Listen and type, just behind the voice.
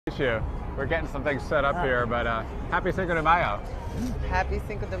You. We're getting some things set up here, but happy Cinco de Mayo. Happy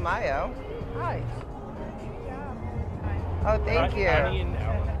Cinco de Mayo. Hi. Oh, thank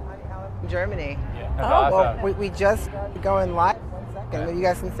you. Germany. Yeah. That's awesome. Well, we just going live. 1 second. Maybe you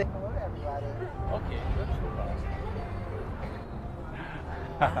guys can say hello to everybody. Okay, that's super.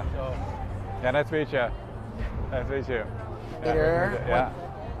 Yeah, nice to meet you. Nice to meet you. Later. Yeah.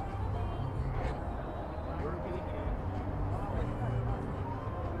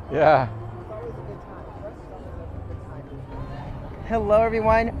 Yeah. Hello,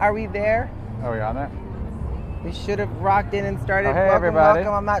 everyone. Are we there? Are we on there? We should have rocked in and started. Oh, hey, welcome, everybody.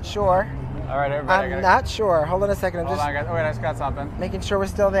 welcome. I'm not sure. All right, everybody. I'm not sure. Hold on a second. I'm Hold just on, guys. Oh, wait, I just got something. making sure we're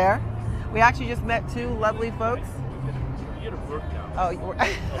still there. We actually just met two lovely folks. You're worked out. Oh, you were.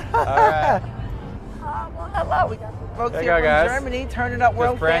 All right. Well, hello. We got some folks There you here go, from guys. Germany, turning up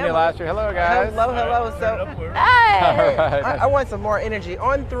world Just brand new family. last year. Hello, guys. Hello, hello. Turn it So, upward. hey, All right. I want some more energy.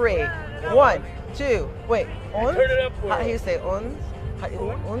 On 3, 1, 2, wait. On. Turn it upward. How do you say on?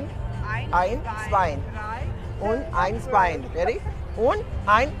 Un, ein, Spine. Un, ein, Spine. Ready? Un,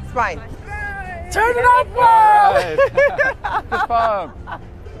 ein, Spine. Turn it All right. upward. Fist bump.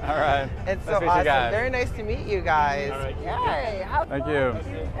 All right. It's so Nice to meet you awesome. guys. Very nice to meet you guys. All right. Yay. Thank you.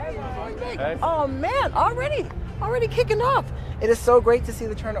 Hey. Oh man, already kicking off. It is so great to see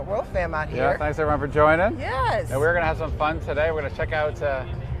the Turn Up World fam out Yeah, here. thanks everyone for joining. Yes. And we're going to have some fun today. We're going to check out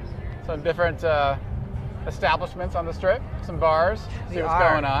some different establishments on the strip, some bars, see what's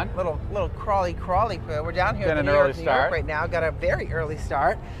going on. Little crawly poo. We're down here Getting in an New early York start. right now. Got a very early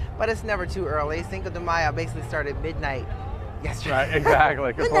start, but it's never too early. Cinco de Mayo basically started midnight yesterday. Right,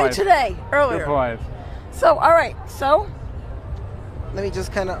 exactly. Good Midnight point. today, earlier. Good point. So, all right. So, Let me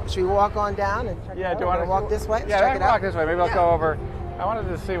just should we walk on down and check it Yeah, out? do you want to walk this way? Let's Yeah, check we it can walk out. this way. Maybe I'll Yeah. go over. I wanted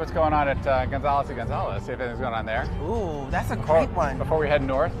to see what's going on at Gonzales y Gonzales, see if anything's going on there. Ooh, that's a Before- great one. Before we head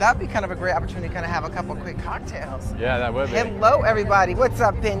north. That'd be kind of a great opportunity to kind of have a couple quick cocktails. Yeah, that would be. Hello, everybody. What's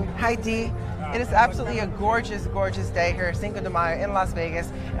up, Pin? Hi, Dee. It is absolutely a gorgeous, gorgeous day here at Cinco de Mayo in Las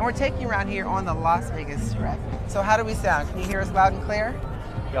Vegas, and we're taking you around here on the Las Vegas Strip. So how do we sound? Can you hear us loud and clear?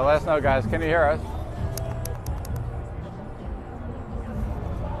 Yeah, let us know, guys. Can you hear us?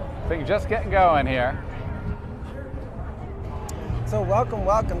 I think just getting going here. So welcome,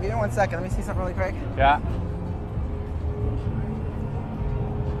 welcome. Give me 1 second. Let me see something really quick. Yeah.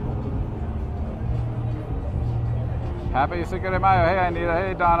 Happy Cinco de Mayo. Hey, Anita.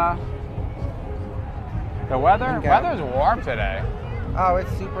 Hey, Donna. The weather's warm today. Oh, it's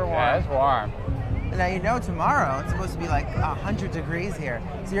super warm. Yeah, it's warm. Now you know tomorrow it's supposed to be like 100 degrees here.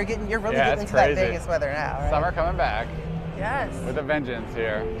 So you're really Yeah, getting it's into that crazy. Vegas weather now, right? Summer coming back Yes. with a vengeance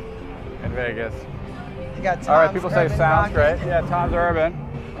here in Vegas. You got Tom's All right, people say Urban sounds rocking. great. Yeah, Tom's Urban.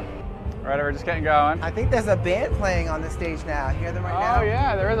 All right, we're just getting going. I think there's a band playing on the stage now. Hear them right now? Oh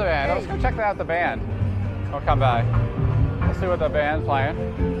yeah, there is a band. Hey. Let's go check out the band. We'll come by. Let's see what the band's playing.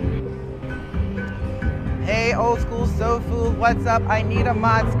 Hey, old school soul food, what's up? I need a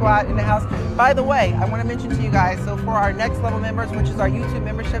mod squad in the house. By the way, I want to mention to you guys, so for our next level members, which is our YouTube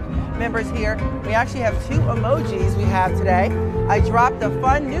membership members here, we actually have 2 emojis we have today. I dropped a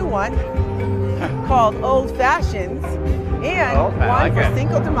fun new one called Old Fashions and Old Fashion, one I like for it.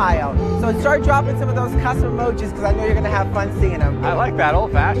 Cinco de Mayo. So start dropping some of those custom emojis because I know you're going to have fun seeing them. I like that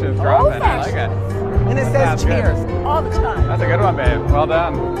old fashioned dropping. I like it. And it That says sounds good. cheers. all the time. That's a good one, babe. Well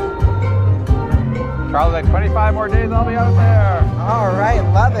done. Charles, like 25 more days, I'll be out there. All right,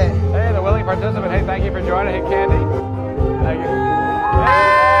 love it. Hey, the willing participant. Hey, thank you for joining. Hey, Candy. Thank you.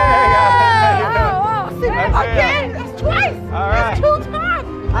 Hey, guys. Oh, see, Nice to see again, ya. that's twice. All right. That's 2 times.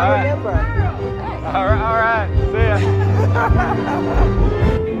 I All right. remember. All right. See ya.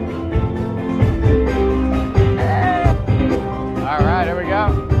 All right, here we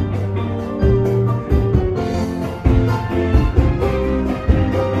go.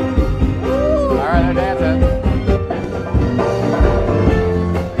 All right, they're dancing.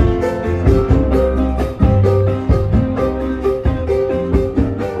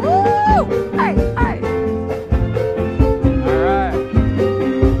 Woo! Hey, hey. All right.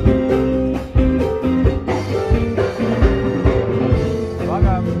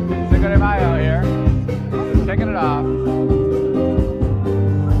 Welcome. Cinco de Mayo here. Just kicking it off.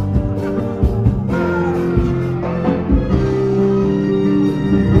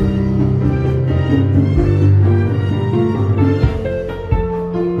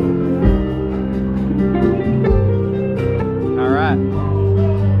 All right.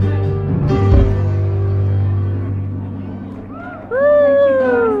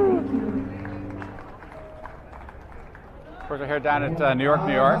 Of course, we're here down at New York,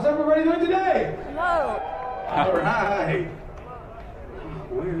 New York. How's everybody doing today? Hello. All right.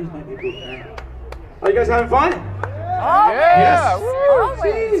 my people. Are you guys having fun? Yeah.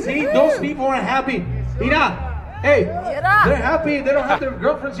 Always. See, those people are happy. Mira, hey, Mira. they're happy. They don't have their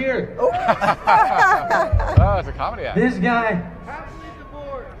girlfriends here. Oh, it's a comedy act. This guy,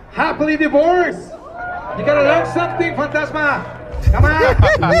 happily divorced. You gotta learn something, Fantasma. Come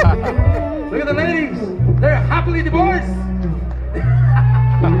on. Look at the ladies. They're happily divorced.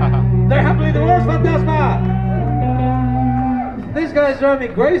 They're happily divorced, Fantasma. These guys drive me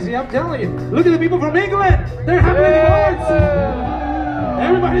crazy, I'm telling you. Look at the people from England. They're happily divorced.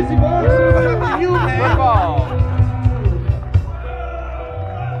 Everybody's divorced. Except for you, man. Football.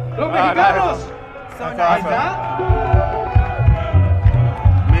 Los mexicanos. So That's nice. awesome.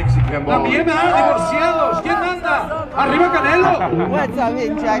 Mexican boy. También me dan divorciados. ¿Quién manda? Arriba Canelo. What's up,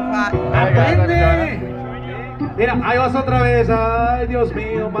 Hidden Jackpot? Hey guys, how's it Aprende. Mira, ahí vas otra vez. Ay, Dios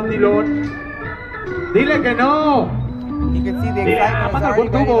mío, mandilón. Dile que no. You can see the Yeah, excitement is manda already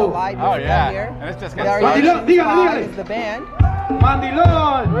por ready to tubo. live Oh music yeah, out here. and it's just The getting Ariana started. Dígale, dígale. is the band.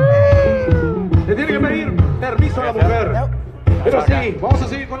 Mandilón. Hey. Le tiene que pedir permiso a la mujer. Nope. Pero Okay. sí, vamos a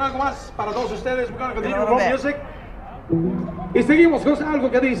seguir con algo más para todos ustedes. We're gonna continue A little with bit. music. Y seguimos con algo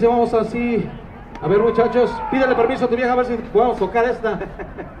que dice, vamos así. A ver, muchachos, pídale permiso a tu vieja a ver si podemos tocar esta.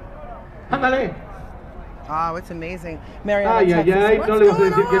 Ándale. Oh, it's amazing. Mariana, Ay, ay, Texas. ay, What's no le vas a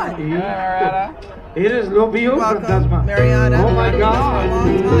going decir on? que Mariana. Eres lo mío, Welcome, Fantasma. Mariana. Oh my Been doing this for a long God.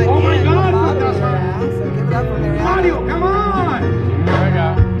 time. Oh my And God, we're modeling Fantasma. now, so give it up for Mariana. Mario, come on. There we go.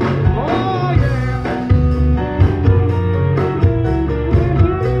 Oh, yeah.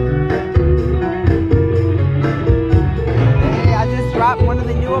 Hey, I just dropped one of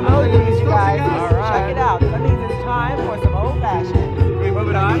the new emojis, you guys. All right. Check it out. That means it's time for some old fashioned. Can we move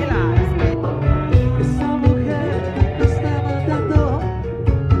it on? Esa mujer me está matando,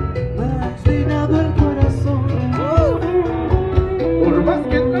 me ha inclinado el corazón. Por más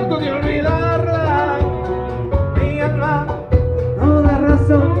que trato de olvidarla, mi alma no da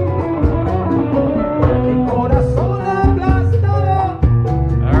razón. Mi corazón aplastado,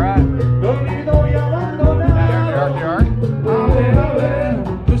 All right. dormido y abandonado. York. A ver,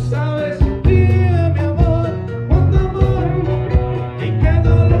 tú sabes, dime mi amor, cuánto amor y qué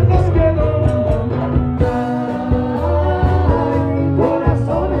dolor nos quedó. Ay,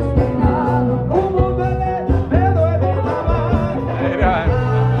 corazón espinado, como duele, me duele amar. How you doing?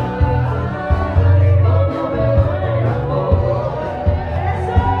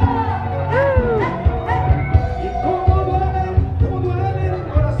 Y como duele el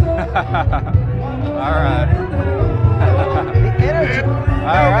corazón. All right. The energy.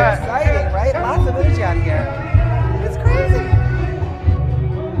 All right. Exciting, right? Lots of energy out here. It's crazy.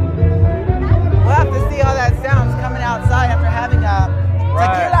 We'll have to see how that sounds coming outside after having a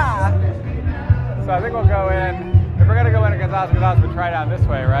tequila. So I think we'll go in. If we're gonna go into Gonzales, we'll try down this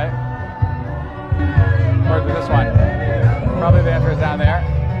way, right? Or is it this one? Probably the entrance down there.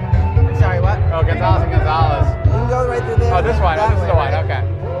 Sorry, what? Oh, Gonzales and Gonzales. You can go right through there. Oh, this one. Oh, That this is way, the one. right? Okay.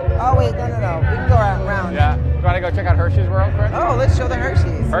 Oh, wait, no. We can go around. Yeah. You want to go check out Hershey's World, Chris? Oh, let's show the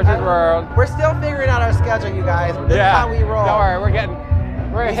Hershey's. Hershey's World. We're still figuring out our schedule, you guys. This is how we roll. Don't worry, we're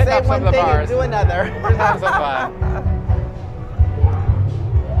We hitting say up some one of the thing bars. and do another. We're just having some fun.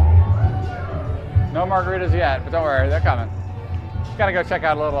 No margaritas yet, but don't worry, they're coming. Gotta go check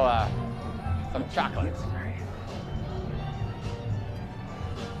out a little, some chocolates.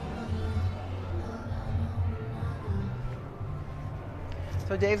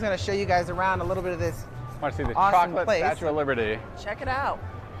 So Dave's going to show you guys around a little bit of this. Want to see the Awesome chocolate place. Statue of Liberty? Check it out.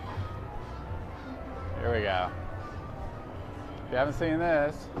 Here we go. If you haven't seen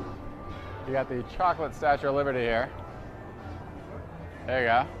this, you got the chocolate Statue of Liberty here. There you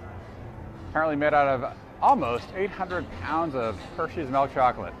go. Apparently made out of almost 800 pounds of Hershey's milk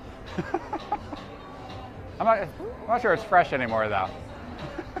chocolate. I'm not sure it's fresh anymore though.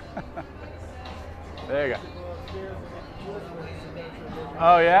 There you go.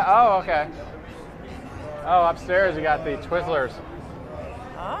 Oh yeah, oh okay. Oh, upstairs you got the Twizzlers.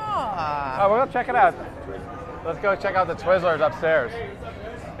 Ah. Oh, we'll go check it out. Let's go check out the Twizzlers upstairs.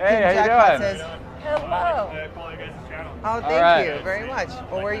 Hey, how Jackpot you doing? says, Hello. Follow you guys' channel. oh, thank right. you very much.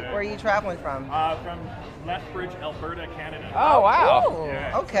 Well, where are you traveling from? From Lethbridge, Alberta, Canada. Oh, wow. Oh,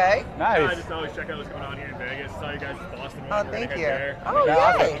 Yeah. okay. I Nice. just always check out what's going on here in Vegas. Saw you guys in Boston. Oh, Wanted to thank head you. there. Oh, Yeah,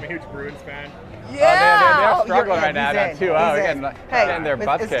 awesome. I'm a huge Bruins fan. They're Yeah. Oh, struggling you're- right now, he's down in. 2-0. He's They're in. getting their but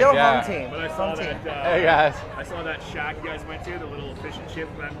butts it's kicked. still Yeah. home team. But I saw Home team. that. Hey guys. I saw that shack you guys went to, the little fish and chip.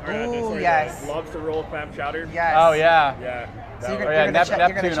 Ooh, yes. Lobster roll, clam chowder. Yes. Oh yeah. Yeah. So that you're Oh was- yeah, gonna check- you're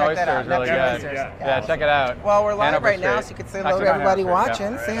gonna Neptune check that out. Oyster is really Neptune good. Oysters. Yeah. Yeah, check it out. Well, we're live Hanover right now, Street. so you can say Actually, hello to not everybody Hanover Street,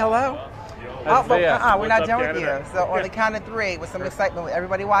 watching. Say hello. Oh, see ya. we're What's not up, done with Canada? you. So on the count of three, with some excitement, with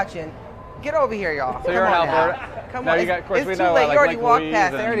everybody watching, get over here, y'all. So you're in Come on now. Alberta. Come No, on. you got, of course, It's we too know late. like You already Lake walked Louise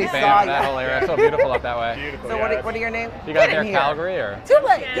past. They and already Banff, saw that you. whole area. It's so beautiful up that way. Beautiful. So yeah. what are your names? You guys Get in near here. Calgary or? Too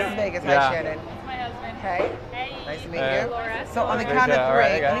late. This is Vegas. Yeah. Hi, Shannon. My husband. Hey. Hey. Nice to meet Hey. you. Laura. So on the Laura. count of All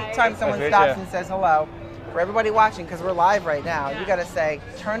right, three, guys. anytime someone Nice to meet stops you. and says hello, for everybody watching, because we're live right now, you got to say,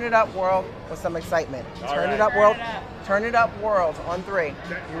 turn it up, world, with some excitement. All Turn right. it up, world. Turn it up. Turn it up, world, on three.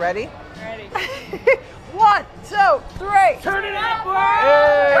 You ready? Ready. 1, 2, 3. Turn it up, world.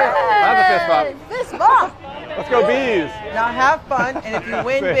 Hey! That's a fist bump. Fist bump. Let's go bees. Now have fun, and if you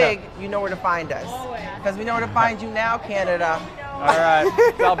win See ya. big, you know where to find us. Because we know where to find you now, Canada. All right.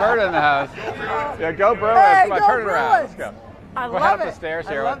 It's Alberta in the house. Yeah, go Bruins. Hey, Come on, go turn it around. Let's Bruins. go. I We'll love head up it. the stairs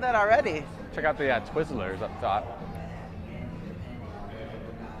I here. love that already. Check out the Twizzlers up top.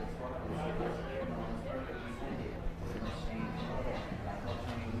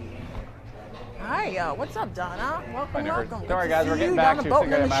 Hi, what's up, Donna? Welcome, welcome. Don't Good worry, to guys. see We're getting you back down to the boat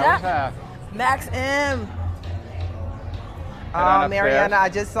in Cinco de the Mayo. shack. Max M. on upstairs. Mariana, I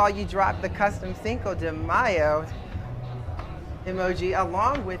just saw you drop the custom Cinco de Mayo emoji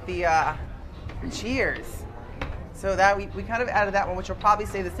along with the cheers. So that we kind of added that one, which will probably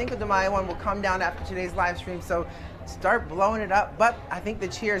say the Cinco de Mayo one will come down after today's live stream. So start blowing it up. But I think the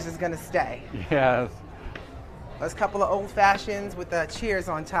cheers is going to stay. Yes. There's a couple of old fashions with the cheers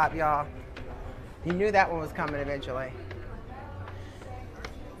on top, y'all. You knew that one was coming eventually.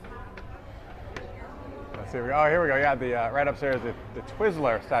 Let's see. Oh, here we go. Yeah, the right upstairs, the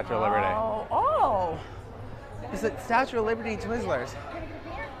Twizzler Statue of Liberty. Oh, It's the Statue of Liberty Twizzlers.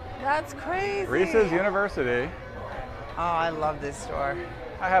 that's crazy. Reese's University. Oh, I love this store.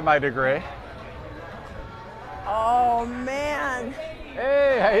 I have my degree. Oh man.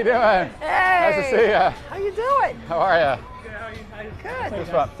 Hey, how you doing? Hey. Nice to see ya. How you doing? How are you? Good.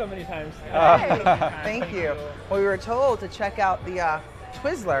 Just fun. So many times. Thank you. Well, we were told to check out the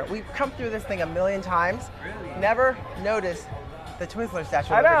Twizzler. We've come through this thing a million times. Really? Never noticed the Twizzler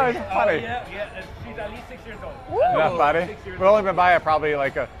Statue I of know, Liberty. it's funny. yeah. She's at least 6 years old. Woo! Enough, buddy. 6 years We've only been by it probably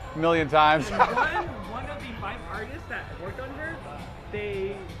like a million times. One of the 5 artists that worked on her,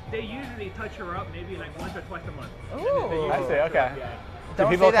 they usually touch her up maybe like once or twice a month. Ooh. I see, okay. Don't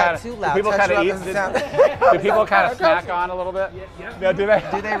people say that kinda- too loud. Do people Touch kind her of up eat? doesn't sound- Do people kind of snack on a little bit? Yeah. Yeah, do they?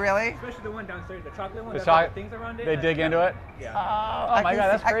 Do they really? Especially the one downstairs, the chocolate one. The that's got chocolate- the things around it. They dig into it? Yeah. Oh my I can God,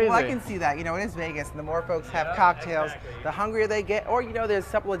 that's see- crazy. Well, I can see that. You know, it is Vegas, and the more folks have cocktails, exactly. the hungrier they get. Or, you know, there's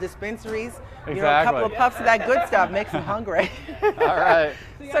a couple of dispensaries. You know, a Exactly. couple of puffs of that good stuff makes them hungry. All right.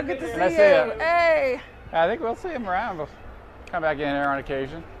 So good to see Nice you. to see ya. Hey. I think we'll see him around. We'll come back in here on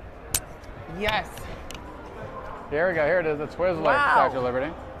occasion. Yes. Here we go. Here it is, the Twizzler Wow. Statue of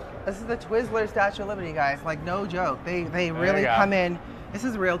Liberty. This is the Twizzler Statue of Liberty, guys. Like, no joke. They you really go. come in. This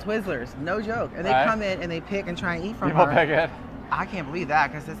is real Twizzlers. No joke. And they Right. come in and they pick and try and eat from People her. pick it. I can't believe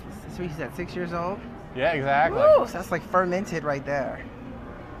that, because this is at 6 years old. Yeah, exactly. Woo, so that's like fermented right there.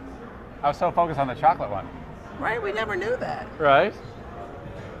 I was so focused on the chocolate one. Right? We never knew that. Right?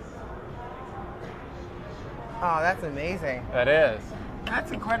 Oh, that's amazing. That is.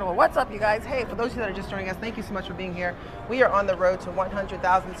 That's incredible. What's up, you guys? Hey, for those of you that are just joining us, thank you so much for being here. We are on the road to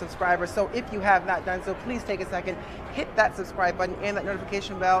 100,000 subscribers. So if you have not done so, please take a second, hit that subscribe button and that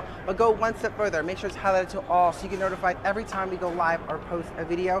notification bell, but go one step further. Make sure it's highlighted to all so you get notified every time we go live or post a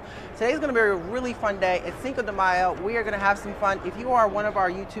video. Today's going to be a really fun day. It's Cinco de Mayo. We are going to have some fun. If you are one of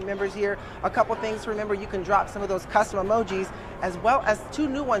our YouTube members here, a couple things to remember. You can drop some of those custom emojis, as well as 2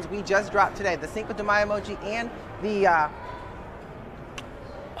 new ones we just dropped today, the Cinco de Mayo emoji and the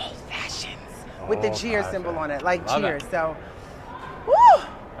old fashions with the Old cheer fashion. symbol on it, like Love cheers. it. So, woo!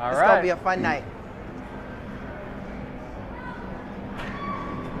 All It's right. gonna be a fun night.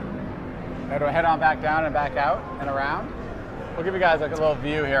 Now do I head on back down and back out and around? We'll give you guys like a little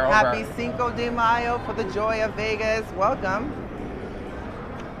view here over. Happy Cinco de Mayo for the joy of Vegas. Welcome,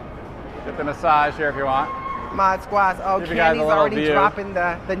 Get the massage here if you want. Mod Squads. Oh, Give you guys a Candy's little already view. dropping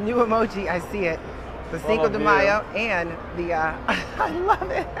the new emoji. I see it. The Cinco de view. Mayo and the I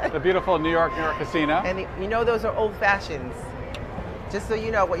love it. The beautiful New York Casino. And you know those are old fashions. Just so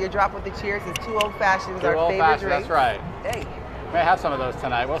you know, what you're dropping with the cheers is 2 old fashions. Two Our old favorite fashioned, drinks. that's right. Hey, May have some of those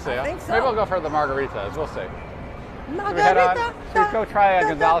tonight. We'll see. think so. Maybe we'll go for the margaritas. We'll see. Should we Margarita. head on? Should we go try a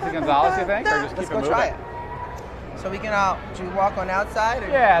Gonzales y Gonzales, you think? Or just Let's keep go it try moving? it. So we can should we walk on outside? Or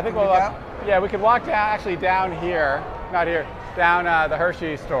Yeah, I think can we'll we walk. Yeah, we could walk down, actually down here. Not here. Down the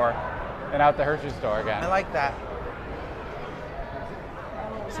Hershey store. And out the Hershey store I again. like that.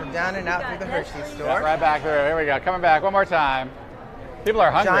 So down and out through the Hershey store. Yeah, right back there. Here we go. Coming back one more time. People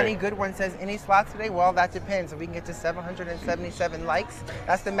are hungry. Johnny Goodwin says, any slots today? Well, that depends. If we can get to 777 likes,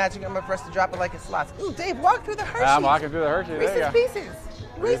 that's the magic number for us to drop a like in slots. Ooh, Dave, walk through the Hershey's. I'm walking through the Hershey. There you go. Reese's Pieces.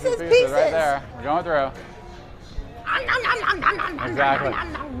 Reese's Pieces Pieces. right there. We're going through. Exactly.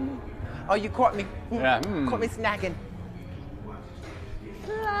 Oh, you caught me. Yeah. Caught me snacking.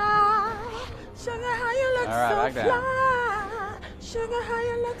 Fly, sugar, how you look All right, so back down. fly. Sugar, how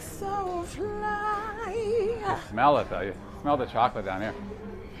you look so fly. Smell it though. You smell the chocolate down here.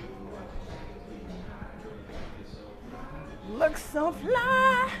 Look so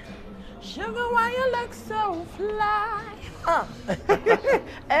fly. Sugar, why you look so fly?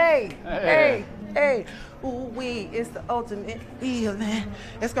 Hey, Hey. hey. Ooh, wee, it's the ultimate feeling.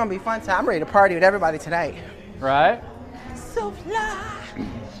 It's gonna be fun time. I'm ready to party with everybody tonight. Right? So fly.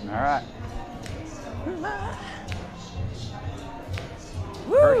 All right. Fly.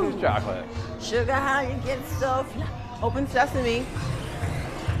 Hershey's Woo. chocolate. Sugar, how you get so fly? Open sesame.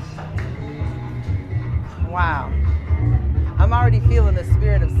 Wow. I'm already feeling the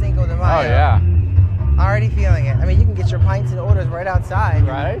spirit of Cinco de Mayo. Oh yeah. Already feeling it. I mean, you can get your pints and orders right outside.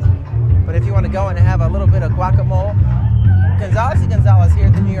 Right? But if you want to go in and have a little bit of guacamole, Gonzales y Gonzales here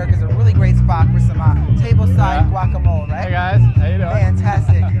at the New York is a really great spot for some tableside Yeah. guacamole, right? Hey guys, how you doing?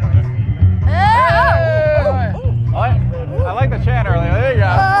 Fantastic. Hey! I like the chant earlier. There you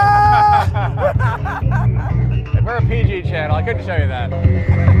go. If we're a PG channel, I couldn't show you that. Oh,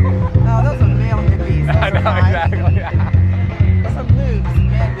 those are male hippies. Those I know are fine. exactly. Those are boobs,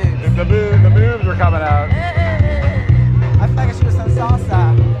 man boobs. The moves were coming out. I feel like I should have some salsa.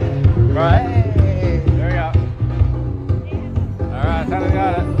 Right? Hey. There we go. All right, Tana's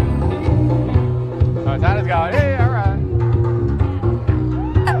got it. Oh, Tana's going. Hey, all right.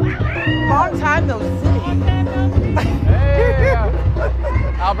 Long time no see. Hey,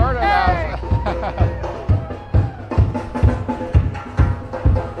 Alberta now.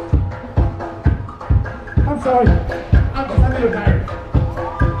 I'm sorry. I'm a little tired.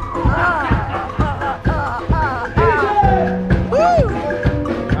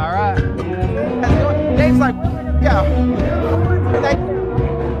 All right. Dave's like, yeah.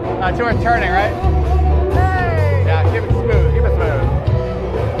 Too much turning, right? Yeah, keep it smooth. Keep it smooth.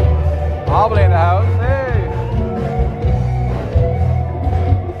 Wobbly in the house. Hey.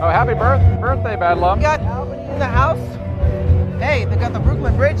 Oh, happy birthday, Bedlam. You got Albany in the house. Hey, they got the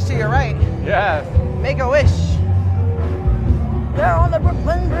Brooklyn Bridge to your right. Yes. Make a wish. They're on the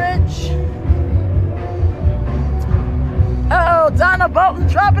Brooklyn Bridge. Oh, Donna Bolton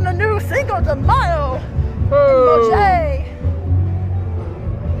dropping a new Cinco de Mayo. Emoji.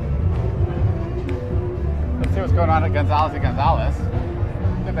 Let's see what's going on at Gonzales y Gonzales.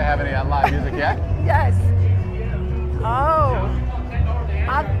 If they have any live music yet. Yes. Oh,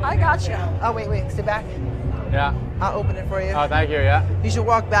 I got you. Oh, wait, sit back. Yeah. I'll open it for you. Oh, thank you. Yeah. You should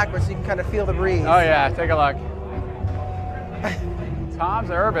walk backwards so you can kind of feel the breeze. Oh yeah. Take a look. Tom's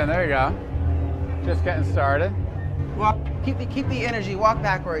Urban. There you go. Just getting started. Walk, keep the energy. Walk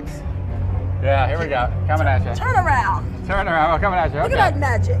backwards. Yeah. Here we go. Coming at you. Turn around. Turn around. We're coming at you. Look Okay. at that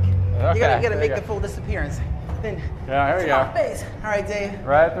magic. Okay. You gotta there make you the go. full disappearance. Then, Yeah. Here we go. Face. all right, Dave.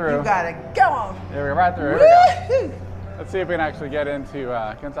 Right through. You got it. Go on. There we go. Right through. Here we go. Woo-hoo. Let's see if we can actually get into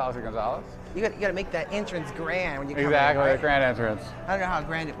Gonzales y Gonzales. You gotta make that entrance grand when you come Exactly. in, The right? grand entrance. I don't know how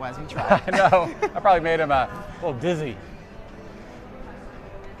grand it was. We tried. I know. I probably made him a little dizzy.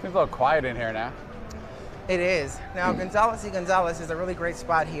 Seems a little quiet in here now. It is. Now, Gonzales y Gonzales is a really great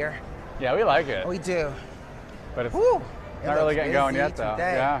spot here. Yeah, we like it. We do. But it's Woo. It not really looks getting going busy yet, though.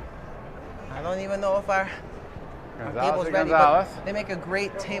 today. Yeah. I don't even know if our Gonzales table's y ready, Gonzales. but they make a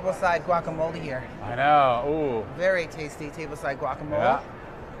great tableside guacamole here. I know. Ooh. Very tasty tableside guacamole. Yeah.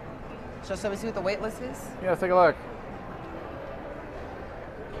 So, we see what the wait list is? Yeah, let's take a look.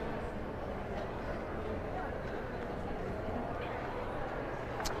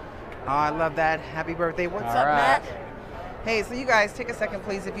 Oh, I love that. Happy birthday. What's All up, right. Matt? Hey, so you guys take a second,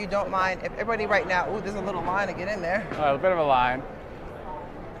 please, if you don't mind. If everybody right now, ooh, there's a little line to get in there. Oh, a bit of a line.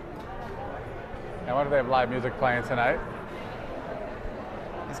 I wonder if they have live music playing tonight.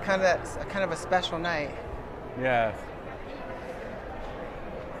 It's kind of a special night. Yes.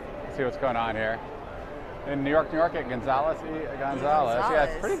 Let's see what's going on here. In New York, at Gonzales y Gonzales. Yeah,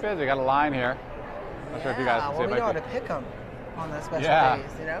 it's pretty busy. Got a line here. Not sure if you guys can see well, it. we know how Might to be- pick them on the special Yeah. days,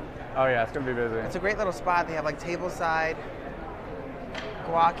 you know? Oh yeah, it's gonna be busy. It's a great little spot. They have like tableside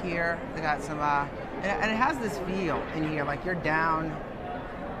guac here. They got some, and it has this feel in here, like you're down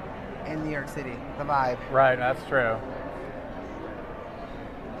in New York City, the vibe. Right, that's true.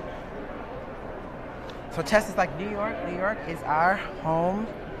 So Tess is like, New York is our home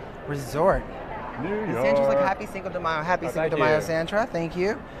resort. New And York. Sandra's like, happy Cinco de Mayo. Happy Cinco thank de Mayo, you. Sandra. Thank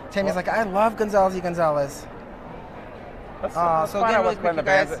you. Tammy's like, I love Gonzalez y Gonzalez. Let's so find again, out really what's quick, when the you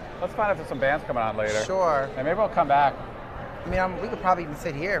guys. bands. Let's find out if there's some bands coming on later. Sure. And maybe we'll come back. I mean, we could probably even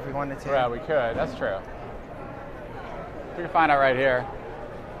sit here if we wanted to. Yeah, we could. That's true. We can find out right here.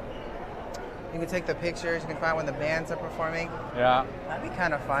 You can take the pictures. You can find when the bands are performing. Yeah. That'd be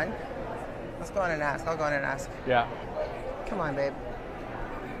kind of fun. Let's go in and ask. I'll go in and ask. Yeah. Come on, babe.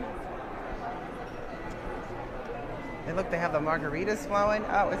 Hey, look, they have the margaritas flowing.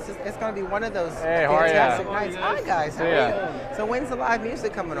 Oh, it's going to be one of those Hey, how are ya? fantastic nights. Hi, guys. How See are ya. you? So when's the live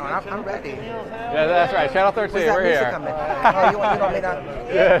music coming on? I'm ready. Yeah, that's right. Channel 13. When's that We're music here. coming? Oh, you want me to?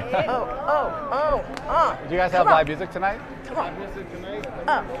 Yeah. Oh. Do you guys have live music tonight? Come on.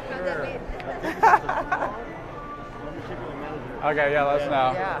 Okay, yeah, let us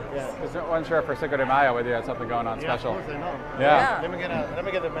know. Yeah. Just wasn't sure for Cinco de Mayo whether you had something going on special. Of course I know. Yeah. Let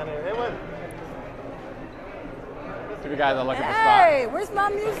me get the manager. Hey, what? So you guys are looking for Hey, where's my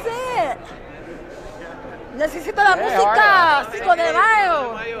music? Necesito la Hey, how are música. ya? Cinco de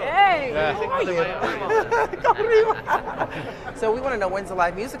Mayo. Hey. Yeah. So we want to know when's the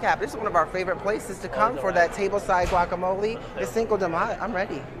live music happen. This is one of our favorite places to come for that tableside guacamole. It's Cinco de Mayo. I'm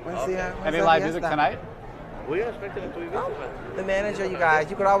ready. When's Any the live fiesta? music tonight? We are expecting it to be busy, man. The manager, you guys.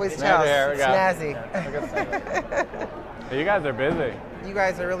 You could always tell. Manager, here we go. Snazzy. Hey, you guys are busy. You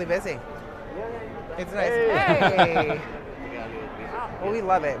guys are really busy. It's nice. Hey. Hey. Well, we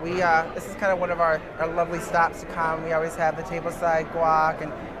love it. We this is kind of one of our lovely stops to come. We always have the tableside guac,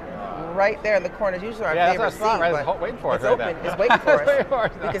 and right there in the corner is usually our Yeah, favorite that's our spot, seat. right? but It's waiting for us it's right open. there. It's waiting for us. Waiting for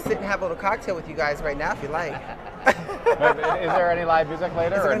us We now. can sit and have a little cocktail with you guys right now if you like. Is there any live music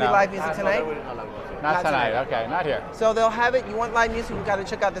later? Is there or going to no? be live music tonight? Not Not tonight. tonight. Okay, not here. So they'll have it. You want live music, you got to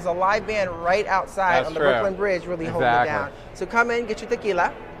check out. There's a live band right outside That's on the true. Brooklyn Bridge, really holding it Exactly. down. So come in, get your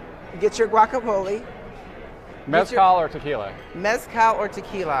tequila, get your guacamole, Mezcal or tequila? mezcal or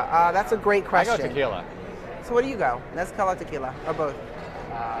tequila. That's a great I question. go tequila. So what do you go? Mezcal or tequila, or both?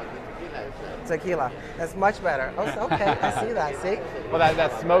 Tequila. That's much better. Oh, so- okay. I see that. See? Well,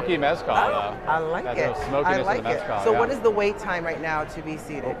 that's smoky mezcal, though. I like That's it. the smokiness I of like the mezcal. it. So yeah. what is the wait time right now to be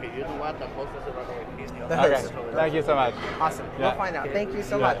seated? Okay, you know what? The host is right away. The Okay, host. thank you so much. Awesome. Yeah. We'll find out. Thank you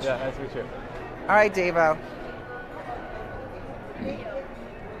so Yeah, much. Yeah, nice to meet you. All right, Davo.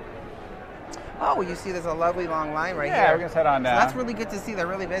 Oh, well, you see there's a lovely long line right Yeah, here. we're gonna head on So down. that's really good to see. They're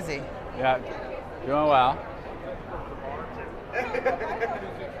really busy. Yeah, doing well.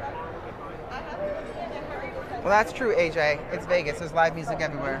 Well, that's true, AJ. It's Vegas. There's live music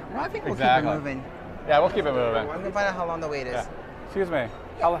everywhere. Well, I think we'll Exactly. keep it moving. Yeah, we'll keep it moving. I'm going to find out how long the wait is. Yeah. Excuse me.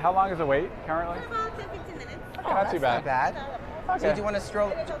 How long is the wait currently? About 10, 15 minutes. Oh, not that's too bad. Not bad. So Okay. do you want to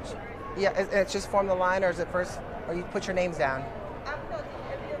stroll? Yeah, it's just form the line, or is it first, or you put your names down?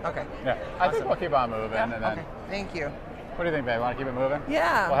 Okay. Yeah, I think we'll keep on moving. And then, Okay. Thank you. what do you think, babe? Want to keep it moving?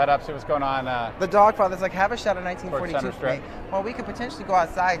 Yeah. We'll head up, see what's going on. The dog father's like, have a shot of 1942 Center for me. Strip. Well, we could potentially go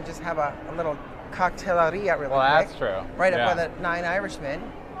outside and just have a little cocktailleria really Well, quick. that's true. Right Yeah. up by the Nine Irishmen.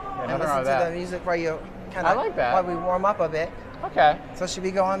 Yeah, And nothing wrong listen with to that. the music while you kind I of, like that. while we warm up a bit. Okay. So should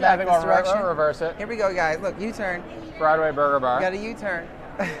we go on Yeah, I back think this we'll direction? reverse it. Here we go, guys. Look, U-turn. Broadway Burger Bar. You got a U-turn.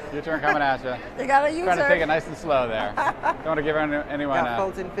 U-turn coming at you. You got a user. Trying to take it nice and slow there. Don't want to give anyone. Got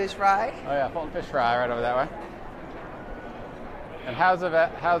Fulton fish fry. Oh yeah, Fulton fish fry right over that way. And how's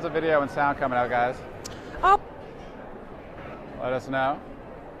the video and sound coming out, guys? Oh, Let us know.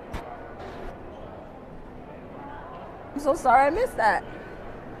 I'm so sorry I missed that.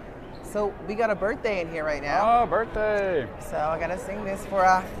 So we got a birthday in here right now. Oh, birthday. So I gotta sing this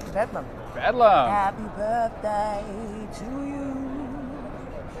for Bedlam. Bedlam. Happy birthday to you.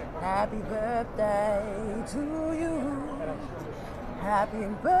 Happy birthday to you. Happy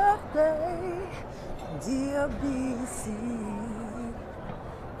birthday, dear BC.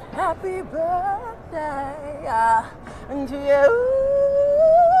 Happy birthday to you.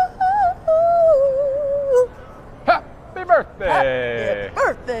 Happy birthday. Happy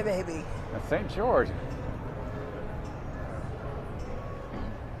birthday, baby. That's St. George.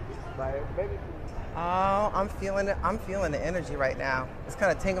 Oh, I'm feeling it. I'm feeling the energy right now. It's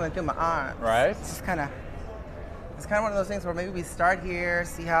kind of tingling through my arms. Right? It's kind of one of those things where maybe we start here,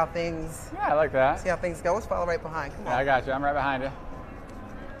 see how things Yeah, I like that. go. Let's follow right behind. Come Yeah, I on. got you. I'm right behind you.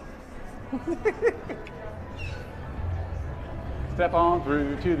 Step on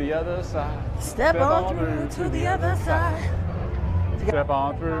through to the other side. Step on through to the other side. Step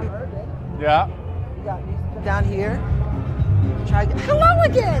on through. Yeah. We got music down here. Try again. Hello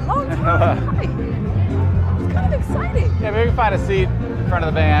again. Long time. Hi. It's kind of exciting. Yeah, maybe we can find a seat in front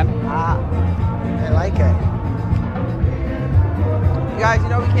of the band. I like it. guys, you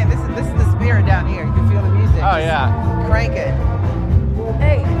know we can't. This is the spirit down here. You can feel the music. Oh yeah. Crank it.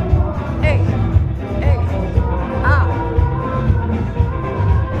 Hey, hey, hey. Ah.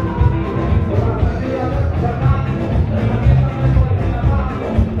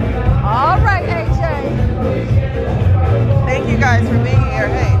 All right, AJ. Thank you guys for being here.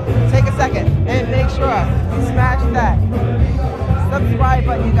 Hey, take a second and make sure you smash that subscribe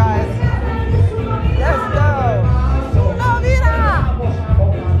button, you guys. Let's go. Una vida.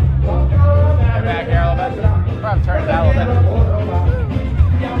 Get back here a little bit. Or I'm turning down a little bit.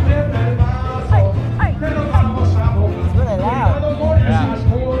 Hey, hey, hey. It's really loud. Yeah.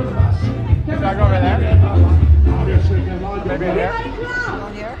 Should I go over there? Maybe in here?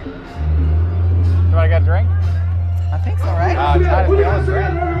 On here? Do I get a drink? I think so, right? It's not as good as a drink.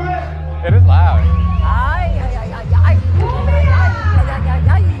 It is loud. Ay, ay, ay, ay, ay. Ay, ay, ay,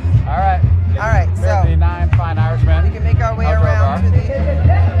 ay. All right. All right, Here's so the 9 Fine Irishmen. we can make our way Outdoor around bar. to the.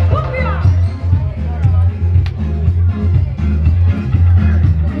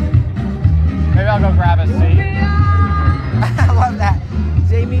 Maybe I'll go grab a seat. I love that.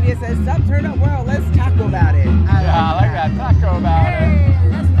 J Media says, "Stop, turn up, world. Let's talk about it." Yeah, I like that. Taco about it. Hey,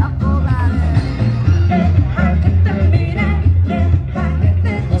 let's talk about it.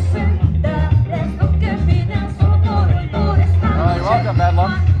 Well, you're welcome,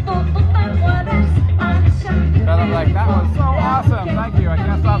 Bedlam. Bedlam's like, that was so awesome. Thank you. I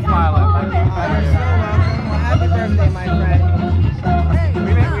can't stop smiling. Thank you. You're Thank so you. welcome. Well, happy birthday, my friend.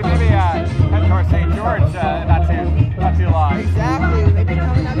 We may be heading towards St. George not too long. Exactly. We may be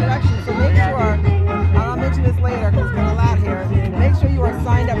coming that direction. So make sure, and I'll mention this later because it's kind of loud here. Make sure you are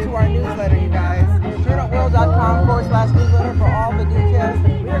signed up to our newsletter, you guys. turnupworld.com/newsletter for all the details.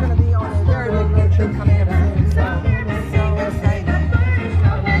 We are going to be on a very big road trip coming up soon. So excited.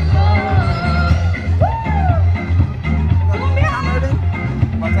 Tom Urban?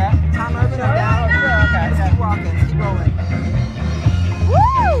 What's that? Tom Urban, I'm down. Okay. Let's keep walking. Let's keep rolling. Woo!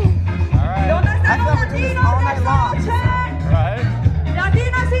 All right. I feel like we're doing this all night long. Right.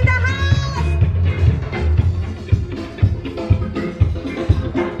 Latinos in the house!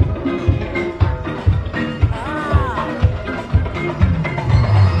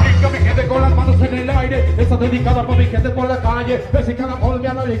 Venga mi gente con las manos en el aire, esta dedicada para mi gente por la calle, mexicana,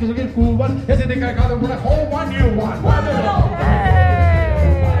 colombiana, y que seguir Cuban, es dedicada por a whole one new one. All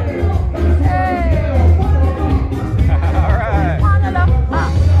right. Póngalo,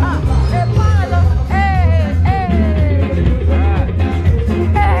 póngalo,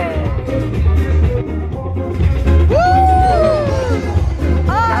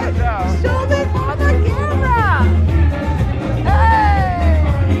 Gotta go. show me for the camera!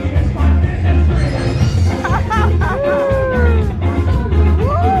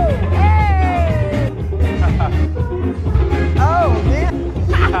 Oh, man.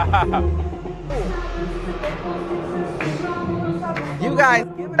 You guys,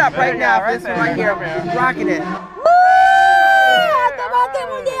 give it up There right you now go, for right this one there. right here. Come here. Rocking it. ¡Tomate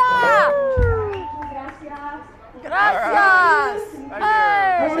un día! Gracias!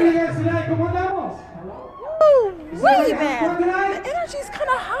 ¿Cómo llegas, Sinai? ¿Cómo andamos? Wait, man. The energy's kind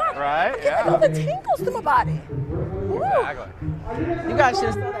of hot. Right, I'm getting all the tingles to my body. Woo. Exactly. You guys should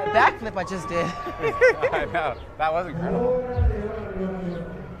have saw that backflip I just did. I know. That was incredible.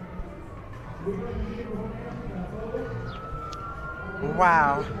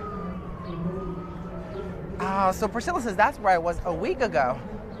 Wow. Oh, so Priscilla says that's where I was a week ago.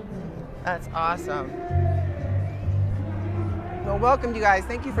 That's awesome. Well, welcome, you guys.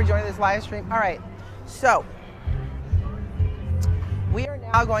 Thank you for joining this live stream. All right, so we are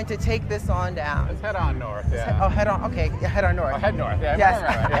now going to take this on down. Let's head on north, yeah. Oh, head on. Okay, yeah, head on north. Oh, head north, yeah. Yes,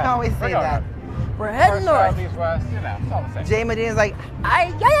 Right, I yeah. always We're say going that. We're heading north. South, east, west, you know, it's all the same. Jay Medina's like,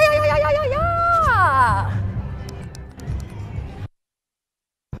 Ay, yeah, yeah, yeah, yeah, yeah, yeah.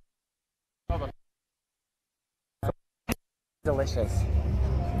 delicious.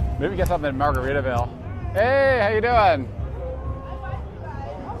 Maybe get something in Margaritaville. Hey, how you doing?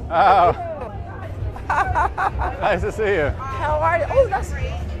 Oh. Nice to see you. How are you? Oh, that's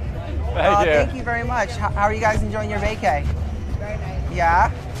Thank you. Thank you very much. How are you guys enjoying your vacay? Very nice.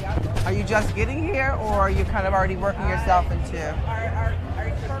 Yeah? Are you just getting here, or are you kind of already working yourself into? Our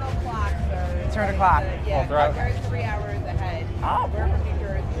internal clocks are. Internal clock. Yeah, Full throat. they're 3 hours ahead. Oh. We're from New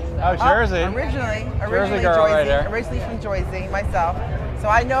Jersey. So. Oh, Jersey. Originally girl Jersey, right there. originally from Jersey myself. So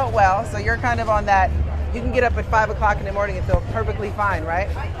I know it well. So you're kind of on that. You can get up at 5 o'clock in the morning and feel perfectly fine, right?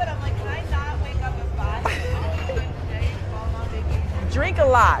 I said, I'm like, can I not wake up at 5? While I'm on vacation. Drink a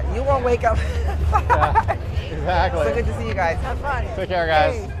lot. You won't wake up. Yeah, exactly. So good to see you guys. Have fun. Take care,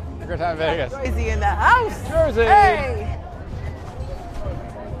 guys. Hey. Have a good time in Vegas. Jersey in the house. Jersey. Hey.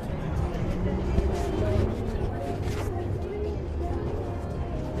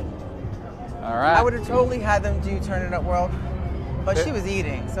 I would have totally had them do Turn It Up World, but she was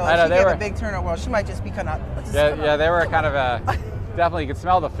eating. So I know, if she they gave were- a big Turn It Up World, she might just be kind of. Yeah, they were kind of definitely, you could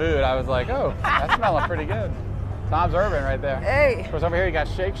smell the food. I was like, oh, that's smelling pretty good. Tom's Urban right there. Hey. Of course, over here you got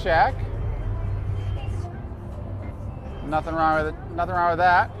Shake Shack. Nothing wrong with it. Nothing wrong with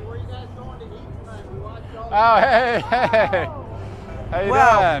that. Where you guys going to eat tonight? We watched y'all. Oh, hey. How you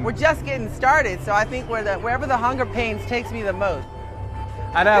Well, doing? we're just getting started, so I think wherever the hunger pains takes me the most.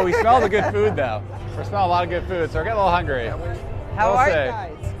 I know, we smell the good food though. We're smelling a lot of good food, so we're getting a little hungry. How We'll are see. you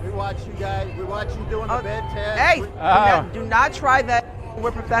guys? We watched you guys. We watched you doing the Oh, bed test. Hey, Oh. do not try that.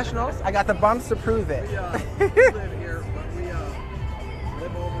 We're professionals. I got the bumps to prove it. We live here, but we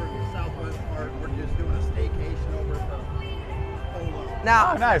live over in the southwest part. We're just doing a staycation over at the Polo.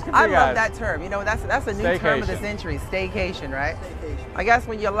 Now, Oh, nice. Good for I you love guys. that term. You know, that's a new term of the Staycation. century, staycation, right? Staycation. I guess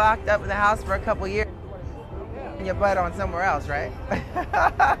when you're locked up in the house for a couple years, and your butt on somewhere else, right?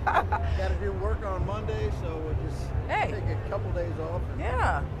 Got to do work on Monday, so we'll just Hey. take a couple days off. And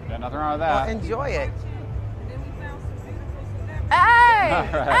Yeah. Yeah, nothing wrong with Well, that. enjoy it. And then we found some beautiful celebrities. Hey, All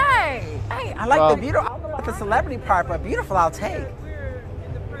right. hey, I like Well- the beautiful. I don't know about the celebrity part, but beautiful, I'll take. We're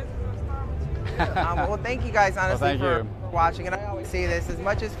in the presence of star material. Well, thank you guys honestly thank for you. watching. And I always say this, as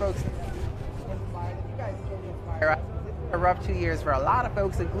much as folks inspired, you guys can inspire us. It's been a rough 2 years for a lot of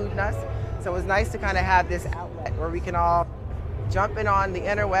folks, including us. So it was nice to kind of have this outlet where we can all jump in on the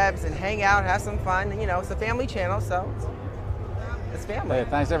interwebs and hang out, have some fun. And, you know, it's a family channel, so it's family. Hey,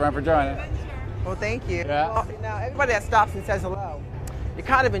 thanks everyone for joining. Well, thank you. Yeah. Well, now, everybody that stops and says hello, you're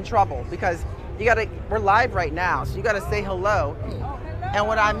kind of in trouble because we're live right now, so you got to say hello. And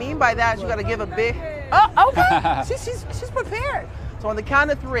what I mean by that is you got to give a big. Oh, okay. she's prepared. So on the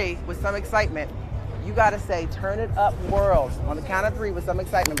count of 3, with some excitement, you got to say "Turn It Up World." On the count of 3, with some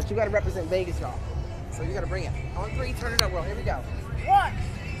excitement, but you got to represent Vegas, y'all. So you got to bring it. On 3, "Turn It Up World." Here we go. 1,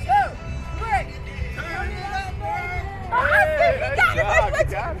 2, 3. Turn it up, world. Oh, I see. You got it. Good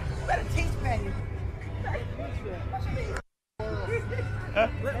job. You better teach me.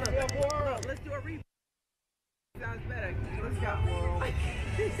 Let's do a replay. Sounds better. Let's go.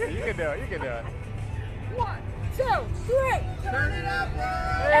 You can do it. You can do it. 1, 2, 3. Turn it up,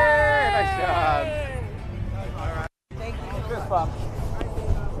 world. Hey, nice job. Thank you. Fist bump.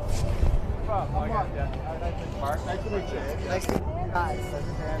 Bump. Oh, yeah. Nice to meet you, Mark. Nice to meet you. Nice to meet you guys.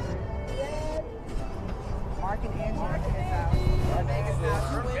 Mark and Angie are in his house. Vegas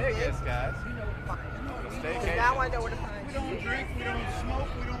house. We're Vegas, guys. So now I know where to find you. We don't drink, we don't smoke,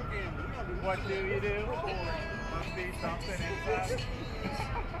 we don't gamble. What do you do? Must be something inside.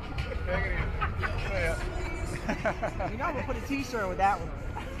 You know I'm gonna put a T-shirt with that one.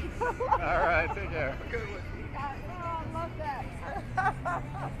 All right, take care. Oh, I love that.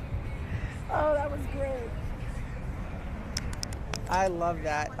 Oh, that was great. I love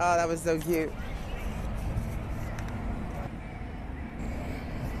that. Oh, that was so cute.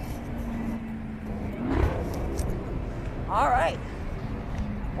 All right.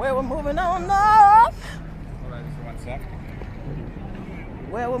 Where we're moving on up. Hold on just for 1 sec.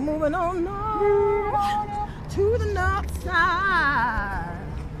 Where we're moving on north to the north side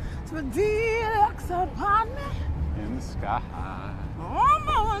to a deluxe apartment. In the sky. I'm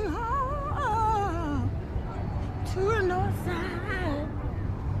going home to the north side.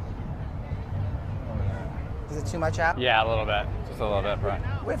 Is it too much out? Yeah, a little bit. Just a little bit, bro.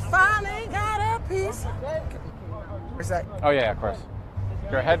 We finally got a piece. Where's that? Oh, yeah, of course.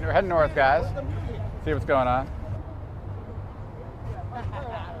 We're heading north, guys. See what's going on.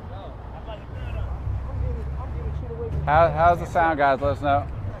 How's the sound, guys? Let us know.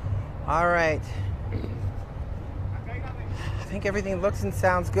 All right. I think everything looks and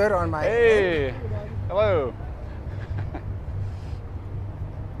sounds good on my end. Hey, hello.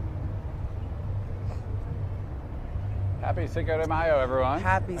 Happy Cinco de Mayo, everyone.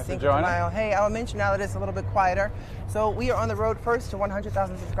 Happy Thanks for Cinco de joining. Mayo. Hey, I'll mention now that it's a little bit quieter. So we are on the road first to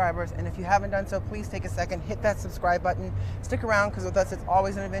 100,000 subscribers. And if you haven't done so, please take a second, hit that subscribe button. Stick around because with us, it's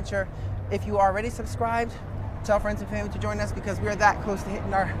always an adventure. If you are already subscribed, tell friends and family to join us because we are that close to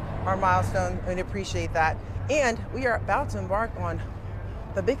hitting our milestone and we appreciate that. And we are about to embark on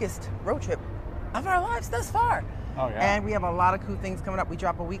the biggest road trip of our lives thus far. Oh, yeah. And we have a lot of cool things coming up. We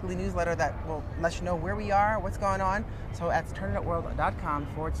drop a weekly newsletter that will let you know where we are, what's going on. So that's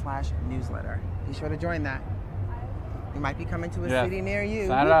turnitupworld.com/newsletter. Be sure to join that. We might be coming to a Yeah. city near you.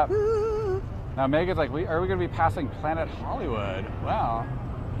 Sign it up. Woo-hoo. Now, Megan's like, are we going to be passing Planet Hollywood? Wow.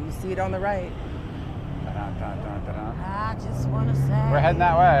 You see it on the right. Dun, dun, dun, dun, dun. I just want to say. We're heading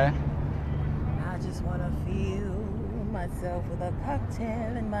that way. I just want to feel myself with a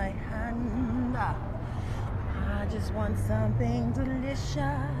cocktail in my hand. I just want something delicious.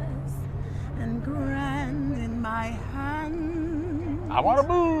 and grand in my hand. I want to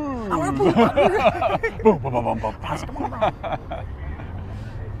boom. I want to boom. Boom, boom, boom, boom, boom.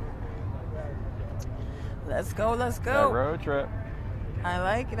 Let's go, let's A go. road trip. I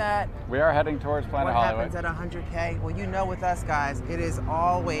like that. We are heading towards Planet What Hollywood. happens at 100K? Well, you know with us guys, it is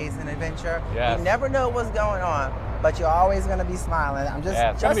always an adventure. Yes. You never know what's going on, but you're always going to be smiling. I'm just,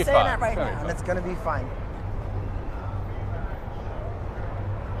 Yeah, it's gonna just be saying fun. that right It's gonna be now, fun. and it's going to be fun.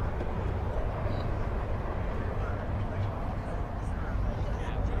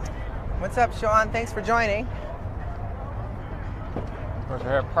 What's up, Sean? Thanks for joining. Of course, we're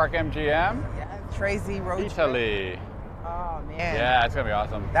here at Park MGM, Yeah, Tracy Road trip. Italy. Oh, man. Yeah, it's gonna be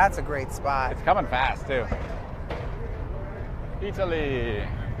awesome. That's a great spot. It's coming fast too. Italy.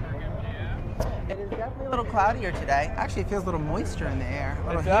 It is definitely a little cloudier today. Actually, it feels a little moisture in the air. A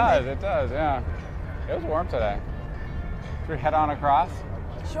little It does. humid. It does. Yeah. It was warm today. Should we head on across?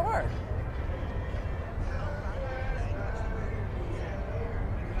 Sure.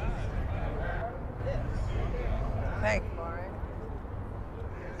 Thanks, Lauren.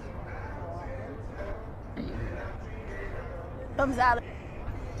 Comes out.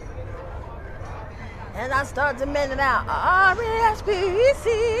 And I start to mend it out. R-E-S-P-E-C-T.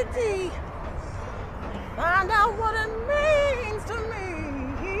 Find out what it means to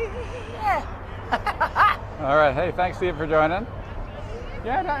me. Yeah. All right. Hey, thanks, Steve, for joining.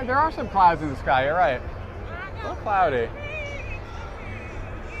 Yeah, there are some clouds in the sky. You're right. A little cloudy.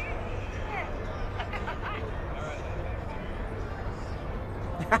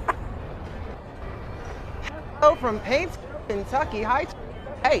 Hello from Paints, Kentucky. Hi.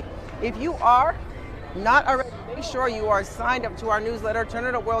 Hey, if you are not already, make sure you are signed up to our newsletter,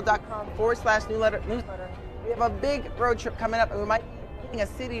 turnitupworld.com/newsletter. We have a big road trip coming up, and we might be in a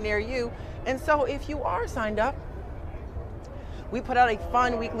city near you. And so if you are signed up, we put out a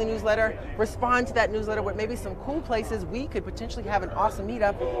fun weekly newsletter. Respond to that newsletter with maybe some cool places we could potentially have an awesome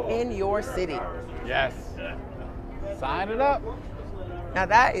meetup in your city. Yes. Sign it up. Now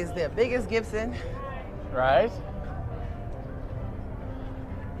that is the biggest Gibson Right?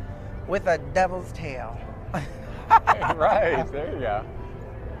 with a devil's tail. Right. There you go.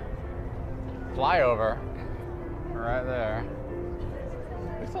 Flyover. Right there.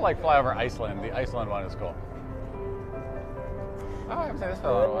 I still like Flyover Iceland. The Iceland one is cool. Oh, I haven't seen this for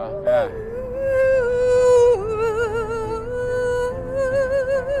a little while. Yeah.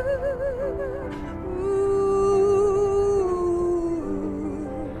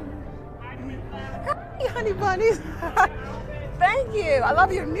 Hey, honey bunnies. Thank you. I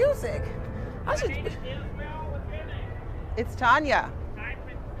love your music. I should. It's Tanya.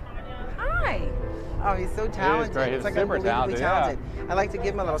 Hi. Oh, he's so talented. great. It's He's like super unbelievably talented, I like to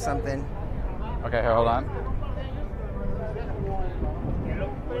give him a little something. Okay, here, hold on.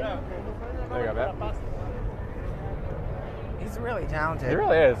 There you go, babe. He's really talented. He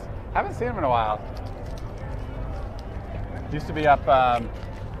really is. Haven't seen him in a while. Used to be up, I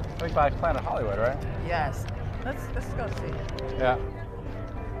think by Planet Hollywood, right? Yes. Let's go see. Yeah.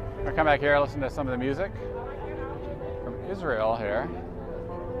 I'll come back here, listen to some of the music from Israel here,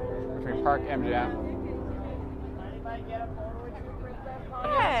 between Park MGM.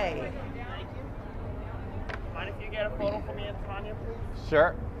 Hey. Mind if you get a photo for me and Tanya, please?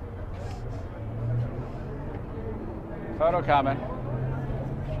 Sure. Photo coming.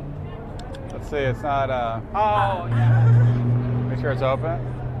 Let's see, it's not, Oh, yeah. make sure it's open.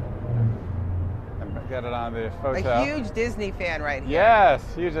 And get it on the photo. A huge Disney fan right here. Yes,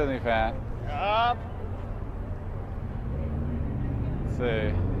 huge Disney fan. Up. Let's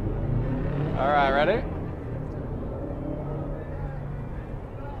see. All right, ready?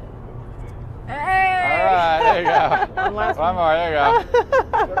 Hey. All right, there you go. One more, there you go.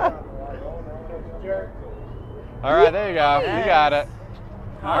 All right, there you go. You got it.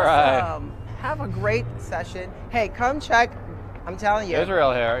 All right. Awesome. Have a great session. Hey, come check. I'm telling you.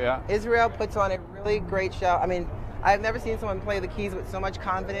 Israel here, yeah. Israel puts on a really great show. I mean, I've never seen someone play the keys with so much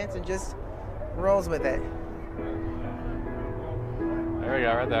confidence and just rolls with it. There we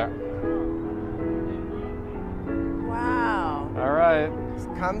go, right there. Wow. All right.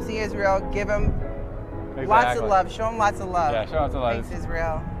 Come see Israel. Give him lots Exactly. of love. Show him lots of love. Yeah, show him some love. Thanks,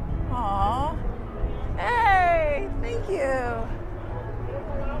 Israel. Aw. Hey, thank you.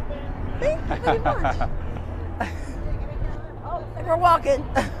 Thank you very much. Oh, and we're walking.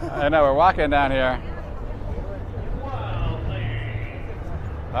 I know, we're walking down here.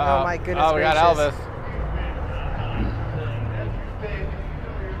 Oh, my goodness Oh, we got gracious. Elvis.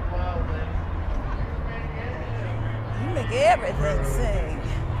 You make everything sing.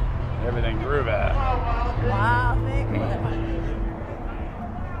 Everything groovy. Wow, thank you.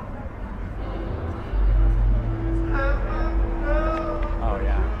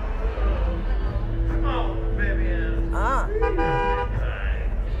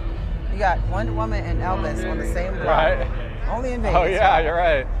 You got Wonder Woman and Elvis on the same block. Right. Only in Vegas. Oh yeah, you're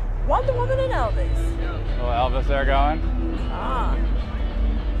right. Wonder Woman and Elvis. Little Elvis there going. Ah.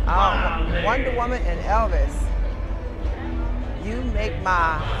 Wonder Woman and Elvis. You make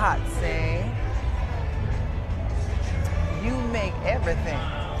my heart sing. You make everything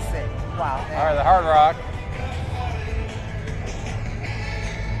sing. Wow. All right, the Hard Rock.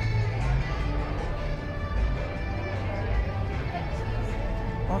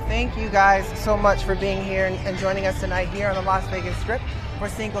 Well, thank you guys so much for being here and joining us tonight here on the Las Vegas Strip for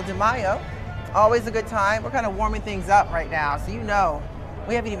Cinco de Mayo. Always a good time. We're kind of warming things up right now, so you know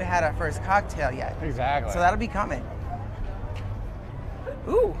we haven't even had our first cocktail yet. Exactly. So that'll be coming.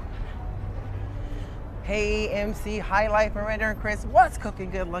 Ooh. Hey, MC, High Life, Miranda, and Chris. What's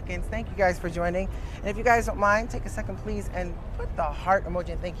cooking, good looking? Thank you guys for joining. And if you guys don't mind, take a second, please, and put the heart emoji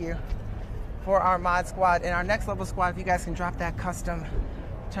and thank you for our mod squad. And our next level squad, if you guys can drop that custom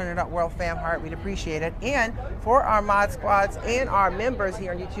Turn It Up World Fam Heart, we'd appreciate it. And for our mod squads and our members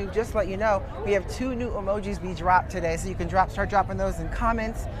here on YouTube, just to let you know, we have 2 new emojis we dropped today. So you can start dropping those in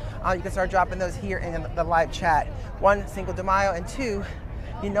comments. You can start dropping those here in the live chat. 1, Cinco de Mayo, and 2,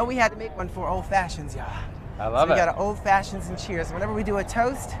 you know we had to make one for old fashions, y'all. I love it. it. We got an old fashions and cheers. Whenever we do a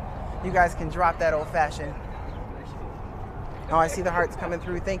toast, you guys can drop that old fashioned. Oh, I see the hearts coming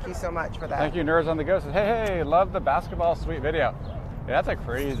through. Thank you so much for that. Thank you, Nerds on the Go. Says, hey, love the basketball suite video. Yeah, that's a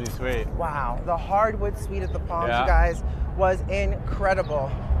crazy suite. Wow, the hardwood suite at the Palms, Yeah. you guys, was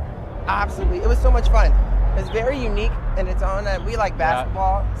incredible. Absolutely, it was so much fun. It's very unique in its own, and we like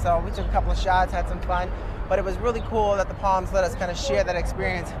basketball, so we took a couple of shots, had some fun. But it was really cool that the Palms let us kind of share that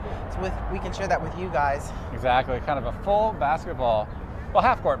experience. So we can share that with you guys. Exactly, kind of a full basketball, well,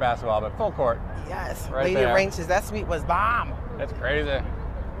 half court basketball, but full court. Yes, Right Lady there. Ranges, that suite was bomb. It's crazy.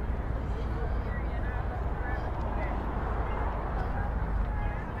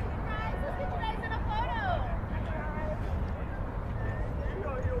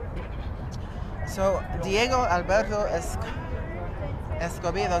 So Diego Alberto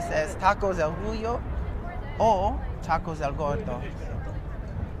Escobedo says tacos del Julio or tacos del Gordo.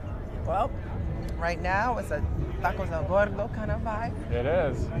 Well, right now it's a tacos del Gordo kind of vibe. It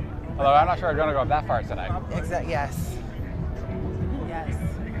is. Although I'm not sure I'm going to go that far tonight. Exactly. Yes. Yes.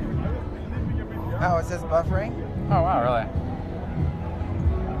 Oh, it says buffering. Oh wow, really?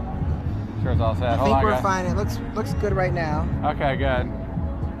 Sure, it's all set. I Hold think on, we're guys. fine. It looks good right now. Okay, good.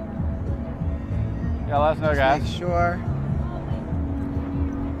 Yeah, let us know, Just guys. make sure.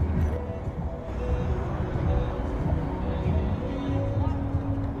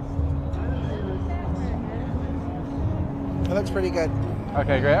 It looks pretty good.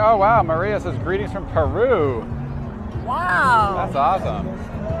 Okay, great. Oh wow, Maria says greetings from Peru. Wow. That's awesome.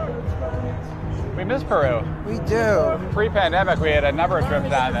 We miss Peru. We do. Pre-pandemic, we had a number of trips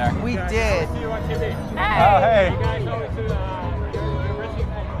down there. We did. See you on TV. Oh, hey. You guys always do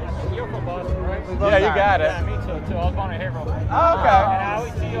you're from Boston, right? Yeah, you got it. Yeah, me too. I was born in Haverhill. Oh, And I okay.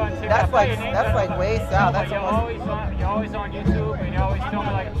 always see you on TV. That's I play like- your name that's down. like way south. But That's you're almost- always on YouTube, and you're always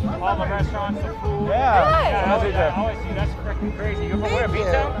filming like all the restaurants, the food. Yeah. I That's always, easy. I always see. That's freaking crazy. You're from where? Thank you.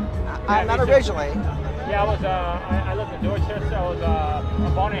 B-Town? I'm not me too. originally. Yeah, I was. I lived in Dorchester. I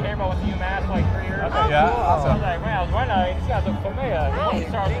was born in Haverhill. Went to UMass for like 3 years. Okay, yeah, cool. I awesome. was like, man, I was wondering, these guys look familiar. Hey,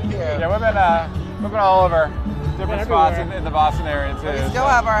 thank you. Yeah, we've been all over different Been spots everywhere. in the Boston area too. We still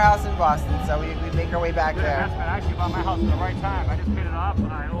have our house in Boston, so we make our way back Good there. investment. I actually bought my house at the right time. I just paid it off.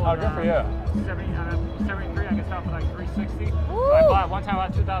 Oh, good for you. 73, I can sell for like 360. So I bought one time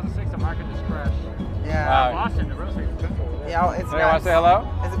about 2006. The market just crashed. Yeah. Boston, the real estate is expensive. Yeah, it's So you want nuts. to say hello?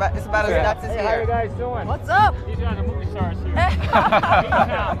 It's about as Yeah. nuts as Hey, how you here. guys doing? What's up? These guys are movie stars here.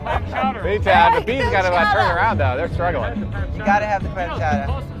 B-Town, clam chowder. B-Town. The B's got to Shout turn out. around though. They're struggling. You gotta have the clam You know, chowder.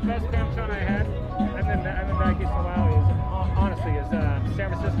 the closest best clam chowder I had, and then back east in Ohio is honestly San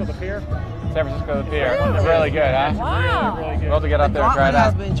Francisco the Pier. San Francisco the Pier. Really good, huh? Wow. Really good. We'll have to get up there and try Gauntlet it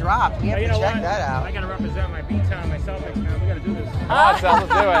has out. been dropped. We have But you to know check what? that I out. gotta represent my B-Town, my Celtics now. We gotta do this. Awesome, let's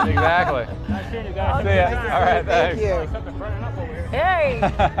do it. Exactly. Nice seeing you guys. See ya. All right, Thank thanks. you. Something burning up over here. Hey.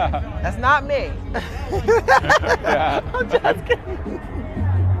 That's not me. Yeah. I'm just kidding.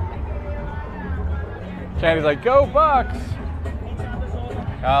 Candy's like, go Bucks!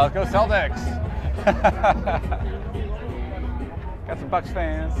 Let's go Celtics! Got some Bucks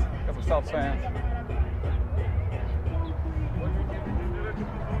fans, got some Celtics fans.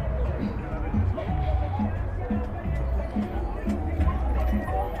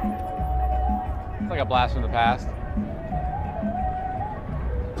 It's like a blast from the past.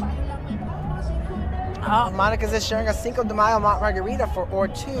 Monica's just sharing a Cinco de Mayo margarita or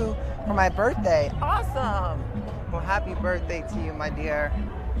 2 for my birthday. Awesome. Well, happy birthday to you, my dear.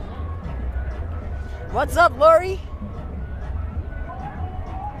 What's up, Lori?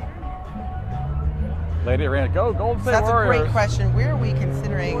 Lady Arena, go Golden State That's Warriors. a great question. Where are we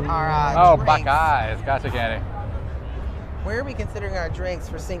considering our Oh, drinks? Buckeyes. Gotcha, Candy. Where are we considering our drinks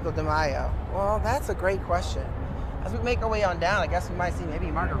for Cinco de Mayo? Well, that's a great question. As we make our way on down, I guess we might see maybe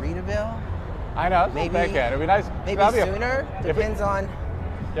Margaritaville. I know. It's Maybe- maybe it'd be nice. Maybe that'd be a- sooner. if Depends on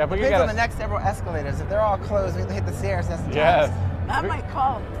Yeah, if we could depends get on the next several escalators. If they're all closed, we have to hit the stairs. That's the Yes. I If we- might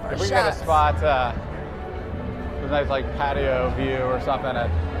call for If we get a shots. spot, with a nice like patio view or something at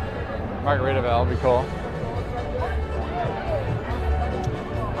Margaritaville, it'd be cool.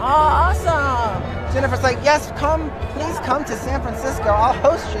 Oh, awesome. Jennifer's like, yes, please come to San Francisco. I'll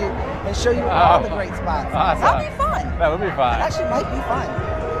host you and show you all the great spots. Awesome. That'll be fun. That would be That fun. actually might be fun.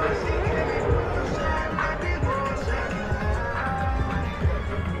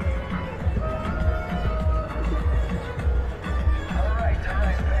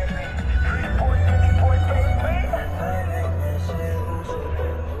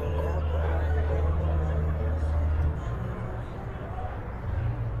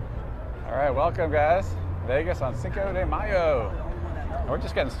 All right, welcome guys. Vegas on Cinco de Mayo. We're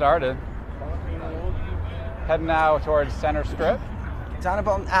just getting started. Heading now towards Center Strip. Donna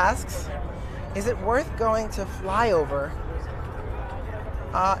Bolton asks, is it worth going to flyover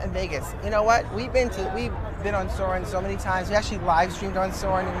in Vegas? You know what? We've been on Soarin' so many times. We actually live streamed on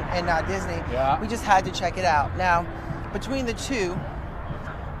Soarin' and Disney. Yeah. We just had to check it out. Now, between the two,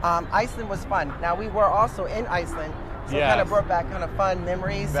 Iceland was fun. Now, we were also in Iceland, so it kind Yes. of brought back kind of fun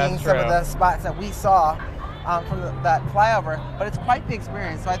memories, That's seeing some of true. the spots that we saw from that flyover. But it's quite the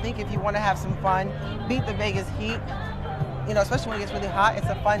experience. So I think if you want to have some fun, beat the Vegas heat, you know, especially when it gets really hot, it's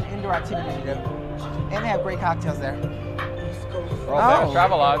a fun indoor activity to do. And they have great cocktails there. World Famous Oh.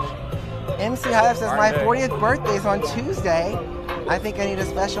 Travel Lodge. MC Hive says, my Martin. 40th birthday is on Tuesday. I think I need a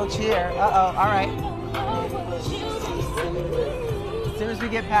special cheer. Uh-oh, all right. As soon as we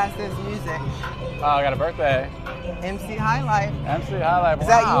get past this music, Oh, I got a birthday. MC High Life. MC High Life. Is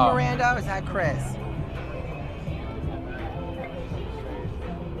that Wow. you, Miranda, or is that Chris?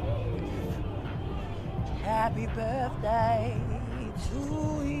 Happy birthday to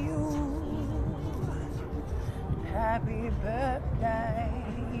you. Happy birthday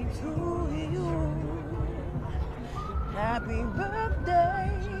to you. Happy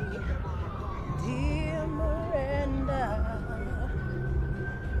birthday, dear Miranda.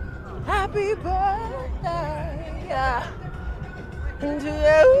 Happy birthday to you.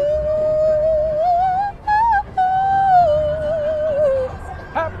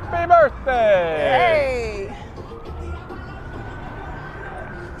 Happy birthday! Hey.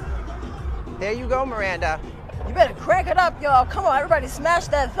 There you go, Miranda. You better crank it up, y'all. Come on, everybody smash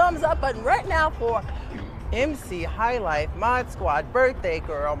that thumbs up button right now for MC High Life Mod Squad birthday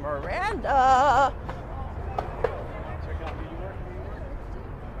girl, Miranda.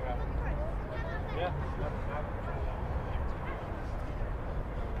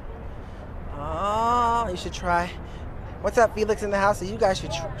 Oh, you should try. What's up, Felix in the house? So you guys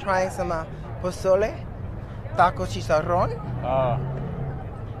should try some pozole, taco chicharrón. Oh,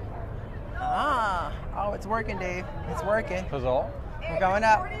 Oh, it's working, Dave. It's working. Pizzle. We're going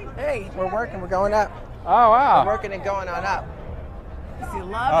up. hey. We're working. We're going up. Oh, wow. We're working and going on up. You see,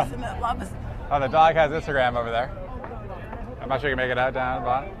 love is in that love is. Oh, the dog has Instagram over there. I'm not sure you can make it out down the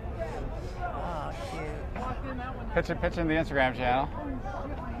bottom. Oh, cute. Pitching the Instagram channel.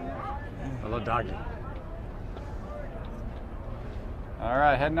 A little doggy. All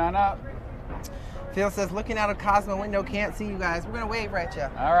right, heading on up. Phil says, looking out a Cosmo window, can't see you guys. We're going to wave at you.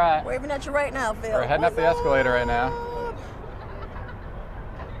 All right. Waving at you right now, Phil. We're heading up the escalator right now.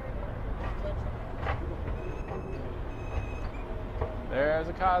 There's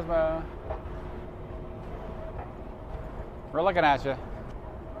a Cosmo. We're looking at you.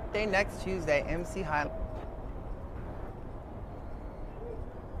 Day next Tuesday, MC High.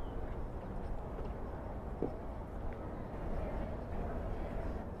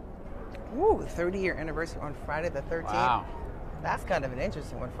 Ooh, 30-year anniversary on Friday the 13th. Wow. That's kind of an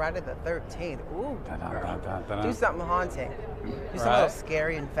interesting one. Friday the 13th. Ooh. Dun-dun-dun-dun-dun. Do something haunting. Do something a little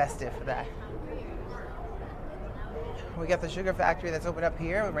scary and festive for that. We got the Sugar Factory that's open up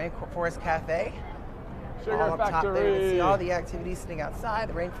here with Rainforest Cafe. Sugar all up top there. You can see Factory. all the activities sitting outside.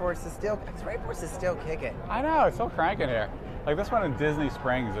 The Rainforest is still kicking. I know, it's so cranking here. Like this one in Disney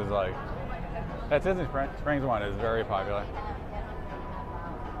Springs is like, that Disney Springs one is very popular.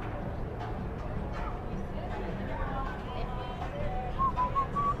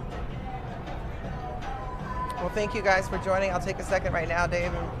 Well, thank you guys for joining. I'll take a second right now,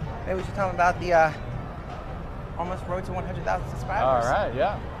 Dave, and maybe we should talk about the almost road to 100,000 subscribers. All right,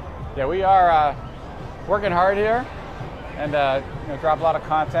 yeah. Yeah, we are working hard here and drop a lot of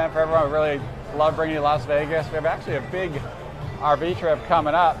content for everyone. We really love bringing you Las Vegas. We have actually a big RV trip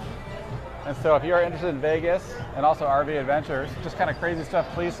coming up. And so if you're interested in Vegas and also RV adventures, just kind of crazy stuff,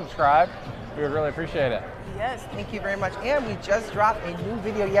 please subscribe. We would really appreciate it. Yes, thank you very much. And we just dropped a new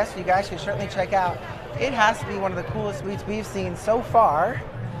video yesterday. You guys should certainly check out. It has to be one of the coolest suites we've seen so far.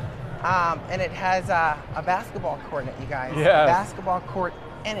 And it has a basketball court in it, you guys. Yes. A basketball court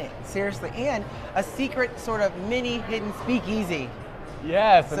in it, seriously. And a secret sort of mini hidden speakeasy.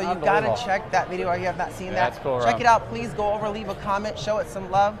 Yes, so you've got to check that video if you have not seen that. That's cool, check it out. Please go over, leave a comment, show it some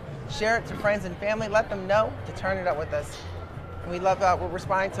love, share it to friends and family. Let them know to turn it up with us. And we love, we're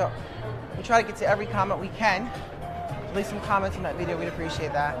responding to, we try to get to every comment we can. Leave some comments on that video. We'd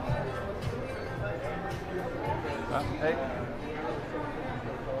appreciate that. Hey.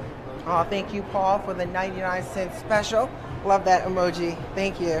 Oh, thank you, Paul, for the 99-cent special. Love that emoji.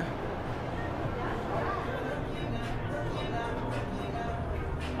 Thank you.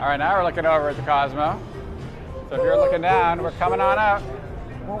 All right, now we're looking over at the Cosmo. So if you're looking down, we're coming on out.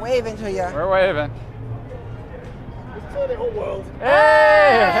 We're waving to you. We're waving. Turn it whole world.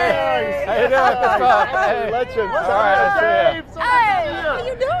 Hey! How you doing, Fist Bump? Hey, legend. All right, nice to see you. Hey, how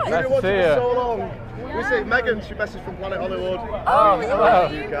you doing? Nice to see you. So long. We see Megan, she messaged from Planet Hollywood. Oh, hello.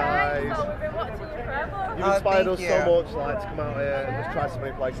 You guys. You've inspired us so much, like, to come out here and just try so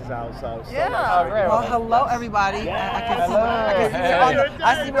many places out. So Oh, great. Well, hello, everybody. Hello.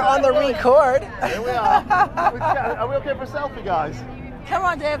 I see we're on the record. Here we are. Are we okay for a selfie, guys? Come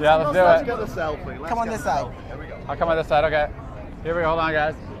on, Dave. Yeah, let's do Let's it. get the selfie. Let's Come on get this the side. selfie. Here we go. I'll come on this side, okay. Here we go, hold on,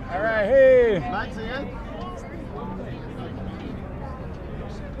 guys. All right, hey. Thanks, Ian.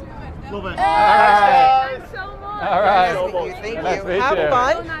 Love it. Hey. so much. All right. Thank you. Nice to meet Have you.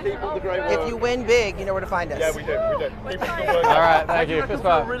 fun. Keep up the great work. If you win big, you know where to find us. Yeah, we do. Keep up the good work. All right, thank you. We're Fist for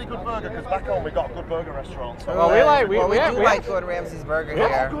a bump. really good burger because back home we got a good burger restaurant. So Well, we like, we do like have- Gordon Ramsay's burger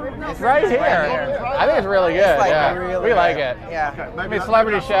here. It's right here. I think it's really good. It's like Yeah, really we like good. it. Yeah. Okay, I mean,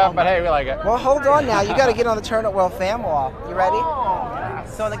 celebrity chef, but hey, we like it. Well, hold on now. You got to get on the Turn It Well fam wall. You ready?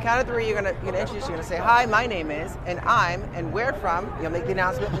 So on the count of three, you're gonna introduce. You're gonna say, "Hi, my name is," and "I'm," and "Where from." You'll make the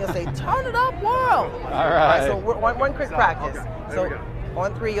announcement, and you'll say, "Turn it up, world." All right. So one quick practice. Okay, there So we go.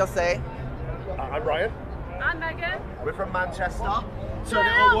 on three, you'll say, I'm Ryan. I'm Megan. We're from Manchester. Turn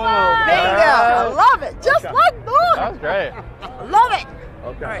it all world. "Bingo!" I love it. Just Okay. like That that. was great. Love it.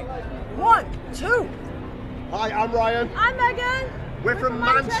 Okay. All right. 1, 2. Hi, I'm Ryan. I'm Megan. We're from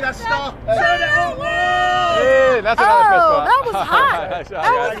Manchester. Turn it all world. Hey, that's another fist Oh, bump. that was hot. Nice job,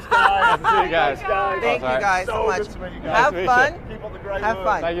 That guys. was hot. Nice to see you guys. Thank you guys so So much. good to meet you guys. Have Nice to meet fun. Keep up the great Have work.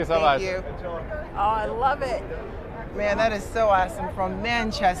 fun. Thank you so much. You. Enjoy. Oh, I love it. Man, that is so awesome. From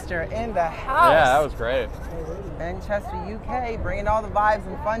Manchester in the house. Yeah, that was great. Manchester, UK, bringing all the vibes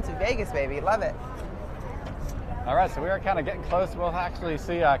and fun to Vegas, baby. Love it. All right, so we are kind of getting close. We'll actually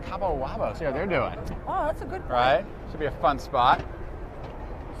see Cabo Wabo, see how they're doing, Oh, that's a good point. right? Should be a fun spot.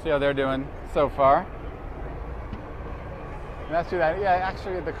 See how they're doing so far. And let's do that. Yeah,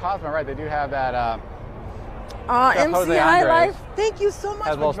 actually, the Cosmo, right? They do have that. MC Jose High Andres Life, thank you so much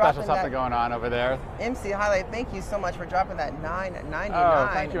has a for little special dropping something that. going on over there. MC High Life, thank you so much for dropping that $9.99 Oh,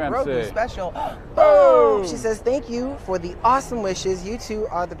 thank you, Roku MC. special. Boom! Boom! She says, thank you for the awesome wishes. You two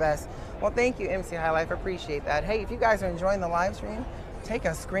are the best. Well, thank you, MC High Life. Appreciate that. Hey, if you guys are enjoying the live stream, take a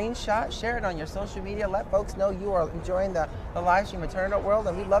screenshot, share it on your social media, let folks know you are enjoying the live stream of Turn It Up World,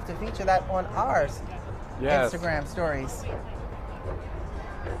 and we'd love to feature that on ours. Yes. Instagram stories.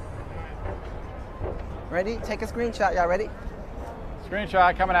 Ready? Take a screenshot. Y'all ready?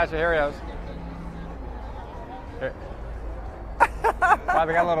 Screenshot coming at you. Here he is. Here. Wow,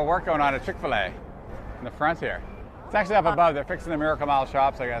 they got a little work going on at Chick-fil-A in the front here. It's actually up above. They're fixing the Miracle Mile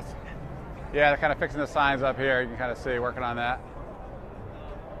shops, I guess. Yeah, they're kind of fixing the signs up here. You can kind of see, working on that.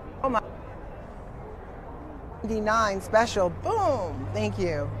 Oh my. 99 special. Boom. Thank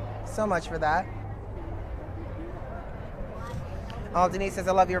you so much for that. Oh, Denise says,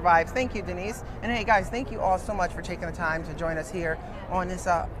 I love your vibes. Thank you, Denise. And hey, guys, thank you all so much for taking the time to join us here on this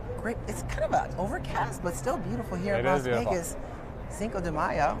great, it's kind of an overcast, but still beautiful here in It Las is beautiful. Vegas. Cinco de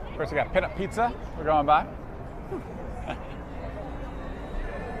Mayo. Of course, we got Pit Up Pizza. We're going by.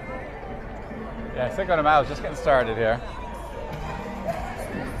 Yeah, Cinco de Mayo is just getting started here.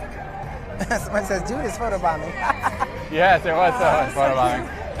 Someone says, dude is photobombing. Yes, it was photobombing.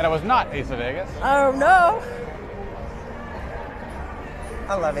 And it was not Ace of Vegas. Oh, no.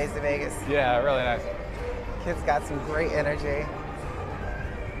 I love Ace of Vegas. Yeah, really nice. Kids got some great energy.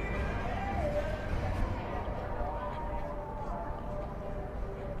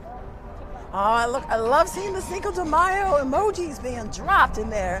 Oh, I love seeing the Cinco de Mayo emojis being dropped in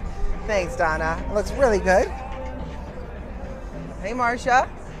there. Thanks, Donna. It looks really good. Hey, Marcia.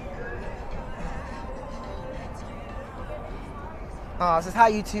 Oh, it says, hi,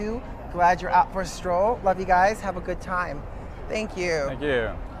 you two. Glad you're out for a stroll. Love you guys. Have a good time. Thank you. Thank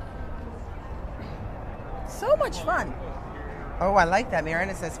you. So much fun. Oh, I like that, Maren.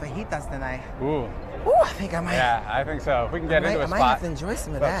 It says fajitas tonight. Ooh. Ooh, I think I might. Yeah, I think so. If we can get into a I spot. might have to enjoy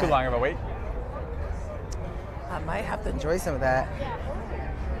some of Not that. too long of a wait. I might have to enjoy some of that.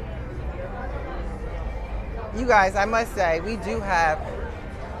 You guys, I must say, we do have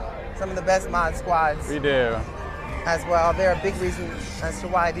some of the best mod squads We do. as well. They're a big reason as to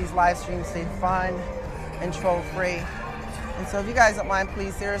why these live streams stay fun and troll free. And so if you guys don't mind,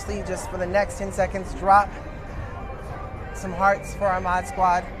 please, seriously, just for the next 10 seconds, drop some hearts for our mod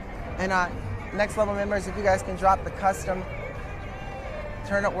squad. And next level members, if you guys can drop the custom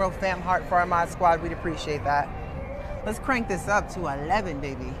Turn Up World Fam heart for our mod squad, we'd appreciate that. Let's crank this up to 11,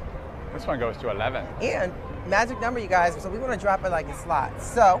 baby. This one goes to 11. And magic number, you guys, so we want to drop it like a slot.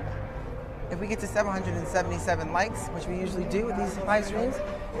 So if we get to 777 likes, which we usually do with these live streams,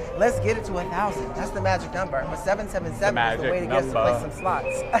 let's get it to 1,000. That's the magic number. But 777 is the way to get us to play some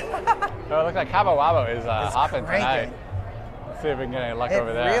slots. So it looks like Cabo Wabo is hopping cranking. tonight. Let's see if we can get any luck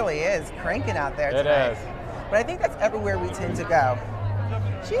over there. It really is cranking out there It tonight. is. But I think that's everywhere we tend to go.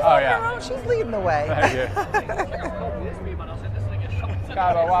 She's Oh, on yeah. her own. She's leading the way. Thank you.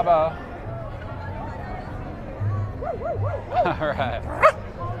 Cabo Wabo. All right.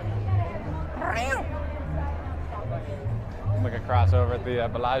 Look across over at the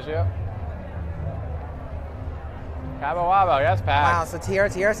Bellagio. Cabo Wabo, yes, Pat. Wow, so Tierra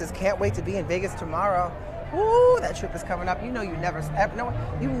says, can't wait to be in Vegas tomorrow. Ooh, that trip is coming up. You know you never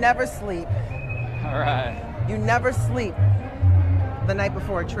sleep. All right. You never sleep the night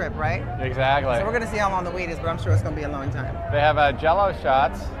before a trip, right? Exactly. So we're gonna see how long the wait is, but I'm sure it's gonna be a long time. They have Jello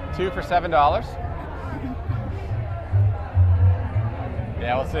shots, 2 for $7.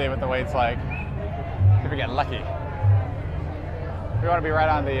 Yeah, we'll see what the wait's like. If we get lucky. We want to be right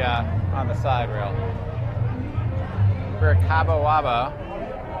on the side rail. We're at Cabo Wabo,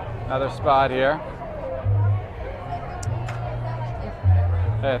 another spot here.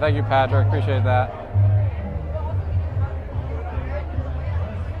 Hey, thank you, Patrick. Appreciate that.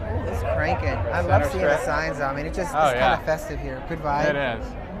 It's cranking. I love seeing the signs. I mean, it's kind of festive here. Good vibe. It is.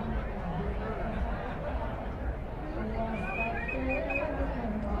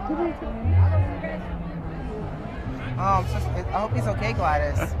 I hope he's okay,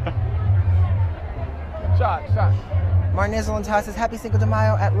 Gladys. Shot. Martin Izzle says, happy Cinco de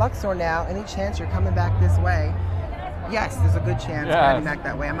Mayo at Luxor now. Any chance you're coming back this way? Yes, there's a good chance we're heading back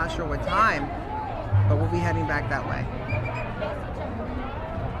that way. I'm not sure what time, but we'll be heading back that way.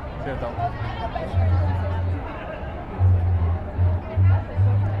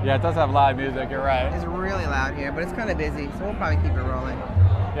 Yeah, it does have live music, you're right. It's really loud here, but it's kind of busy, so we'll probably keep it rolling.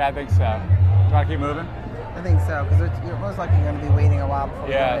 Yeah, I think so. Do you want to keep moving? I think so, because you're most likely going to be waiting a while before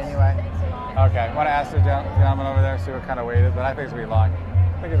we go anyway. Okay, I want to ask the gentleman over there, see what kind of wait is, but I think it's going to be long.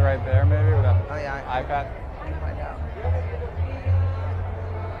 I think it's right there, maybe, with that iPad. I'll find out.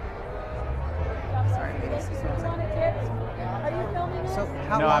 Sorry, ladies, just 1 second. So,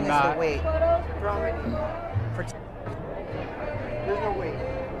 how long is the wait? There's no wait.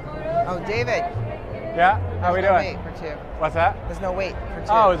 Oh, David. Yeah, how we doing? Wait for 2. What's that? There's no wait for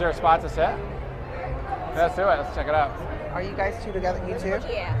 2. Oh, is there a spot to sit? Let's do it. Let's check it out. Are you guys 2 together? You 2?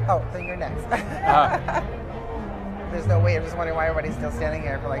 Yeah. Oh, then you're next. There's no wait. I'm just wondering why everybody's still standing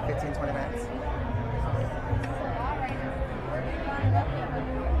here for like 15, 20 minutes.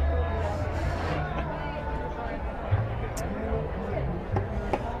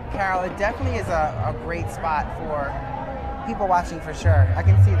 Carol, it definitely is a great spot for people watching for sure. I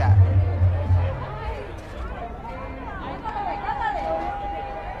can see that.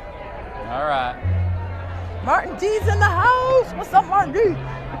 All right. Martin D's in the house. What's up, Martin D?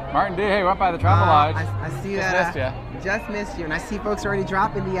 Martin D, hey, we're up by the Travel Lodge. I see Just that. missed you. Just missed you, and I see folks already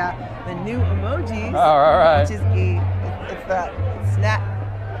dropping the new emojis. Oh, all right. Which is it's the snap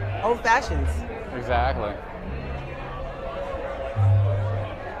old fashions. Exactly.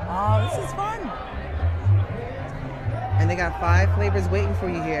 Oh, this is fun. And they got 5 flavors waiting for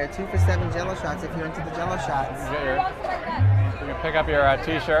you here. 2 for $7 Jello shots if you're into the Jello shots. You can pick up your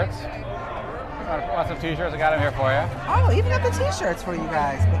t-shirts. Want some t-shirts? I got them here for you. Oh, even got the t-shirts for you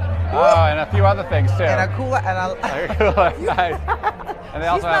guys. Oh, and a few other things too. And a cooler. And a cooler, nice. And they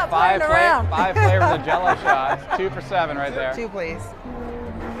also have 5 flavors of Jello shots. 2 for $7 right there. 2, please.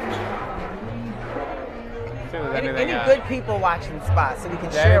 See if there's Any good people watching spots so we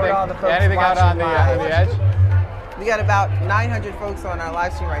can share with all the folks anything out watching on the edge? We got about 900 folks on our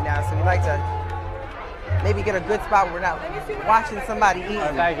live stream right now, so we'd like to maybe get a good spot where we're not watching somebody eat.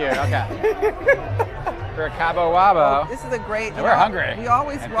 Oh, thank you. Okay. We're at Cabo Wabo. This is a great. We're hungry. We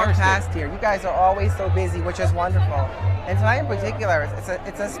always and walk thirsty. past here. You guys are always so busy, which is wonderful. And tonight in particular,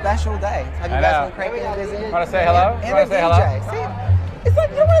 it's a special day. Have you I guys know. been cranky and busy? Want to say hello? And Want a to say DJ. hello? See, it's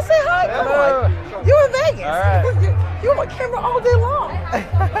like you want to say hi. Come Hello. on. You're in Vegas. All right. You're on camera all day long.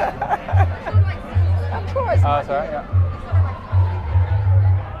 Of course. Oh, sorry. Yeah.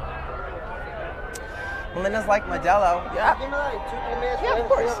 Melinda's like Modelo. Yeah. Yeah, of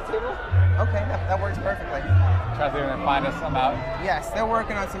course. Okay, that works perfectly. Try to even find us some out. Yes, they're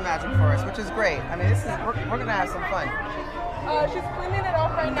working on some magic for us, which is great. I mean, we're gonna have some fun. She's cleaning it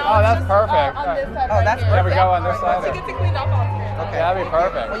off right now. Oh, that's Just, perfect. on this side Oh, right that's here. Can we go on this side? She gets it cleaned off on here. Okay. Yeah, that'd be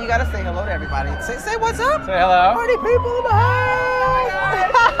perfect. Well, you gotta say hello to everybody. Say what's up. Say hello. Party people in the house.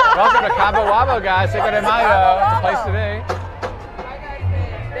 Welcome to Cabo Wabo, guys. CINCO De Mayo. It's a place to be.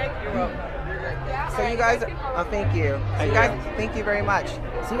 So you guys, thank you. So you guys, thank you very much.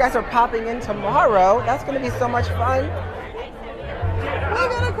 So you guys are popping in tomorrow. That's gonna be so much fun. We're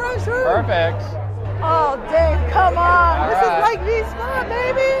gonna crush through. Perfect. Oh, dang, come on. This Alright. is like V-Spot,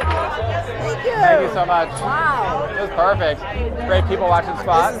 baby. Thank you. Thank you so much. Wow. It was perfect. Great people watching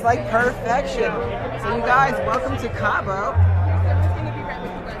Spot. This is like perfection. So you guys, welcome to Cabo.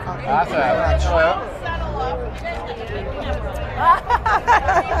 Awesome. Hello.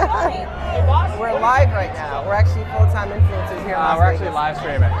 We're live right now. We're actually full-time influencers here in Las We're Vegas. actually live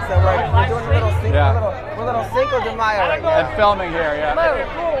streaming So we're doing a little Cinco, Yeah. we're little Cinco de Mayo right now. And filming here, yeah.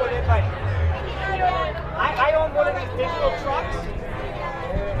 I own one of these digital trucks.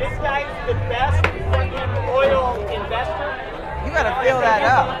 This guy is the best fucking oil investor. You gotta fill that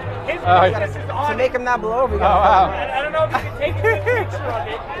up. His Oh, business is To on make it. him not blow over. You Oh, gotta wow. I don't know if you can take a good picture of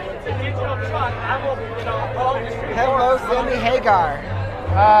it. It's a digital truck. I will, I'll distribute Hello, more. Sammy Hagar.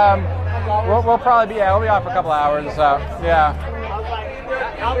 We'll probably be, we'll be on for a couple hours or so. Yeah. I was like,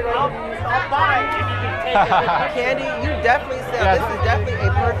 I'll buy it if you can take it. Candy, you definitely said Yes. this is definitely a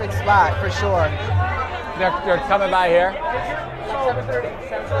perfect spot for sure. They're coming by here. 7:30.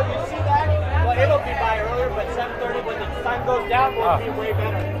 So you see that? Well, it'll be by earlier, but 7:30 when the sun goes down will be way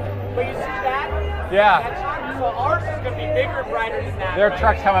better. But you see that? Yeah. So ours is going to be bigger and brighter than that. Their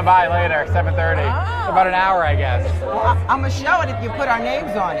truck's coming by later, 7:30. About an hour, I guess. Well, I'm gonna show it if you put our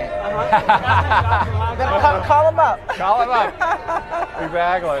names on it. Better call them up. Call them up.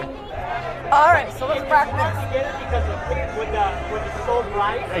 Exactly. All right, so let's practice. Get it because with the so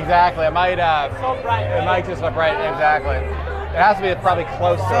bright. Exactly. It might So bright. it might just look right. Exactly. It has to be probably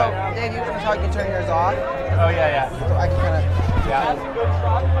close to So, it. Dave, you can talk. You can turn yours off. Oh yeah, So I can kind of. yeah. Good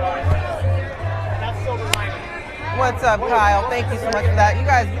truck. That's silver lining. What's up, Kyle? Thank you so much for that. You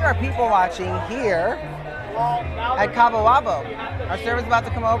guys, we are people watching here Well, now at Cabo Wabo. Our server's about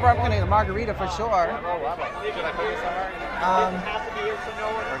to come over. I'm gonna get a margarita for sure. Should I put it somewhere? it has to be here so no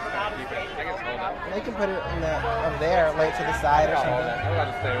one out of state. I can hold it. They can put it in the over there, lay it to the side or I'll hold something. it. I'll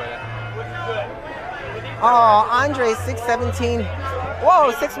just stay with it. Which is good. Oh, Andre 617.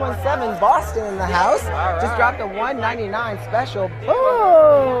 Whoa, 617 Boston in the house. All Just right. dropped a 199 special.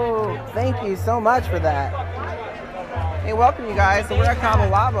 Oh, thank you so much for that. Hey, welcome you guys. So we're at Cabo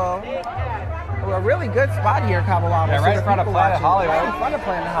Wabo. We're a really good spot here at Cabo Wabo. Yeah, So right the in front of people Planet watching- Hollywood. Right in front of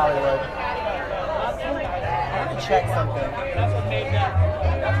Planet Hollywood. I want to check something. That's what made that.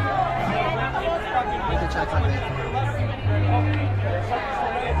 I need to check something.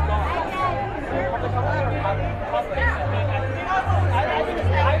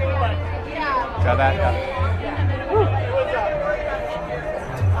 Got that? Yeah.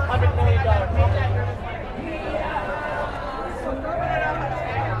 $100 million.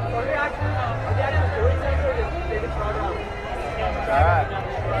 All right.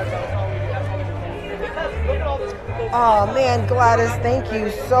 Oh man, Gladys, thank you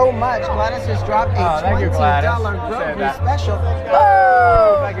so much. Gladys just dropped a Oh, thank you, $20 Gladys. Appreciate grocery that. special.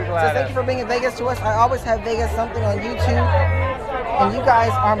 Oh, thank you, So Gladys. thank you for bringing Vegas to us. I always have Vegas something on YouTube. And you guys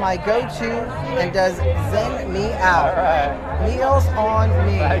are my go-to and does zen me out. All right. Meals on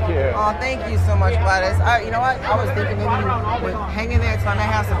me. Thank you. Oh, thank you so much, Gladys. You know what? I was thinking maybe you would hang in there so I might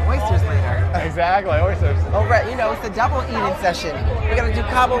have some oysters later. Exactly. Oysters. Oh, right. You know, it's a double eating session. We got to do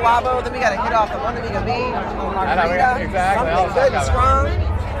Cabo Wabo, then we got to hit off the London Vegan Bean, I know, margarita, exactly. All something good and stuff strong.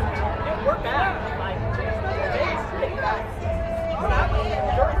 We're back.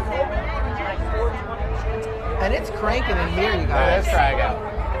 And it's cranking in here, you It guys. is trying out.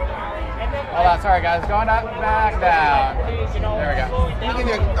 Hold sorry guys, going up, back down. There we go. Let me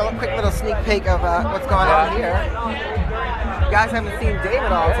give you a quick little sneak peek of what's going on here. You guys haven't seen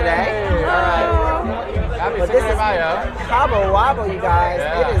David all today. Hey, all right. Happy But Cinco this de is Mayo. Cabo Wabo, you guys.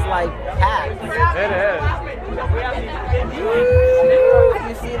 Yeah. It is like packed. It is.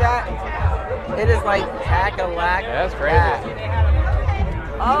 You see that? It is like pack-a-lack. Yeah, that's crazy. packed.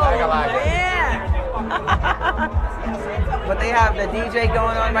 Oh, Pack-a-lack. man. But they have the DJ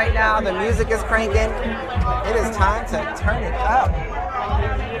going on right now. The music is cranking. It is time to turn it up.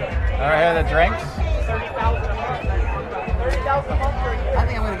 All right, here are the drinks. I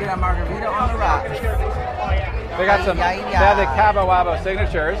think I'm going to get a margarita on the rocks. They got some, they have the Cabo Wabo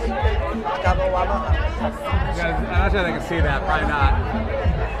signatures. Cabo Wabo. I'm not sure they can see that, probably not.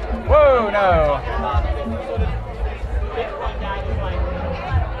 Whoa, no.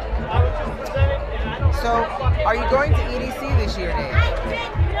 So, are you going to EDC this year, Dave? I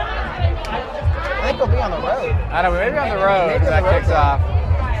think we'll be on the road. I know, maybe on the road Maybe on that the road kicks then. off.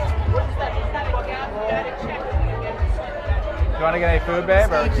 You want to get any food, babe?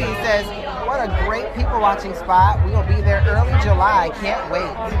 Or? EP says, what a great people watching spot. We will be there early July. Can't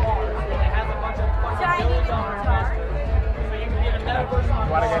wait. You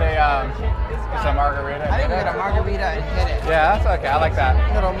want to get a some margarita? I think we get a margarita and hit it. Yeah, that's okay. I like that.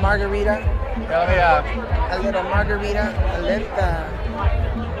 A little margarita. Yeah, let me, A little margarita. A little.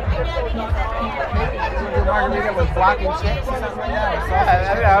 Maybe we'll do margarita with guac and chips or something like that. Or sausage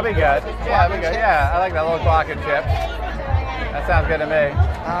yeah, chips. that'll be good. Yeah, that'll be good. chips. Yeah, I like that little guac and chips. That sounds good to me.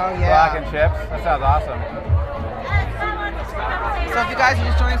 Oh, yeah. Guac and chips. That sounds awesome. So if you guys are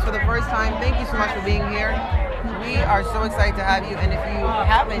just joining us for the first time, thank you so much for being here. We are so excited to have you, and if you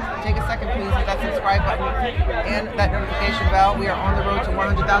haven't, take a second please, hit that subscribe button and that notification bell. We are on the road to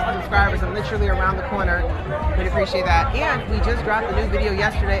 100,000 subscribers and literally around the corner. We'd appreciate that. And we just dropped a new video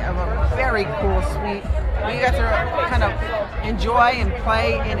yesterday of a very cool suite where you guys are kind of enjoy and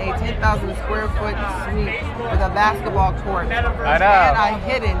play in a 10,000 square foot suite with a basketball court. I know. And a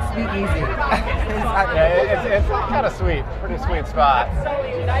hidden speakeasy. Yeah, it's kind of sweet. Pretty sweet spot.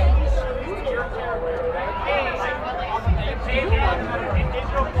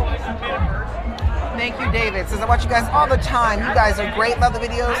 Thank you, David. Says I watch you guys all the time. You guys are great. Love the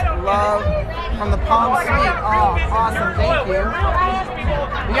videos. Love from the Palm Suite. Oh, awesome. Thank you.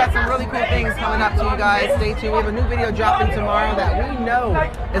 We got some really cool things coming up to you guys. Stay tuned. We have a new video dropping tomorrow that we know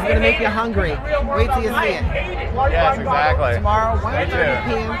is going to make you hungry. Wait till you see it. Yes, exactly. Tomorrow, Me 1:30 too.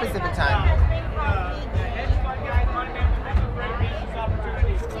 p.m. Pacific time.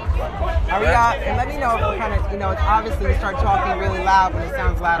 Are we and let me know if we're kind of, it's obviously we start talking really loud when it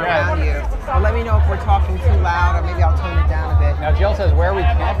sounds loud around you. But let me know if we're talking too loud, or maybe I'll tone it down a bit. Now Jill says, where are we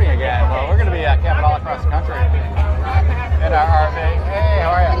camping again? Well, we're going to be camping all across the country in our RV. Hey,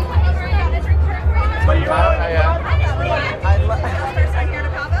 how are you? What are you on?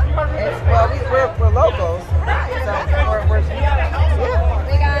 We're locals. So we're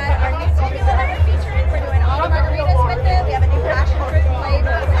We got our new Sophie that we're featuring. We're doing all the margaritas with it. We have a new passion fruit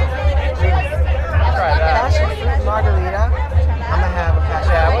flavor. It's really delicious. Try that. passion fruit margarita. I'm gonna have a passion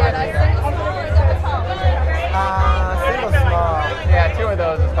fruit margarita. Single small. Yeah, 2 of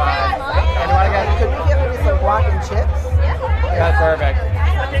those is fine. And you want to get? Could we get maybe some guac and chips? That's perfect.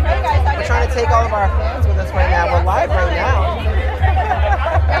 We're trying to take all of our fans with us right now. We're live right now.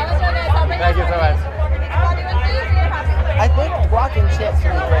 Thank you so much. I think guac and chips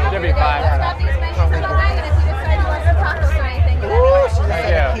would be great. Should be fine. Ooh, she just Thank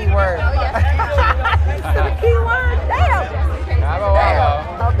said a you. key word. Said a key word. Damn. Cabo Wabo.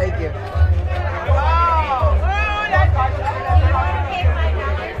 Oh, thank you.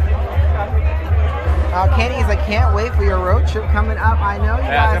 Kenny's I can't wait for your road trip coming up. I know you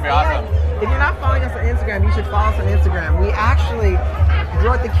Yeah, guys. it's gonna be awesome. If you're not following us on Instagram, you should follow us on Instagram. We actually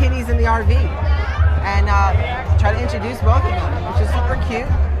brought the kitties in the RV and try to introduce both of them, which is super cute,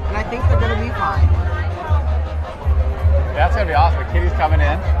 and I think they're going to be fine. That's going to be awesome. The kitty's coming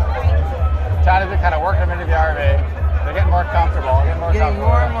in. Trying to kind of working them into the RV. They're getting more comfortable. Getting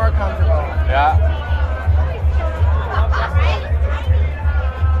more and more comfortable. Yeah.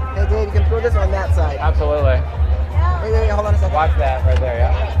 Hey, Dave, you can throw this on that side. Absolutely. Wait, hold on a second. Watch that right there,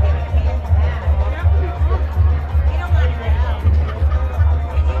 yeah.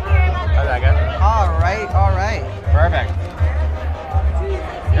 How's that good? All right. Perfect.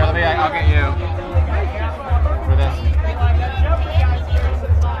 Here, I'll get you for this.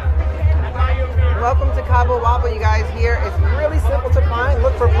 Welcome to Cabo Wabo, you guys. Here it's really simple to find.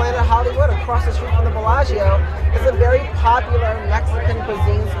 Look for Planet Hollywood across the street from the Bellagio. It's a very popular Mexican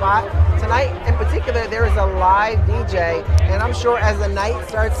cuisine spot. Tonight, in particular, there is a live DJ, and I'm sure as the night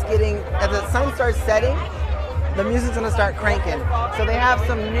starts getting, as the sun starts setting, the music's gonna start cranking. So they have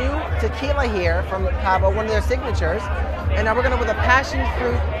some new tequila here from Cabo, one of their signatures, and now we're gonna with a passion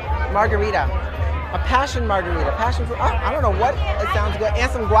fruit margarita. A passion margarita, passion fruit, I don't know what, it sounds good,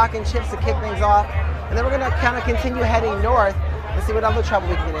 and some guac and chips to kick things off. And then we're gonna kind of continue heading north and see what other trouble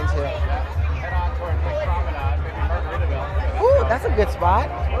we can get into. Head on towards the promenade, maybe Margaritaville. Ooh, that's a good spot.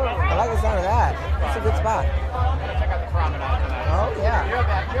 I like the sound of that. That's a good spot. Check out the promenade tonight. Oh, yeah. You're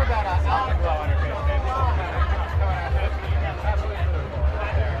that Alpenglow interface, baby.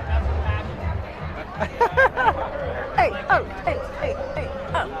 Hey, oh, hey, hey, hey,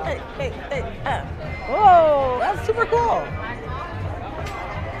 oh, hey, hey, hey, oh. Whoa, that's super cool.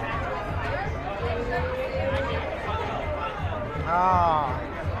 Oh,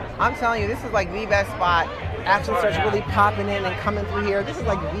 I'm telling you, this is like the best spot. Action starts really popping in and coming through here. This is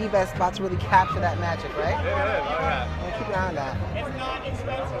like the best spot to really capture that magic, right? It is, oh yeah. Yeah, keep an eye on that. It's not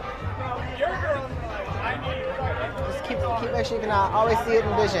expensive. Your girl, I need Just keep make sure you can always see it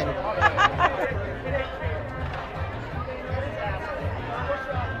in vision.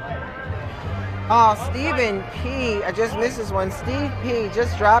 Oh, Stephen P. I just missed this one. Steve P.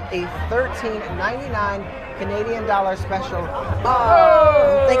 just dropped a $13.99 Canadian dollar special.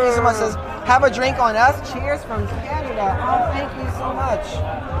 Oh, thank you so much. Says, have a drink on us. Cheers from Canada. Oh, thank you so much.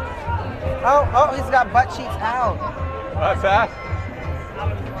 Oh, he's got butt cheeks out. What's that?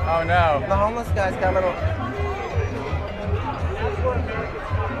 Oh no. The homeless guy's got a little.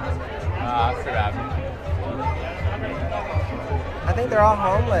 Ah, that's too bad. I think they're all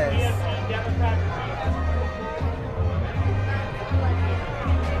homeless.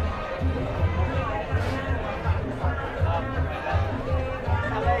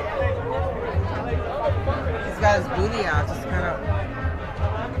 He's got his booty out, just kind of.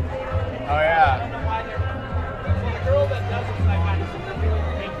 Oh yeah.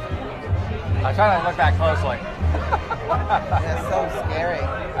 I'm trying to look that closely. That's so scary.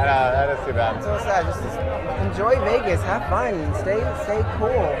 I know, that is too bad. It's so sad. Just enjoy Vegas, have fun, stay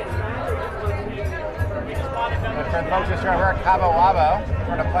cool. And folks, just here, we're at Cabo Wabo.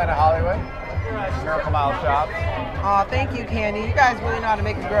 We're in Planet Hollywood. Miracle Mile Shops. Oh, thank you, Candy. You guys really know how to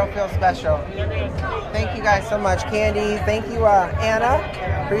make a girl feel special. Thank you guys so much, Candy. Thank you, Anna.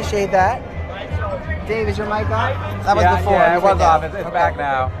 Appreciate that. Dave, is your mic on? That was before. Yeah, it was now. on. It's back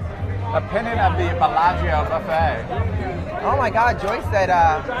now. Opinion of the Bellagio buffet. Oh my God, Joyce said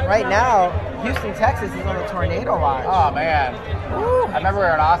right now, Houston, Texas is on a tornado watch. Oh man. Woo. I remember we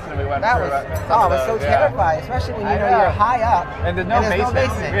were in Austin and we went That through was, some I of was so those, yeah. terrified, especially when you I know know. you're high up. And there's no basement.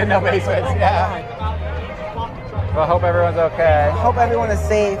 basement. We had no basements, yeah. Well, I hope everyone's okay. I hope everyone is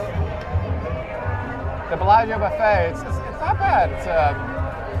safe. The Bellagio buffet, it's not bad. It's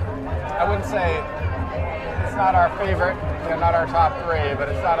I wouldn't say it's not our favorite, not our top three, but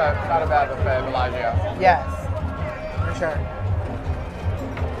it's not a bad buffet, Bellagio. Yes, for sure.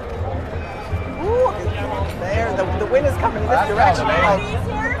 Ooh, there, the wind is coming in this That direction. smells Like,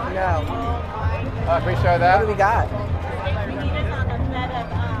 amazing. no. Can we show What that? do we got?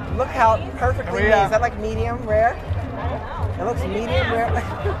 Look how perfectly We, made. Is that like medium rare? It looks medium rare. Do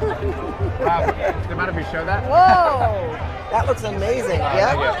you mind if we show that? Whoa, that looks amazing. Thank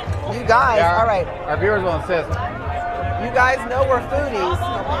Yeah, you guys. Yeah, All right, Our viewers will insist. you guys know we're foodies.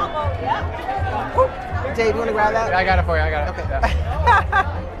 Woo. Dave, you want to grab that? Yeah, I got it for you. I got it. Okay. Yeah.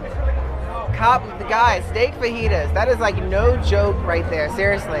 Cop, the guys, steak fajitas. That is like no joke right there.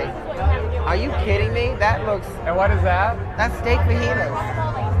 Seriously. Are you kidding me? That looks. And what is that? That's steak fajitas.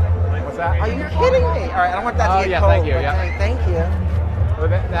 What's that? Are you kidding me? All right, I don't want that Oh, to get yeah, cold. thank you, but yeah. Thank you.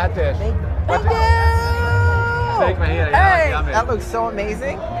 With that dish. Thank What's you. Steak fajita. Yeah, Hey, yummy. that looks so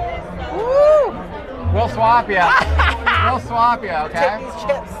amazing. Woo! We'll swap you. We'll swap you, okay? Take these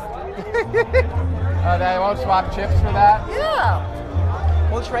chips. They won't swap chips for that? Yeah.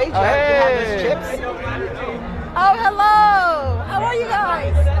 We'll trade you. Oh, You can have these hey. chips. Oh, hello. How are you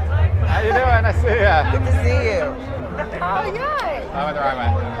guys? How you doing? I see ya. Good to see you. Oh, yay. I went the wrong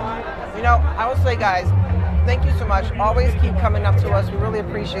way. You know, I will say, guys, thank you so much. Always keep coming up to us. We really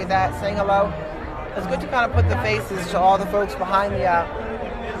appreciate that. Saying hello. It's good to kind of put the faces to all the folks behind the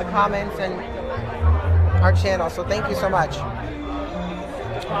comments and our channel. So thank you so much.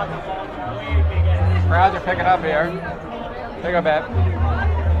 Crowds are picking up here. There you go, babe.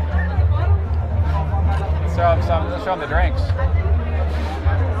 Let's show them the drinks.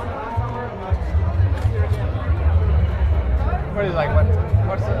 What is it like?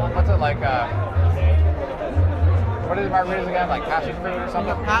 What's it like? What are the margaritas again? Like passion fruit or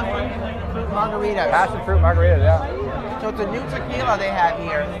something? Passion fruit margaritas. Passion fruit margaritas, yeah. So it's a new tequila they have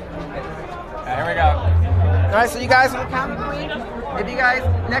here. And here we go. All right, so you guys on the count of 3, if you guys,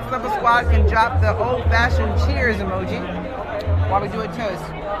 Next Level Squad, can drop the old-fashioned cheers emoji while we do a toast.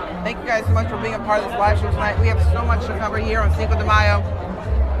 Thank you guys so much for being a part of this live stream tonight. We have so much to cover here on Cinco de Mayo.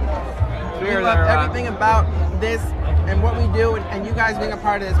 Cheers, we love everyone. everything about this and what we do, and you guys being a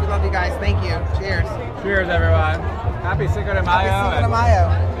part of this. We love you guys. Thank you. Cheers. Cheers, everyone. Happy Cinco de Mayo. Happy Cinco de Mayo.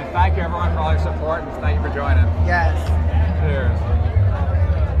 And thank you, everyone, for all your support, and thank you for joining. Yes. Cheers.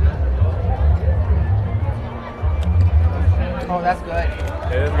 Oh, that's good.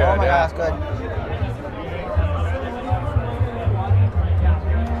 It is good, Oh my yeah. God, that's good.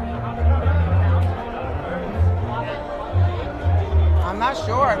 I'm not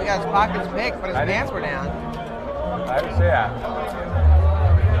sure if he got his pockets big, but his pants were down. I didn't see that.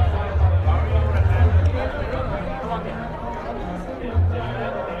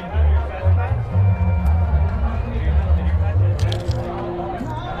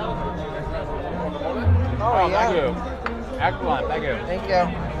 Oh, yeah. Thank you. Excellent, thank you. Thank you.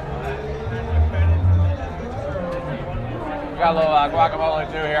 We got a little guacamole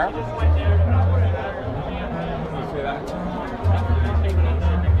too here. You see that?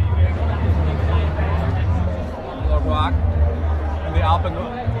 A little guac in the Alpenglow.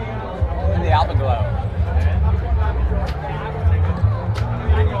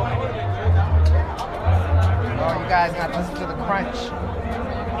 Oh, you guys got to listen to the crunch.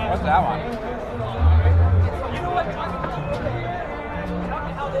 What's that one?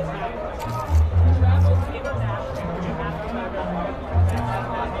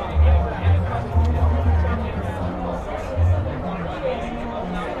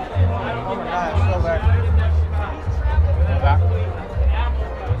 Oh my God, it's so good. What's that?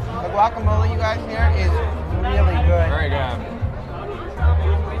 The guacamole you guys here is really good. Very good.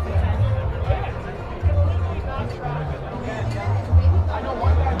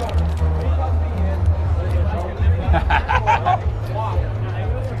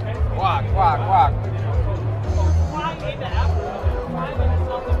 Quack, quack, quack.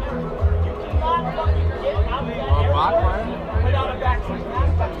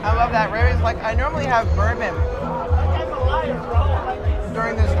 I love that. Ray's like, I normally have bourbon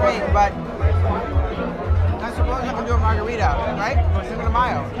during the stream, but I suppose I can do a margarita, right? For Cinco de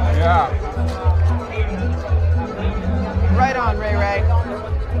Mayo. Yeah. Right on, Ray.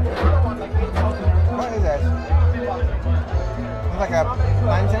 What is this? It's like a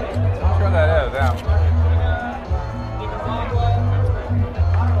 9-cent? I'm sure that is, yeah.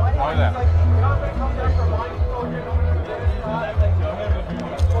 What is that?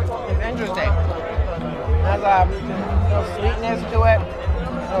 It's interesting. It has a little sweetness to it, a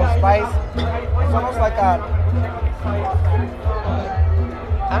little spice. It's almost like a...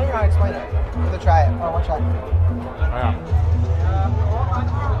 I don't even know how to explain it. Let's try it. Oh, one shot. Oh, yeah.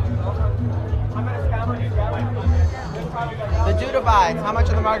 The dude abides. How much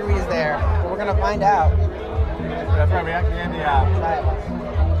of the margarita is there? Well, we're gonna find out. That's right, we actually in the, Try it.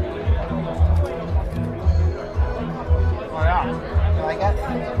 oh yeah. You like it?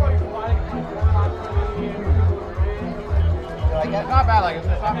 You like It's it? not bad, like, it's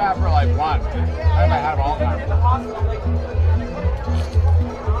not bad for like one. I haven't had them all the time.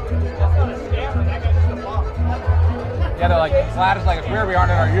 Yeah, they're like, flat is like, it's weird we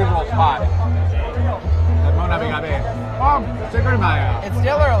aren't in our usual spot. At Mona Bigabe. Oh, Cinco de Mayo. It's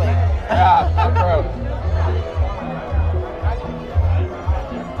still early. Yeah, that's true.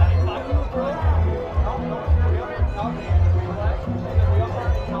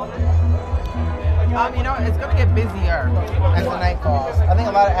 You know, it's gonna get busier as the night falls. I think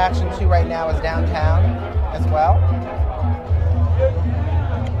a lot of action too right now is downtown as well.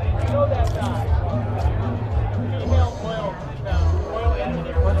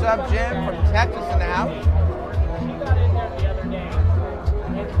 What's up, Jim from Texas in the house?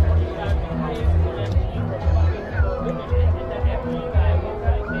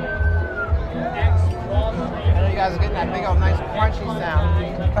 I know you guys are getting that big old nice crunchy sound.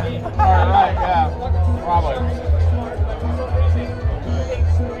 All right, yeah, probably.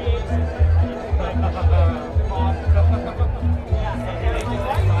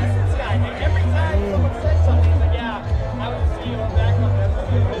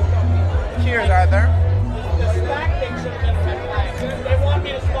 Cheers, Arthur. The snack thing should have been they want me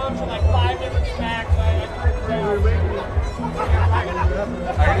to sponsor like 5 different snacks.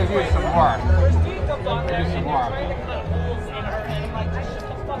 I can just use some more. Use some more.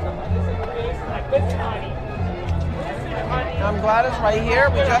 I'm Gladys right here.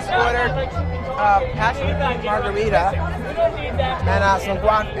 We just ordered passion fruit margarita and some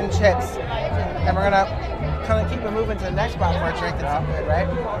guac and chips. And we're gonna kind of keep it moving to the next spot for a drink that's good, right?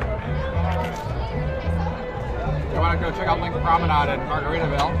 You want to go check out Lincoln Promenade in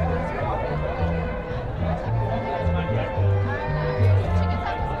Margaritaville?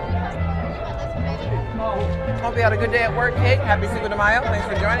 Hope you had a good day at work, Kate. Happy Cinco de Mayo. Thanks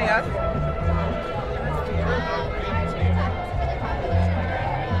for joining us.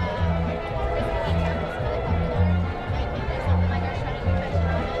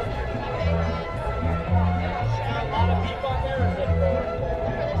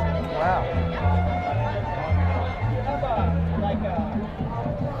 Wow.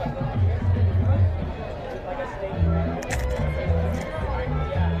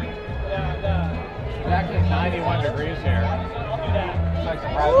 It's actually 91 degrees here. It's like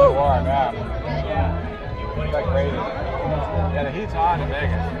surprisingly warm, yeah. It's like crazy. Yeah, the heat's on in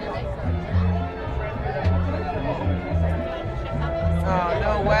Vegas. Oh,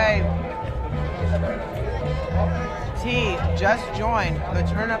 no way. T just joined the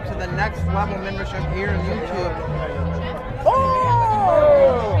Turn Up to the Next Level membership here on YouTube.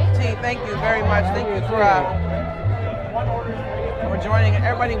 Oh! T, thank you very much. Thank you for joining.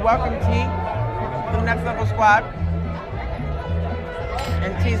 Everybody, welcome T to the Next Level Squad.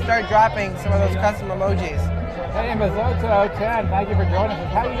 And T, start dropping some of those custom emojis. Hey, Mazzoto 10, thank you for joining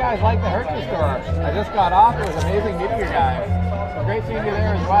us. How do you guys like the Hershey store? I just got off. It was amazing meeting you guys. So great seeing you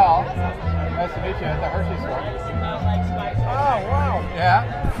there as well. Nice to meet you at the Hershey store. Oh, wow.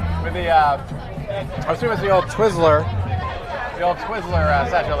 Yeah, with the, I assume it's the old Twizzler. The old Twizzler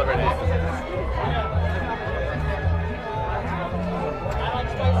Statue of Liberty.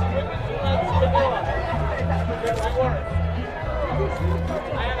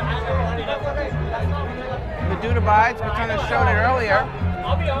 The Dude Abides, we kind of showed it earlier.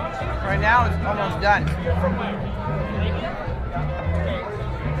 Right now it's almost done.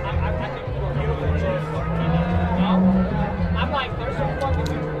 I'm like, there's some fucking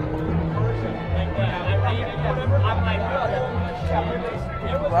like that. I'm like,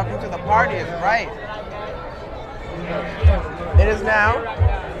 Welcome to the party is right. It is now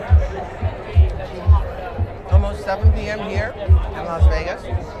almost 7 p.m. here in Las Vegas.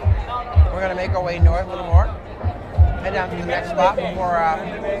 We're going to make our way north a little more. Head down to the next spot before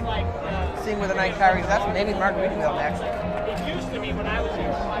seeing where the night carries us. Maybe Margaritaville next. it used to be when I was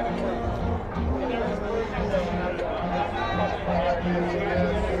here.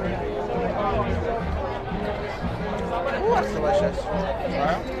 Ooh, that's delicious.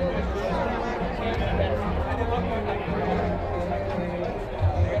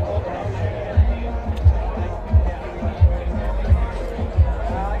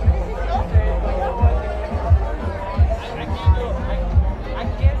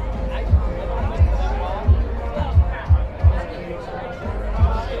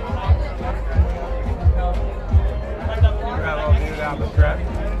 Down the stretch.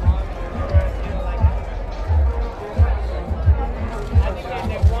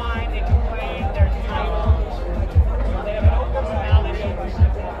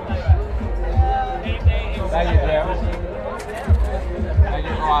 Thank you, Jim. Thank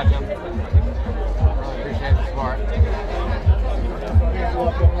you for watching. Really appreciate the support.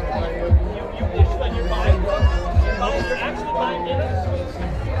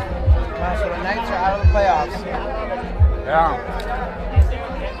 Wow, so the Knights are out of the playoffs. Yeah.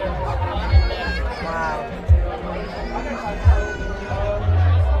 Wow.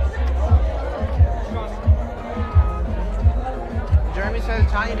 Jeremy says,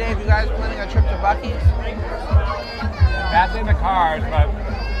 Tiny Dave, you guys planning a trip to Buc-ee's? That's in the cards, but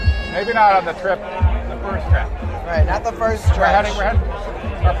maybe not on the trip, the first trip. Right, not the first stretch.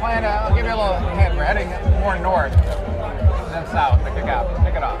 We're planning, I'll give you a little hint, we're heading more north than south to kick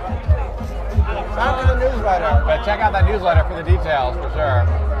it off. Sign up for the newsletter. But check out that newsletter for the details, for sure.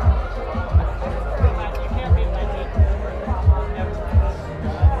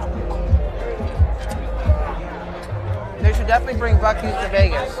 They should definitely bring Buc-ee's to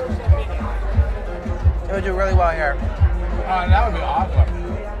Vegas. It would do really well here. That would be awesome.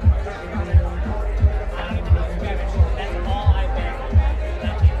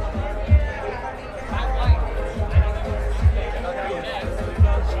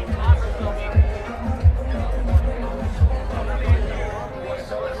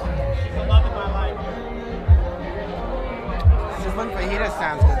 Sizzling fajitas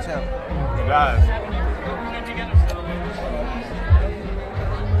sounds good too. It does.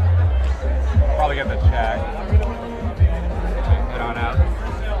 Probably get the check. Head on out.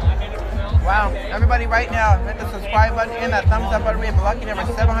 Wow, everybody right now, hit the subscribe button and that thumbs up button. We have a lucky number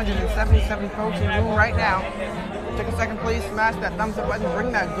 777 folks in the room right now. Take a second, please. Smash that thumbs up button.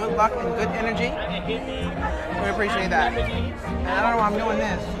 Bring that good luck and good energy. We appreciate that. And I don't know why I'm doing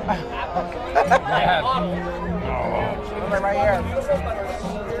this. Right here.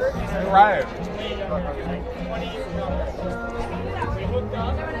 Right.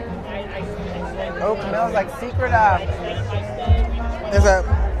 Oh, Camilla's like secret.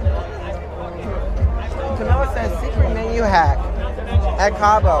 Camilla says secret menu hack at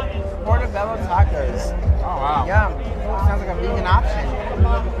Cabo. Portobello tacos. Oh, wow. Yum. Oh, sounds like a vegan option.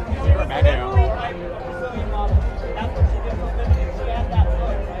 Secret menu.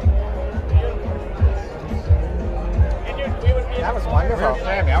 That was wonderful. Where's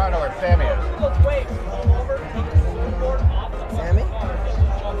Sammy? I want to know where Sammy is. Sammy?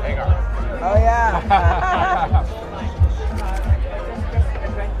 Hagar. Oh, yeah.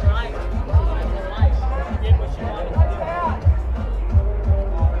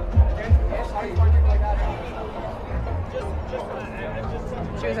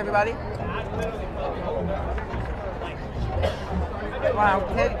 Cheers, everybody. Wow,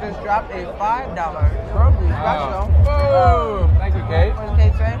 Kate just dropped a $5 grocery special. Boom! Thank you, Kate. What did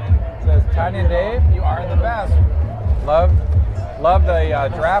Kate say? Says, Tanya and Dave, you are the best. Love the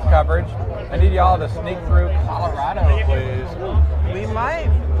draft coverage. I need y'all to sneak through Colorado, please. We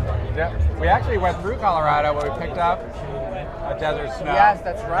might. Yeah, we actually went through Colorado when we picked up a desert snow. Yes,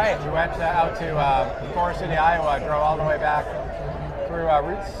 that's right. We went out to Forest City, Iowa, drove all the way back through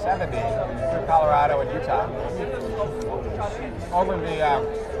Route 70 through Colorado and Utah. Over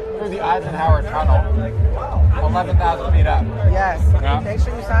through the Eisenhower Tunnel, 11,000 feet up. Yes. Yeah. Make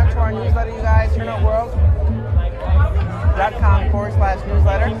sure you sign up to our newsletter, you guys.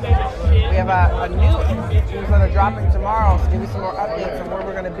 turnoutworld.com/newsletter. We have a new newsletter dropping tomorrow to give you some more updates on where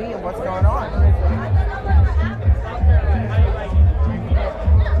we're going to be and what's going on. Thank you.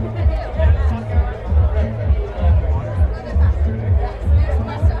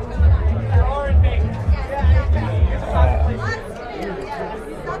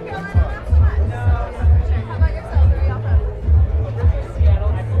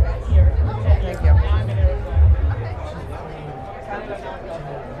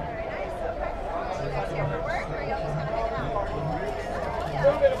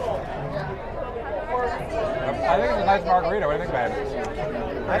 I think it's a nice margarita. What do you think, babe?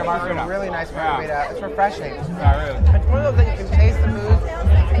 I think it's a really nice margarita. It's refreshing. Yeah, really. It's one of those that you can taste the food.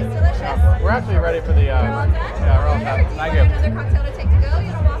 We're actually ready for the, yeah, we're all set. Thank you. Another cocktail to take to go.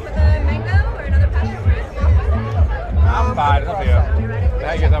 You don't want with a mango or another passion fruit? I'm fine. It's up to you.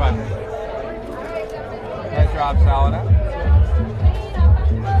 Thank you so much. Nice job selling it.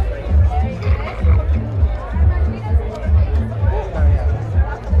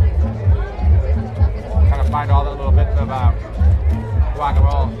 Trying to find all the little bits of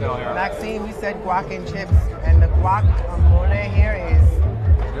guacamole still here. Maxine, you said guac and chips, and the guacamole here is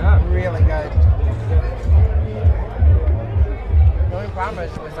really good. The only problem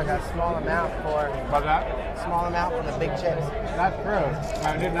is it's like a small amount for What's that? the big chips. That's true.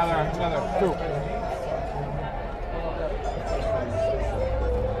 I need another scoop.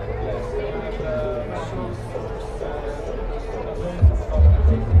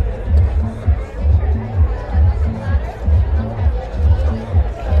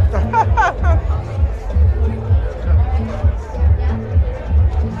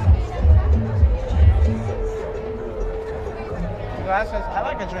 I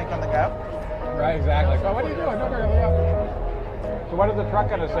like a drink on the go. Right, exactly. So what are you doing? Don't hurry up. So what is the truck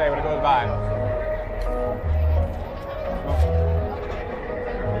going to say when it goes by?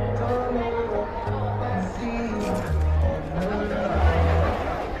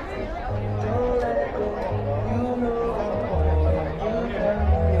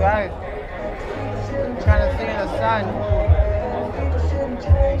 You guys, kind of seeing the sun.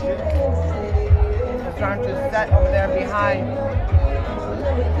 It's starting to set over there behind.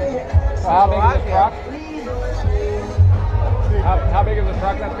 So how big is the truck? How big is the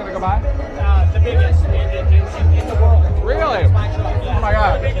truck that's going to go by? The biggest in the world. Really? My truck, yeah. Oh my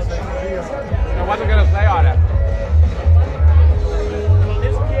God. And what's it going to say on it?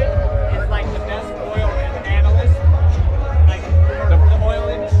 This kid is like the best oil analyst, like for the oil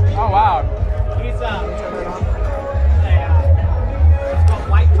industry. Oh wow. He's it's called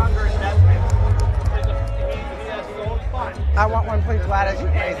White Hunger Investment. He has so much fun. I want one, please, Gladys.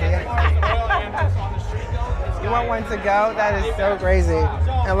 You're crazy. Oil analyst on the street though. You want one to go? That is so crazy.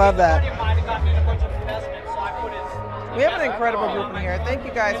 I love A buddy that. of mine got me in a bunch of investments, so I put his We have an incredible group in here. Thank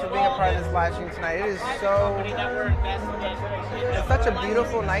you guys for being a part of this live stream tonight. It is it's such a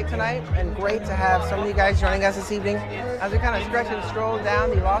beautiful night tonight, and great to have so many guys joining us this evening. As we kind of stretch and stroll down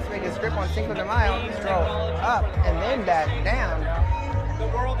the Las Vegas Strip on Cinco de Mayo, stroll up and then back down. The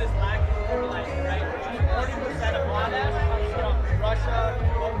world is lacking fertilizer, right? 40% of potash comes from Russia,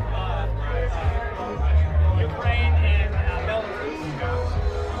 Ukraine, and Belarus.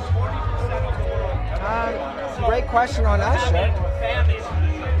 40% of the world. Great question on us, sir. Famine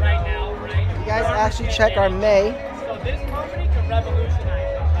right now, right? You guys actually check our May. So this company can revolutionize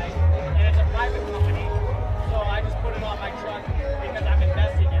it, right? And it's a private company. So I just put it on my truck because I'm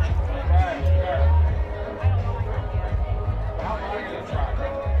investing in it.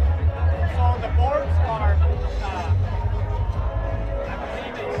 So the boards are, I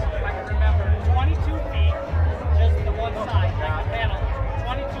believe it's, if I can remember, 22 feet, just the one side, like the panel.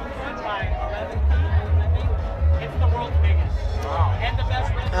 22 foot by 11 feet, I think. It's the world's biggest. Wow. And the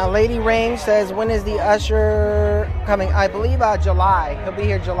best. Lady Range says, when is the usher coming? I believe July. He'll be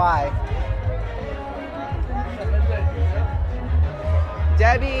here July.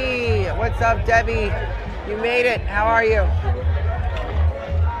 Debbie, what's up, Debbie? You made it. How are you?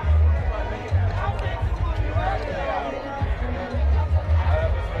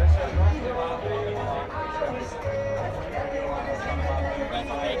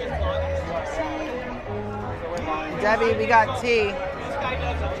 Debbie, we got tea. This guy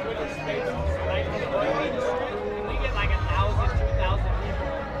does a Twitter Spaces, right? We get like 1,000, 2,000 people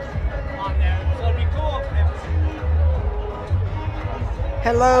on there. So it'd be cool if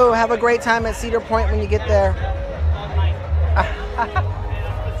Hello, have a great time at Cedar Point when you get there. online. And a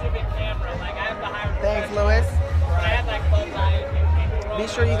specific camera. Like I have to hire. Thanks, Louis. I had like Buzz Eye. Be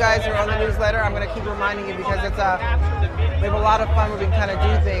sure you guys are on the newsletter. I'm going to keep reminding you because it's we have a lot of fun where we can kind of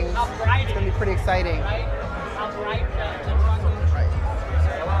do things. It's going to be pretty exciting.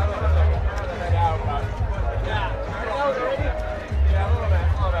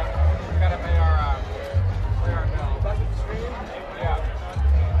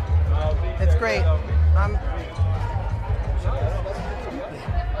 It's great. All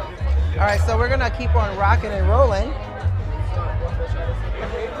right, so we're going to keep on rocking and rolling.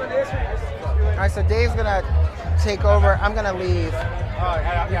 All right, so Dave's going to take over. I'm going to leave. You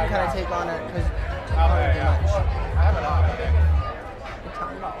can kind of take on it because I don't do much. I have it on, I think.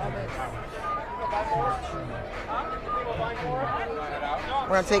 We're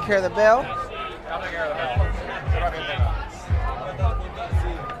going to take care of the bill. I'll take care of the bill. What do I mean?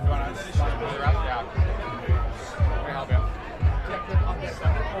 You want to do the rest? Yeah. Let me help you.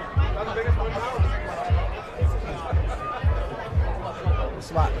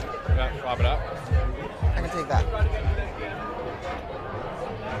 Swap. Yeah, swap it up. I can take that.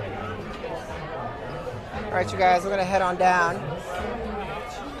 All right, you guys, we're going to head on down.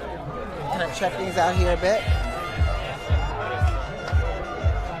 Kind of check things out here a bit.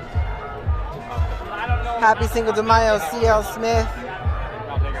 Happy Cinco de Mayo, CL Smith.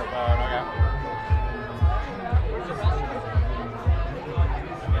 I'll take your phone,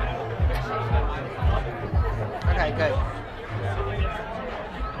 Okay, good.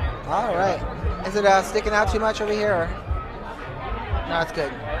 All right. Is it sticking out too much over here? Or? No, it's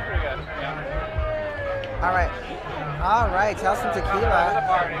good. Pretty good, yeah. All right. All right, tell some tequila.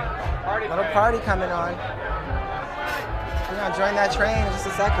 Little party coming on. We're going to join that train in just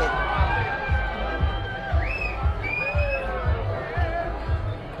a second.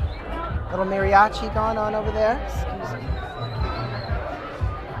 Little mariachi going on over there. Excuse me.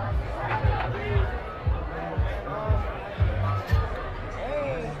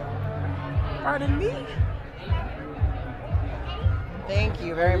 Pardon me. Thank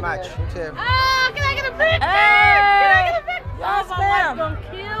you very much. You too. Oh, can I get a picture? Can I get a picture? Yes, my ma'am. wife gonna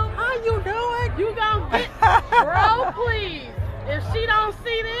kill. How you doing? You gonna get, bro, please. If she don't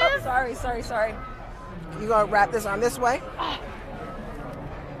see this. Oh, sorry. You gonna wrap this on this way?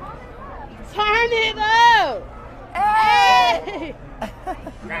 Turn it up. Hey.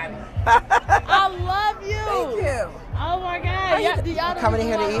 I love you. Thank you. Oh my God. Y'all Coming in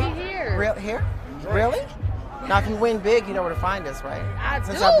here to eat? Here. Here? Really? Now, if you win big, you know where to find us, right?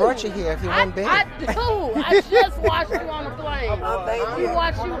 Since do. I brought you here, if you win big. I do. I just watched you on the plane. Oh, thank you. We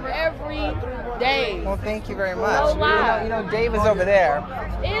watch you every day. Well, thank you very much. No lie. You know, Dave is over there.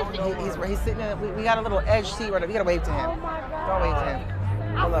 Is He's sitting in. We got a little edge seat right there. We gotta wave to him. Oh my God. Don't wave to him.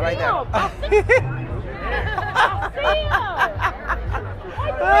 Hold on, right there. I see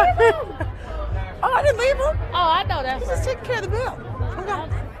him. Oh, I didn't leave him. Oh, I know that's Just right. taking care of the bill. Okay.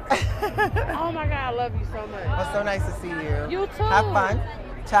 Oh my God, I love you so much. Well, so nice to see you. You too. Have fun.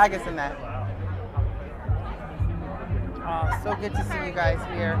 Tag us in that. Oh, so good to see you guys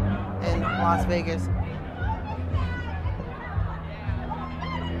here in Las Vegas.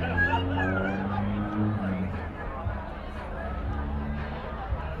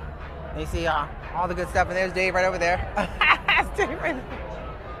 You see all the good stuff, and there's Dave right over there. That's Dave right there.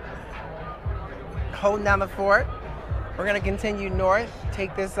 Holding down the fort. We're gonna continue north.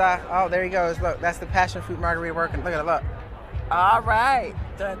 Take this. Oh, there he goes. Look, that's the passion fruit margarita working. Look at it. Look. All right.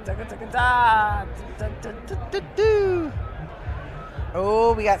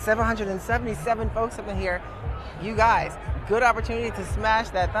 Oh, we got 777 folks up in here. You guys, good opportunity to smash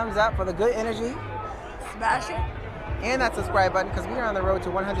that thumbs up for the good energy. Smash it. And that subscribe button, because we are on the road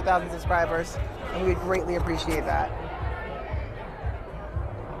to 100,000 subscribers, and we would greatly appreciate that.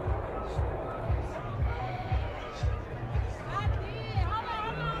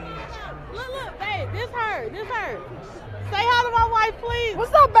 Look, babe, this her. Say hi to my wife, please.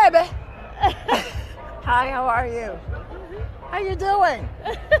 What's up, baby? Hi, how are you? How you doing?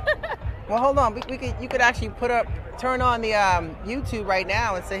 Well, hold on. You could actually turn on the YouTube right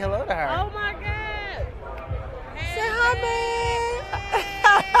now and say hello to her. Oh my God. Say hi,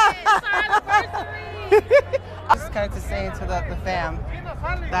 man. Just kind of just saying to the fam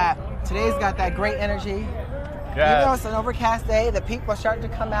that today's got that great energy. Yeah. Even though it's an overcast day, the people are starting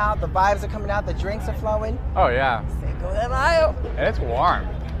to come out, the vibes are coming out, the drinks are flowing. Oh yeah. Cinco de Mayo. And it's warm.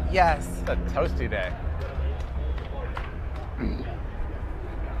 Yes. It's a toasty day.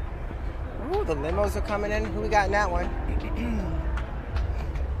 Ooh, the limos are coming in. Who we got in that one?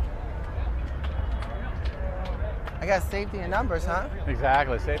 I got safety in numbers, huh?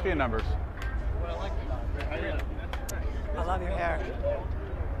 Exactly. Safety in numbers. I love your hair.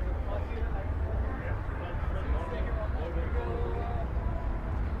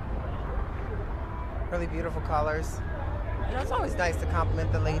 Really beautiful colors. You know, it's always nice to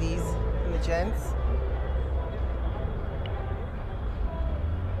compliment the ladies and the gents.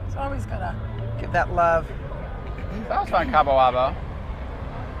 It's always gonna give that love. That was fun, Cabo Wabo.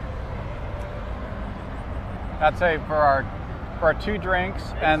 I'd say for our 2 drinks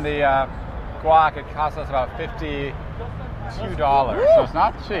and the guac, it cost us about $52. So it's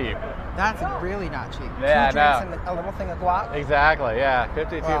not cheap. That's really not cheap. Yeah, 2 drinks and a little thing of guac. Exactly. Yeah,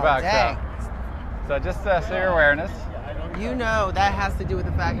 52 bucks. Dang. So just so your awareness. You know that has to do with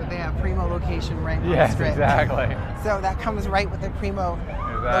the fact that they have primo location rent. Yes, strip. exactly. So that comes right with the primo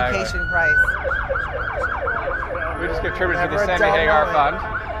location price. We just contributed to Never the a Sammy dull Hagar moment.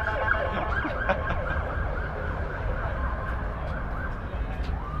 Fund.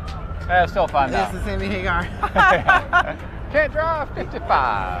 Yeah, it's still fun though. It's the Sammy Hagar. Can't drive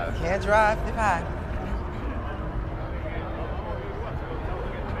 55. Can't drive 55.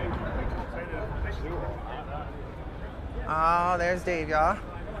 Oh, there's Dave, y'all.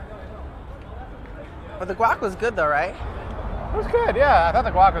 But the guac was good though, right? It was good, yeah. I thought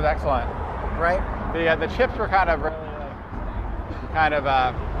the guac was excellent. Right? The chips were kind of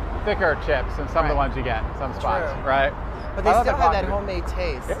thicker chips than some of the ones you get in some spots, True. right? But they I thought still the had guac that was- homemade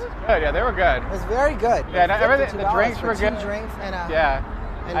taste. It was good, yeah, they were good. It was very good. Yeah, no, everything. The $52 drinks for were 2 good. drinks and a Yeah,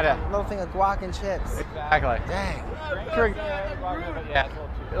 little thing of guac and chips. exactly. Dang. Drinks were good, yeah, it's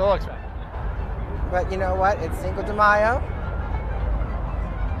a little expensive. But you know what? It's Cinco de Mayo.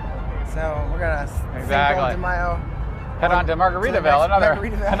 So we're gonna Cinco Exactly. de Mayo. Head on to Margaritaville,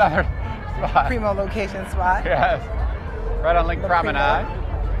 Margaritaville. another spot. Primo location spot. Yes, right on Lake The Promenade.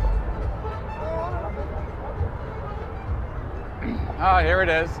 Oh, here it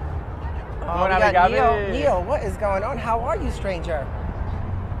is. Oh, we got Neil, what is going on? How are you, stranger?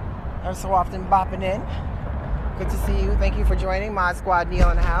 I'm so often bopping in. Good to see you. Thank you for joining. Mod Squad Neil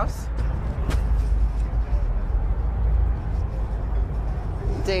in the house.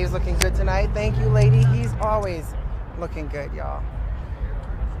 Dave's looking good tonight. Thank you, lady. He's always looking good, y'all.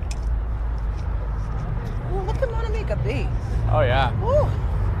 Ooh, look at Monica B. Oh yeah. Ooh.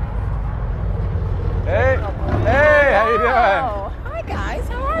 Hey, how you doing? Oh, hi guys,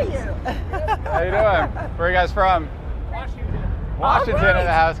 how are you? How you doing? Where are you guys from? Washington in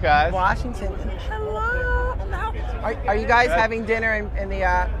the house, guys. Washington. Hello. Are you guys having dinner in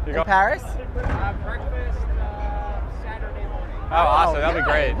Paris? Breakfast Saturday morning. Oh, awesome. That'll be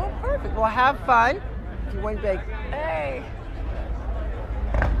great. Well, perfect. Well, have fun. If you went big. Hey.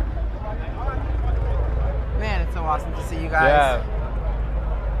 Man, it's so awesome to see you guys. Yeah.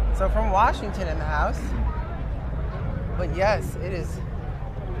 So from Washington in the house. But yes, it is.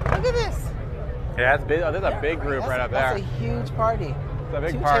 Look at this. Yeah, it's big. Oh, there's a big group right up there. That's a huge party. It's a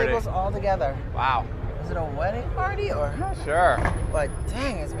big 2 party. tables all together. Wow. Is it a wedding party or? Sure. But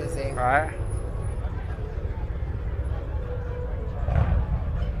dang, it's busy. All right.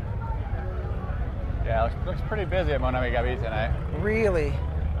 Yeah, looks pretty busy at Monami Gabi tonight. Really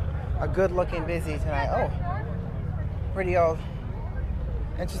a good looking busy tonight. Oh, pretty old.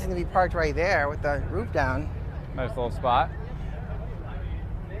 Interesting to be parked right there with the roof down. Nice little spot.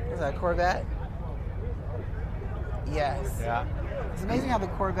 Is that a Corvette? Yes. Yeah. It's amazing how the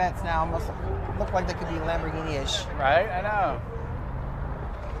Corvettes now almost look like they could be Lamborghini-ish. Right? I know.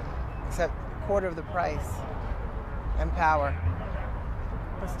 Except quarter of the price and power.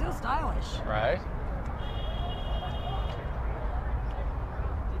 But still stylish. Right?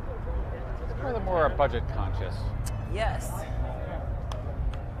 It's probably more budget conscious. Yes.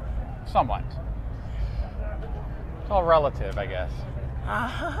 Somewhat. It's all relative, I guess.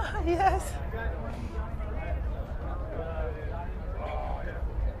 Yes.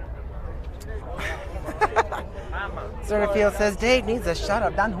 Field says Dave needs a shot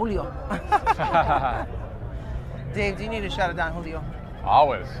of Don Julio. Dave, do you need a shot of Don Julio?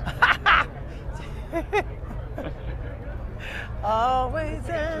 Always. Always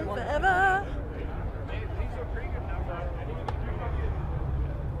and forever.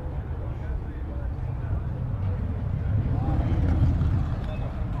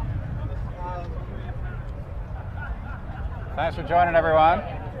 Thanks for joining, everyone.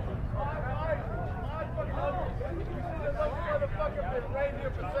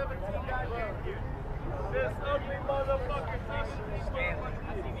 This ugly motherfucker.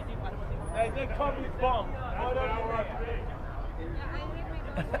 Hey, they call me bum. Oh,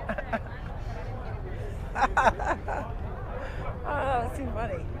 that's too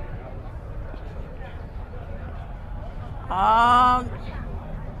funny.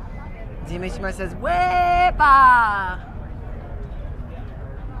 Dimishima says, Wepa!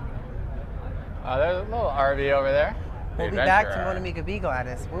 There's a little RV over there. We'll be back to Monamica B,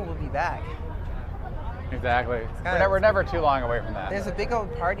 Gladys. We'll be back. Exactly. We're never too long away from that. There's a big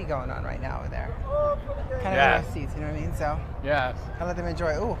old party going on right now over there. Kind of Yes. in seats, you know what I mean? So Yes. I let them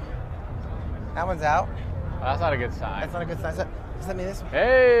enjoy. Ooh, that one's out. Well, that's not a good sign. That's not a good sign. So, just let me this one.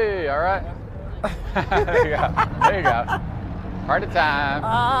 Hey, all right. There you go. There you go. Party time.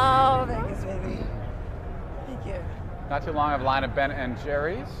 Oh, Vegas, baby. Thank you. Not too long of line of Ben and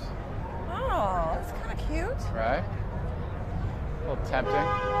Jerry's. Oh, that's kind of cute. Right? A little tempting. Yeah,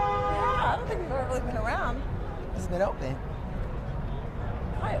 I don't think we've ever really been around. It's been open.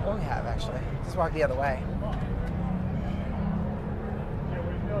 Oh, we have actually. Just walk the other way.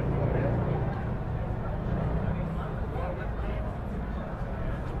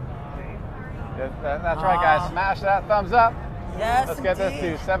 That's right, guys. Smash that thumbs up. Yes, Let's get this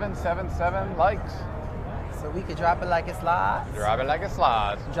indeed. to 777 likes. So we could drop it like it's live. Drop it like it's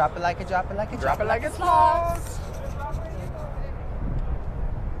live. Drop it like it, drop it like it, Drop it like it's live.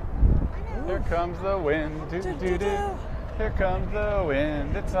 Here comes the wind. Do, do, do. Here comes the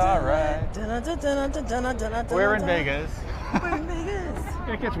wind. It's all right. We're in Vegas. We're in Vegas.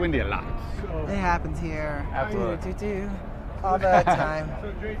 It gets windy a lot. It happens here. Absolutely. Do, all the time.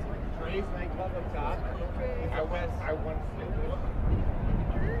 So Dre's nightclub up top. I went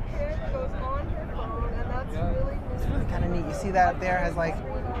Her hair goes on her phone, and that's really cool. It's really kind of neat. You see that up there? Has like,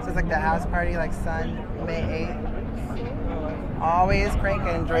 so it's like the house party, like Sun, May 8th. Always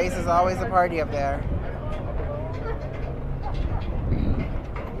cranking. Dre's is always a party up there.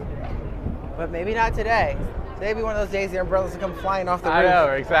 But maybe not today. Today will be one of those days the umbrellas will come flying off the roof. I know,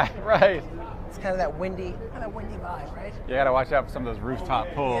 exactly. Right. It's kind of that windy vibe, right? You got to watch out for some of those rooftop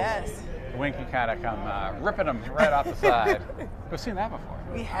pools. Yes. The wind can kind of come ripping them right off the side. We've seen that before.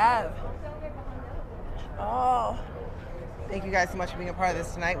 We have. Oh. Thank you guys so much for being a part of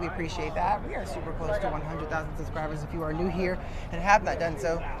this tonight. We appreciate that. We are super close to 100,000 subscribers. If you are new here and have not done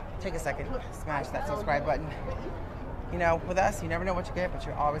so, take a second, smash that subscribe button. You know, with us, you never know what you get, but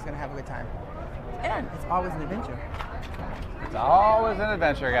you're always going to have a good time. And it's always an adventure. It's always an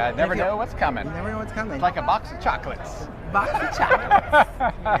adventure, guys. Never know what's coming. You never know what's coming. It's like a box of chocolates. Box of chocolates.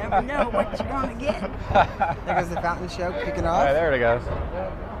 You never know what you're going to get. There goes the fountain show kicking off. All right, there it goes.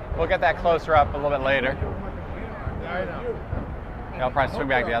 We'll get that closer up a little bit later. I'll probably swing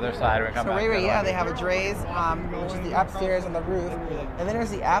back the other side when we come So back. right, yeah, they have a Dre's, which is the upstairs on the roof, and then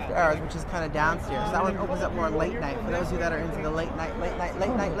there's the after hours, which is kind of downstairs. That one opens up more late night. For those of you that are into the late night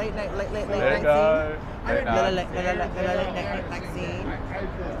scene.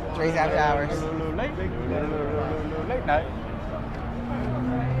 Dre's after hours. Late night.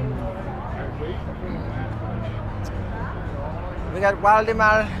 We got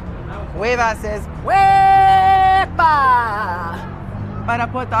Waldemar Hueva says, Huepa! Para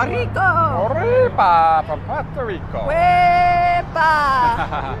Puerto Rico! Arriba from Puerto Rico. Huepa!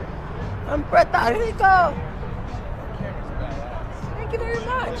 From Puerto Rico! Thank you very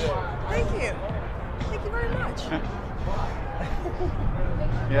much. Thank you. Thank you very much.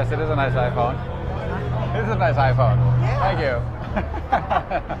 Yes, it is a nice iPhone. It is a nice iPhone. Yeah. Thank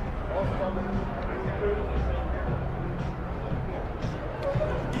you.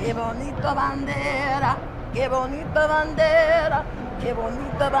 Qué bonita bandera, qué bonita bandera, qué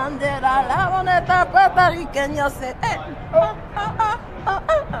bonita bandera, la boneta puertorriqueña se.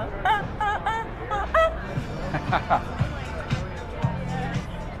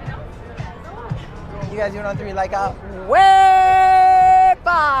 You guys doing on three like a Huepa!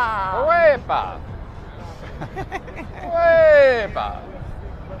 Huepa! Huepa!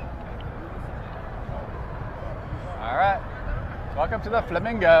 All right. Welcome to the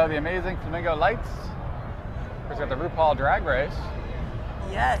Flamingo, the amazing Flamingo Lights. We've got the RuPaul Drag Race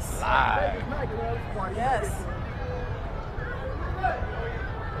Yes. live. Yes.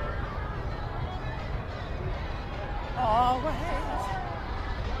 Always.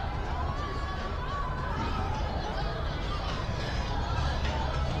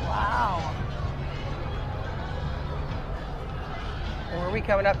 Wow. Where are we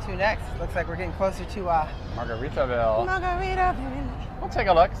coming up to next? Looks like we're getting closer to Margaritaville. Margaritaville. We'll take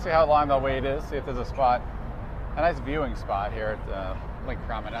a look, see how long the wait is, see if there's a spot, a nice viewing spot here at Lake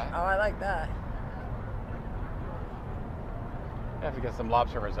Promenade. Oh, I like that. You have to get some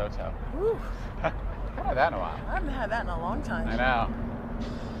lobster risotto. Woo. Haven't had that in a while. I haven't had that in a long time. I know.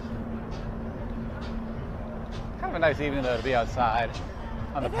 Kind of a nice evening though to be outside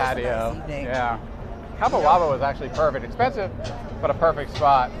on the It is a patio. nice evening. Yeah. Cabo Wabo was actually perfect. Expensive, but a perfect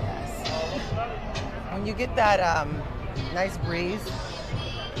spot. When you get that nice breeze,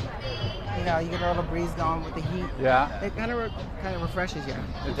 you know, you get a little breeze going with the heat. Yeah. It kind of refreshes you.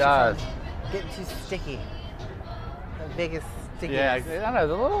 It does. Getting too sticky. The biggest stickiness. Yeah, I don't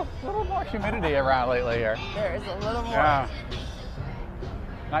know. There's a little more humidity around lately here. There is a little more. Yeah.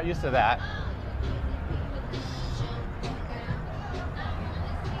 Not used to that.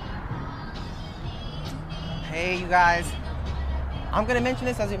 Hey, you guys. I'm going to mention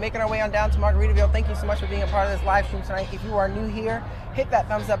this as we're making our way on down to Margaritaville. Thank you so much for being a part of this live stream tonight. If you are new here, hit that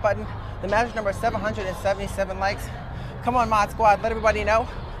thumbs up button. The magic number is 777 likes. Come on, Mod Squad. Let everybody know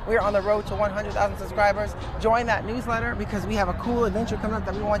we're on the road to 100,000 subscribers. Join that newsletter because we have a cool adventure coming up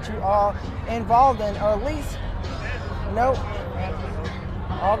that we want you all involved in, or at least know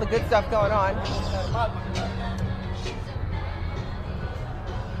all the good stuff going on.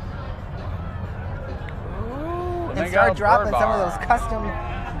 And start dropping some of those custom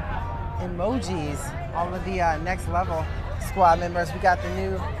emojis. All of the next level squad members. We got the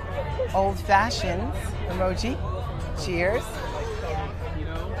new old fashioned emoji. Cheers.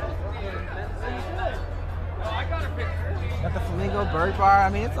 Got the flamingo bird bar. I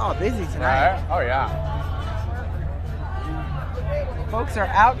mean, it's all busy tonight. Right. Oh yeah. Folks are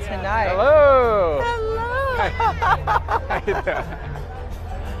out tonight. Hello. Hello. How you doing?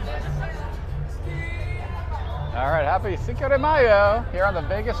 All right, happy Cinco de Mayo here on the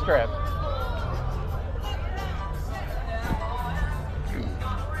Vegas Strip.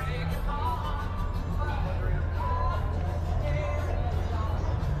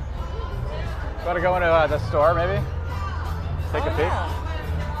 Want to go into the store, maybe? Take a peek?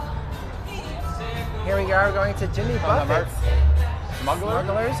 Here we are going to Jimmy Buffett's.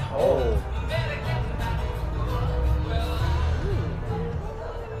 Smugglers? Oh.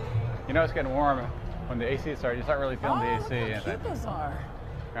 You know it's getting warm when the AC starts. You start really feeling the AC. Look how cute those are.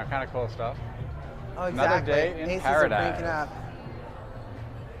 Yeah, kind of cool stuff. Oh, Another exactly. day in ACs paradise. are cranking up.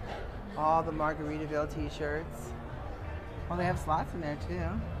 All the Margaritaville t-shirts. Well, they have slots in there too.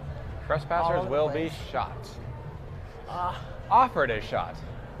 Trespassers All will the be place. shot. Offered a shot.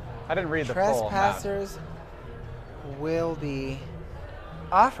 I didn't read the full amount. Trespassers will be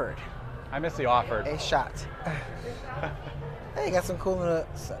offered I missed the offered. a shot. Hey, you got some cool little,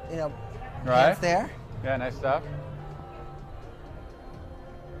 Right? pants there. Yeah, nice stuff.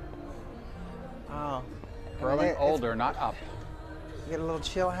 Oh. Growing It's- older, not up. You get a little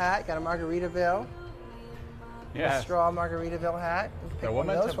chill hat. Got a Margaritaville. A Yes. straw Margaritaville hat. You can pick The one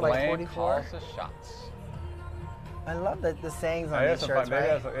of woman those to for like blame 44. calls the shots. I love the sayings on It these is shirts, fun.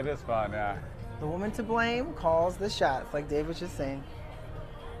 right? It is fun, yeah. The woman to blame calls the shots, like Dave was just saying.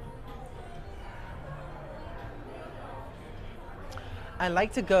 I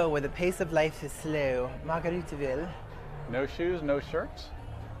like to go where the pace of life is slow. Margaritaville. No shoes, no shirts.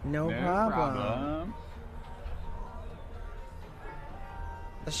 No, No problem.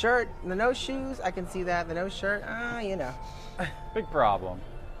 The shirt, the no shoes, I can see that. The no shirt, Big problem.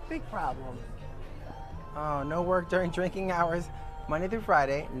 big problem. Oh, no work during drinking hours, Monday through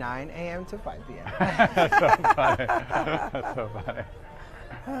Friday, 9 a.m. to 5 p.m. That's so funny. That's so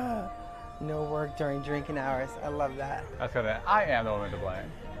funny. No work during drinking hours. I love that. That's gonna. I am the woman to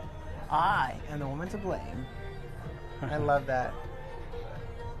blame. I am the woman to blame. I love that.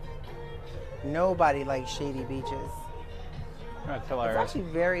 Nobody likes shady beaches. That's It's hilarious. actually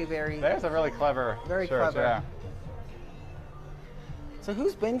very, very, There's a really clever. very church, clever. Yeah. So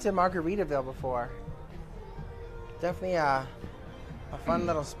who's been to Margaritaville before? Definitely a fun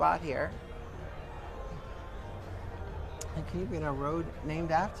little spot here. And can you be in a road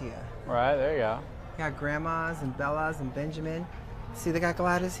named after you? Right, there you go. You got Grandmas and Bellas and Benjamin. See they got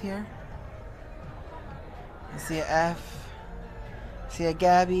Gladys here? I see a F. I see a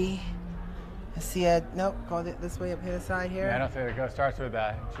Gabby. I see a, nope, go this way up here, the side here. Yeah, I don't think it goes. Starts with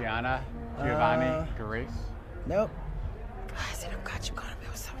Gianna, Giovanni, Grace. Nope. Guys, they don't got you gonna be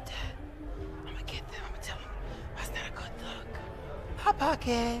so dead. I'm gonna get them. I'm gonna tell them that's not a good look. Hot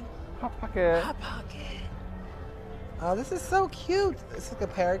pocket. Hot pocket. Hot pocket. Oh, this is so cute. This is like a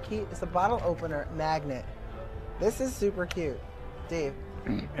parakeet. It's a bottle opener magnet. This is super cute. Dave.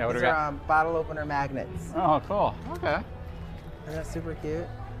 Yeah, what do These we are got? bottle opener magnets. Oh, cool. Okay. Isn't that super cute?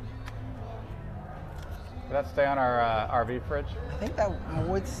 Did that stay on our RV fridge? I think that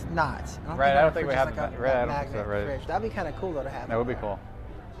would not. Right, I our don't think we fridge have is like a right, I don't think so, magnet right. fridge. That'd be kind of cool though to have. That would be cool.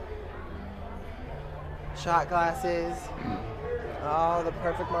 Shot glasses. Oh, the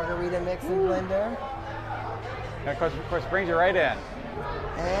perfect margarita mix and blender. And of course, brings you right in.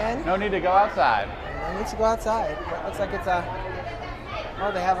 And No need to go outside. I need to go outside. It looks like it's a.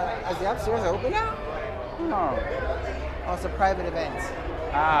 Oh, they have a. Is the upstairs open now? Oh. Oh, it's a private event.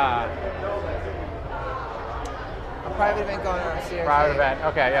 Ah, A private event going on upstairs. private Dave. event.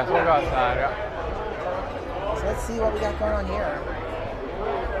 Okay, yes, we'll go outside. Yeah. So let's see what we got going on here.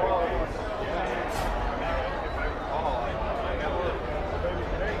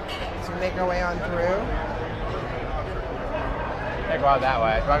 So we make our way on through. Hey, go out that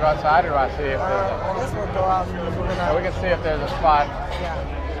way. Do you want to go outside or do I see if there's I guess we'll go out. We're gonna. yeah, we can see if there's a spot. Yeah.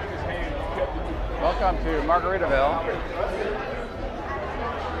 Welcome to Margaritaville.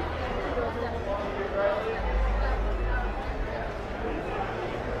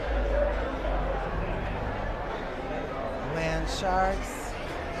 Land sharks,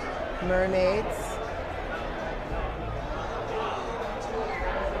 mermaids.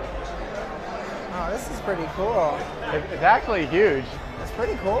 Oh, this is pretty cool. It's actually huge. It's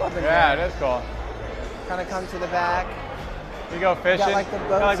pretty cool up in Yeah, here. it is cool. Kind of come to the back. You go You fishing. got like the boats.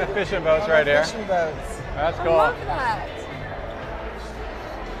 Got like the fishing boats all the right here. Fishing boats. That's I cool. love that.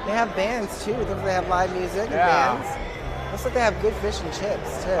 They have bands too. They have live music and Yeah. bands. Looks like they have good fish and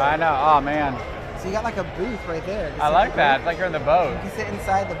chips too. I know. Oh man, So you got like a booth right there. You can I sit like in the that. booth. It's like you're in the boat. You can sit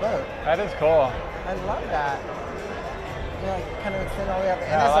inside the boat. That is cool. I love that. You know, like kind of extend all the way up. And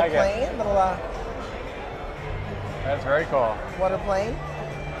Yeah, I there's like a it. plane, little That's very cool. water plane.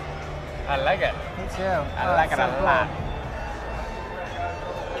 I like it. Me too. I like it a lot.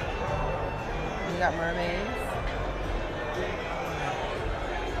 You got mermaids.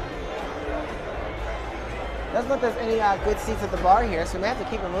 Doesn't look like there's any good seats at the bar here, so we may have to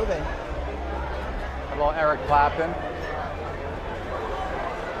keep it moving. A little Eric Clapton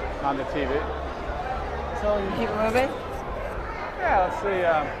on the TV. So you keep it moving? Yeah, let's see.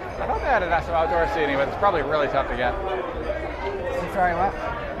 I thought they had some outdoor seating, but it's probably really tough to get. Sorry, what?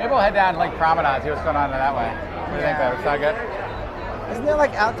 Maybe we'll head down Lake Promenade, see what's going on that way. What do you think, Yeah. that sound good? Isn't there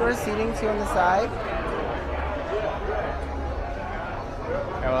like outdoor seating too on the side?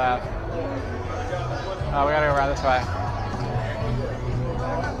 Yeah, we'll ask. Oh, we gotta go around this way.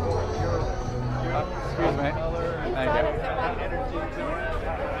 Oh, excuse me. Thank you.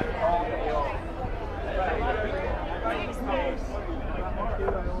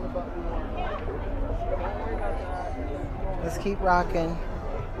 Let's keep rocking.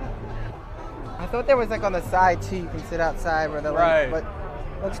 I thought there was like on the side too. You can sit outside where the Right. lake, but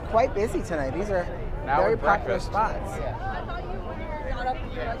it looks quite busy tonight. These are Now very with popular breakfast. spots. I thought you got up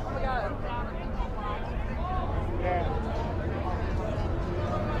here like, oh my god.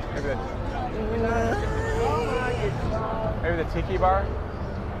 Maybe the tiki bar?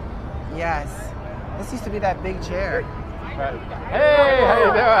 Yes. This used to be that big chair. Right. Hey, how you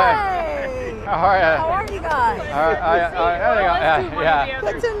doing? Hey. How are you? How are you guys? All right, there you go. Yeah.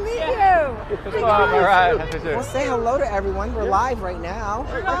 Good to meet you. Just all right. Nice to meet you. Well, say hello to everyone. We're live right now.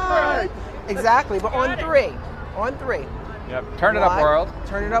 Exactly, but on three. On three. Yep. Turn it up, One. world.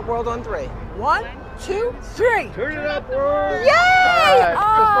 Turn it up, world on three. 1, 2, 3. Turn it up, world! Yay! right.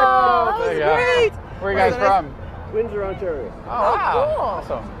 Oh, There that you was go. great. Where are you guys Wait, from? Windsor, Ontario. Oh, wow. cool.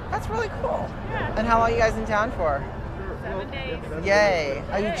 Awesome. That's really cool. And how long are you guys in town for? 7 days. Yay.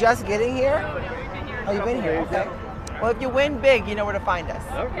 Are you just getting here? Oh, you've been here. Okay. Well, if you win big, you know where to find us.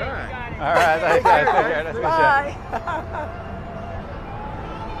 Okay. All right, thanks guys. Take care. Nice to meet you.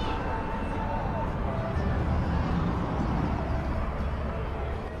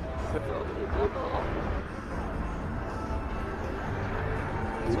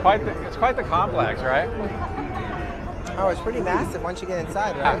 Bye. It's quite the complex, right? Oh, it's pretty massive once you get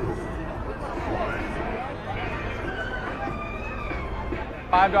inside, right?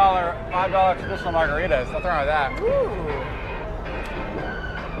 $5 traditional margaritas. Nothing wrong with that. Ooh.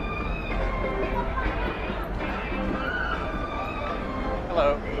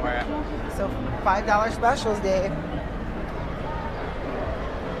 Hello. How are you? So $5 specials, Dave.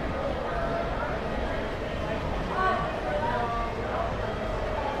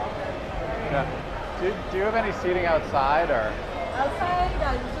 Yeah. Do you have any seating outside, or? Outside,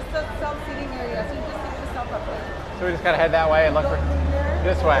 yeah, you just have self-seating area, so you just sit yourself up there. So we just gotta head that way and look for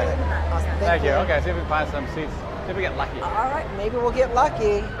this way. Awesome. Thank you. Okay, see if we can find some seats. See if we get lucky. All right, maybe we'll get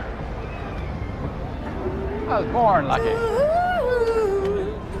lucky. I was born lucky.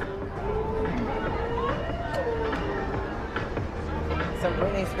 Some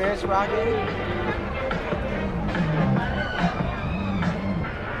Britney Spears rocking.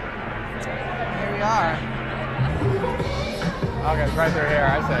 Here we are. Okay, it's right through here.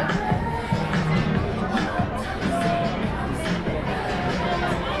 I see.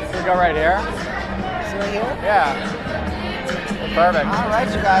 Should we go right here? See right here? Yeah. Perfect. All right,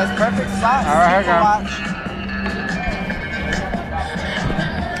 you guys, perfect spot. All right, Super go. watch.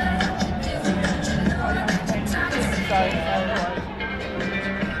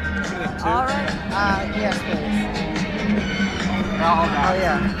 All right. Yes, please. Oh, Oh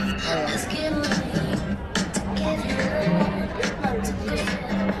yeah.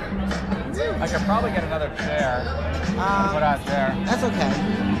 I could probably get another chair. Put out a chair. That's okay.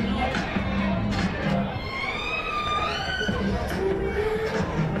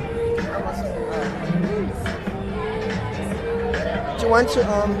 Do you want to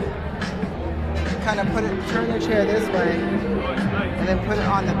kind of turn your chair this way, and then put it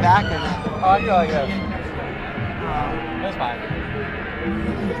on the back of it? Oh, I can go like this. That's fine.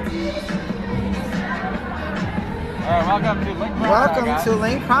 All right, welcome to Link Promenade. Welcome guys. to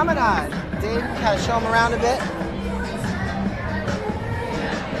Link Promenade. Dave, kind of show them around a bit.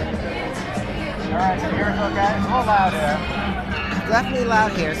 All right, so here's okay. It's a little loud here. Definitely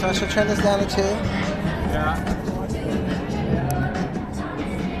loud here, so I should turn this down to 2. Yeah.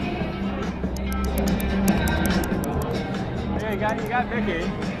 Yeah, you got Mickey.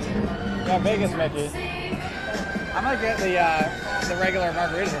 You got Vegas Mickey. I might get the regular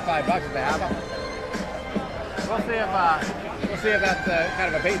margaritas for $5 if they have them. We'll see if that's kind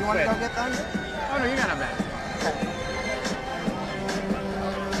of a bait and You want to switch. go get them? Oh no, you got them then.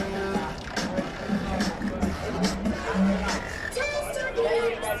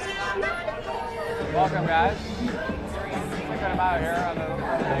 Welcome, guys. Check them out here on the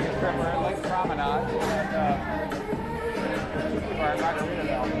Vegas Strip. We're at Lake Promenade. For our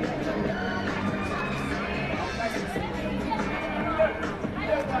Margaritaville.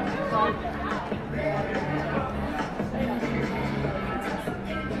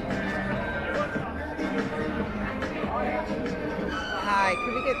 Hi,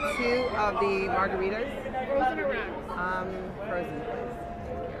 could we get 2 of the margaritas? Frozen or wrapped? Frozen, please.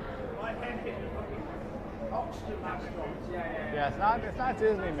 Yeah, it's not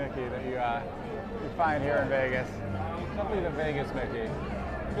Disney Mickey that you find here in Vegas. Simply the Vegas Mickey.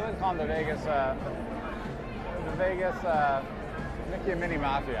 I feel like call him the Vegas Mickey and Minnie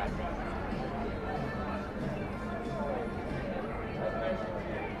Mafia.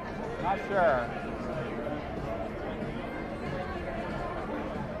 Not sure.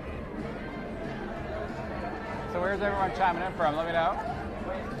 So where's everyone chiming in from? Let me know.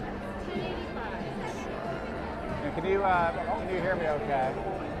 And can you hear me okay?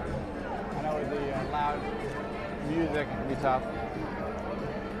 I know with the loud music it can be tough.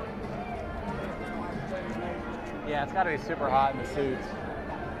 Yeah, it's got to be super hot in the suits.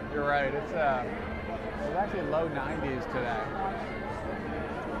 You're right. It's actually low 90s today.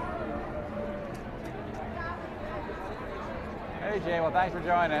 Hey Jay, well thanks for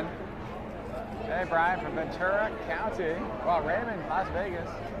joining. Hey Brian from Ventura County. Well, Raymond, Las Vegas.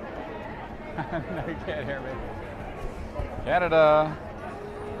 No, you can't hear me. Canada.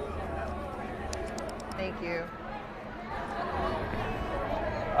 Thank you.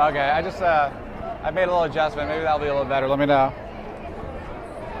 Okay, I made a little adjustment. Maybe that'll be a little better. Let me know.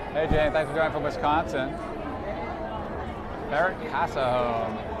 Hey Jane, thanks for joining from Wisconsin. Eric Casa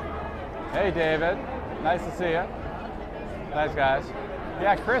home. Hey David, nice to see you. Nice guys.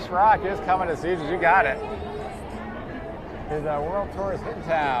 Yeah, Chris Rock is coming to Caesars. You got it. His world tour is hitting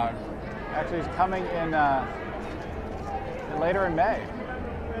town. Actually, he's coming in later in May.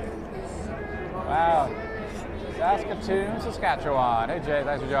 Wow. Saskatoon, Saskatchewan. Hey Jay,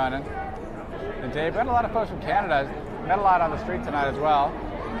 thanks for joining. And Dave, met a lot of folks from Canada. Met a lot on the street tonight as well,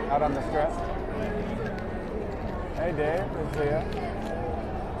 out on the strip. Hey Dave, good to see you.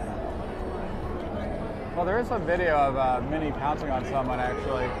 Well, there is some video of Minnie pouncing on someone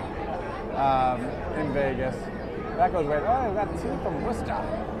actually in Vegas. That goes way. Oh, we got two from Worcester.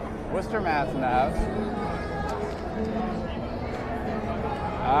 Worcester, Mass in the house.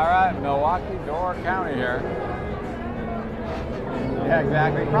 All right, Milwaukee, Door County here. Yeah,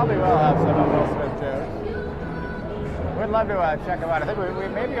 exactly. Probably will have some of Will Smith jokes. We'd love to check them out. I think we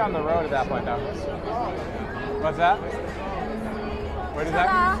may be on the road at that point, though. What's that? What is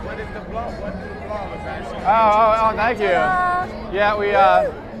that? What is the blog? What is the blog about? Oh, thank you. Yeah,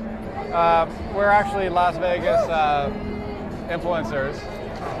 we're actually Las Vegas influencers.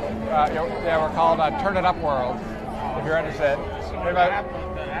 Yeah, we're called Turn It Up World, if you're interested. The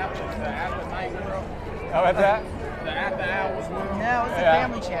after night world. Oh, what's that? The after hours world. No, it's a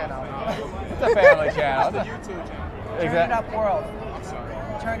family channel. It's a family channel. It's a YouTube channel. Turn It Up World. I'm sorry.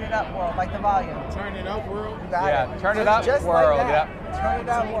 Turn It Up World, like the volume. Turn It Up World. You got it. Turn It Up Just World. like that. Yep. Turn It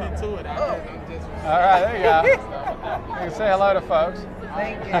Up Tune World. into it. I'm just All right, there you go. You can say hello to folks.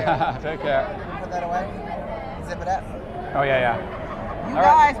 Thank you. Take care. Put that away. Zip it up. Oh yeah. You All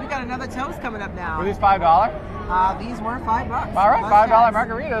guys, right. we got another toast coming up now. Were these $5? These were $5. All right, Must $5 guys.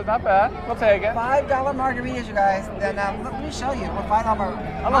 margaritas, not bad. We'll take it. $5 margaritas, you guys. Then let me show you what $5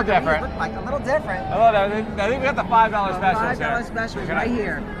 margaritas A little different. look like. A little different. I think we got the $5 specials here. $5 specials right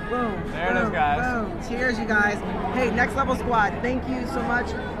here. Boom. There it is, boom, guys. Boom. Cheers, you guys. Hey, Next Level Squad, thank you so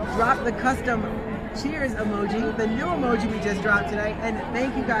much. Drop the custom cheers emoji, the new emoji we just dropped today. And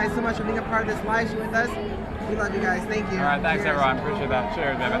thank you guys so much for being a part of this live stream with us. We love you guys. Thank you. All right, thanks Cheers. everyone. Appreciate that.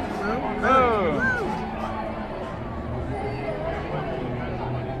 Cheers, baby. Boom. Boom.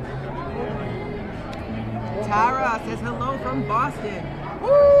 Tara says hello from Boston. Woo!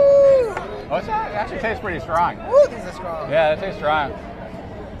 Oh, it actually tastes pretty strong. Woo, these are strong. Yeah, it tastes strong.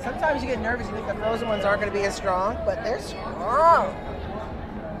 Sometimes you get nervous, you think the frozen ones aren't going to be as strong, but they're strong.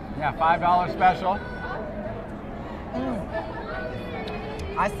 Yeah, $5 special.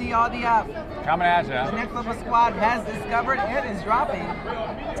 I see all the Coming at the you. Next Level Squad has discovered and is dropping.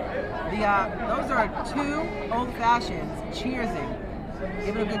 Those are two old fashions cheersing.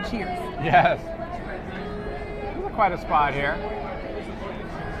 Give it a good cheers. Yes. This is quite a spot here.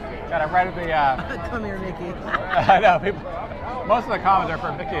 Got it right at the. Come here, Mickey. I know people. Most of the comments are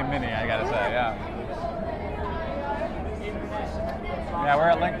for Mickey and Minnie. I gotta say, yeah. Yeah, we're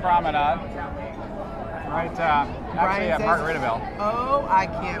at Link Promenade. Right, actually at Margaritaville. Oh, I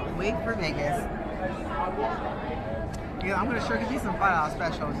can't wait for Vegas. Yeah, I'm gonna sure give you some $5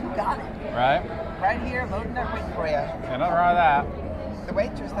 specials. You got it. Right? Right here, loading up waiting for you. Yeah, nothing wrong with that. The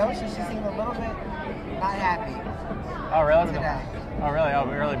waitress, though, she seemed a little bit not happy. Oh, really? Today. Oh, really? Oh,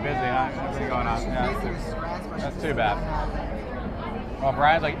 we're really busy, huh? Everything going on. Busy Yeah. with stress, but That's she's too not bad. happy. Well,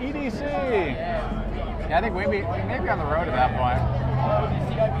 Brian's like, EDC! Yeah, I think we may be on the road at that point.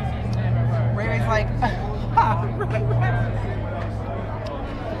 Ray Ray's like,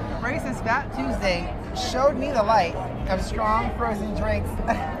 Ray says Fat Tuesday showed me the light of strong frozen drinks.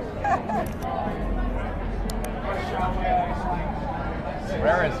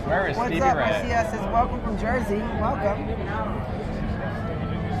 Where is What's Stevie up, Ray? Marcia says, welcome from Jersey. Welcome.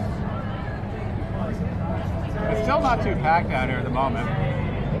 It's still not too packed out here at the moment.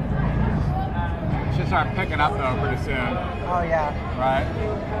 It should start picking up though pretty soon. Oh yeah. Right?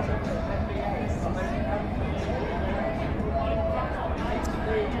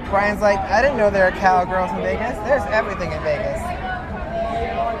 Brian's like, I didn't know there are cowgirls in Vegas. There's everything in Vegas.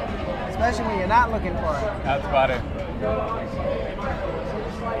 Especially when you're not looking for it. That's funny.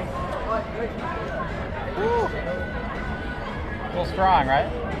 Woo. A little strong, right?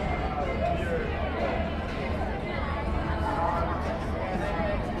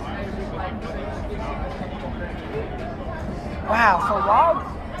 Wow, so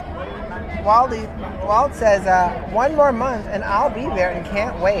Wald says, one more month and I'll be there and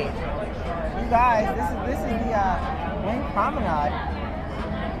can't wait. You guys, this is the Link Promenade.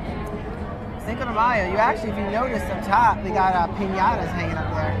 Cinco de Mayo. You actually, if you notice up top, they got piñatas hanging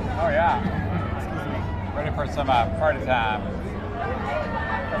up there. Oh yeah. Excuse me. Ready for some party time.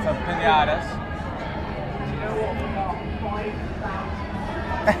 Got some piñatas.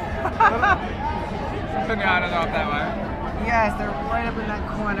 Some piñatas off that way. Yes, they're right up in that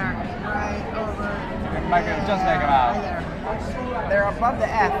corner, right over. Just make them out. Right there. They're above the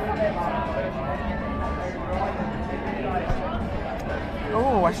F.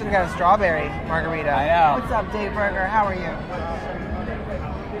 Ooh, I should have got a strawberry margarita. I know. What's up, Dave Burger? How are you?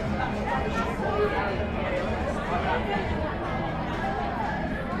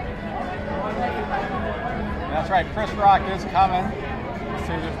 That's right, Chris Rock is coming to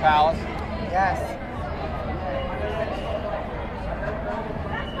Caesar's Palace. Yes.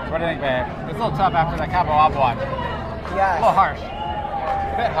 What do you think, babe? It's a little tough after that Cabo Wabo one. Yes. A little harsh.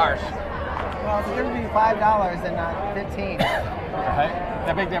 A bit harsh. Well, it's a difference between $5 and not 15. Right?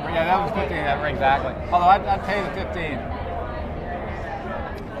 That big difference. Yeah, that was 15. That exactly. Although I'd pay the 15.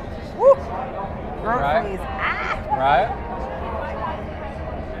 Woo! Throat Right? freeze. Ah! Right?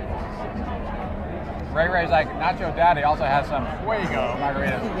 Ray Ray's like Nacho Daddy also has some Fuego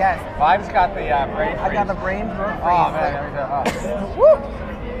margaritas. Yes. Vibe's got the brain freeze. I got the brain throat freeze. Oh man, there we go. Oh. Woo!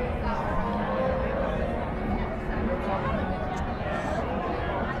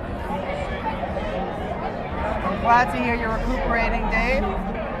 I'm glad to hear you're recuperating, Dave.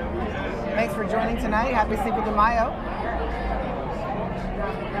 Thanks for joining tonight. Happy Cinco de Mayo.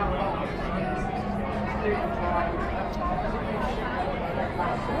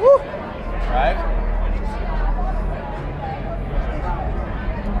 Woo! Right?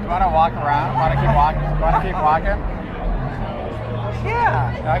 You want to walk around? Want to keep walking? Want to keep walking?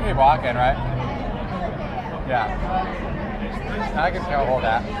 Yeah. No, I can keep walking, right? Yeah. I can hold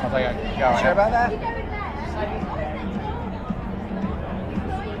that. Once I get going. Sure about that?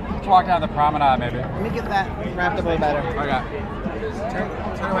 Let's walk down the promenade, maybe. Let me get that wrapped up a little better. Okay.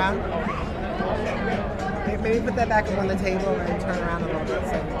 Turn around. Maybe put that back up on the table and turn around a little bit.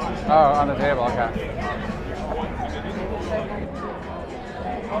 So. Oh, on the table, okay.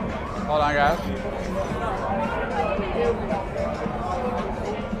 Hold on, guys.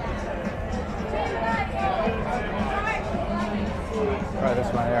 Try this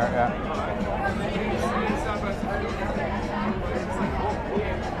one here, yeah.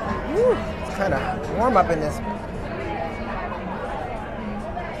 Woo, it's kind of warm up in this.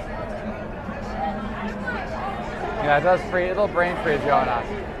 Yeah, it does freeze, a little brain freeze going on.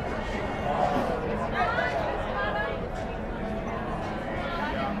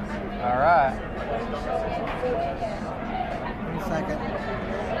 All right. 1 second.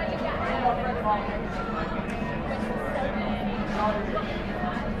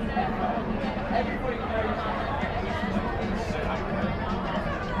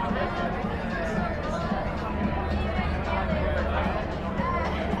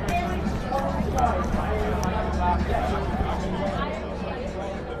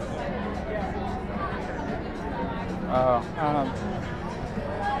 Oh,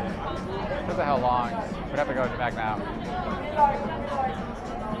 depends on how long. We'd have to go back now.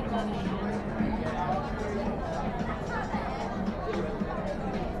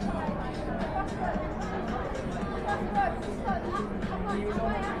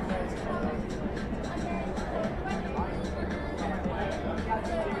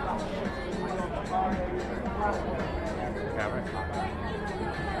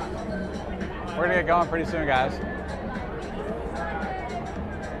 We're gonna get going pretty soon, guys.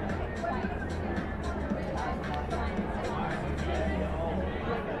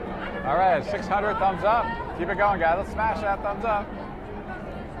 All right, 600 thumbs up. Keep it going, guys. Let's smash that thumbs up.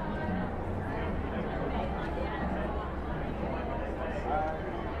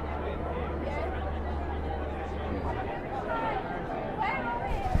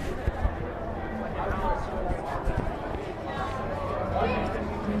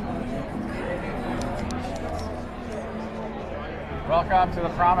 Welcome to the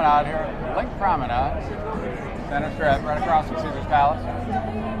promenade here, Link Promenade, Center Strip, right across from Caesar's Palace.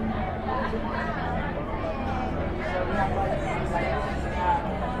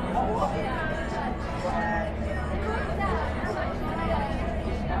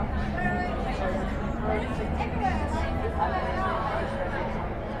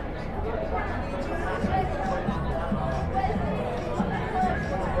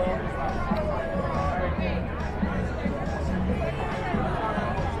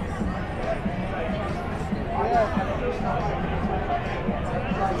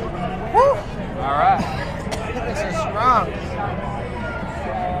 All right. This is strong.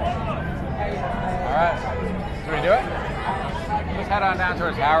 All right. Should we do it? Let's head on down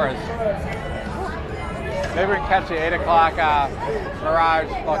towards Howard's. Maybe we can catch the 8 o'clock Mirage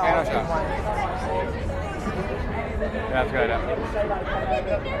Volcano show. Yeah, that's a good idea.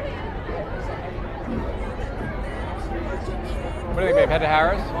 What do you think, babe? Head to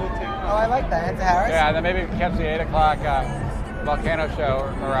Harris? Oh, I like that. Head to Harris? Yeah, and then maybe we can catch the 8 o'clock Volcano show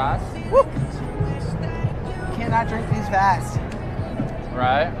or Mirage. Woo! You cannot drink these fast.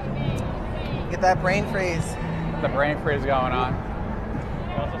 Right? Get that brain freeze. The brain freeze going on.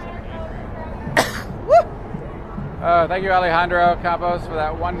 Thank you, Alejandro Campos, for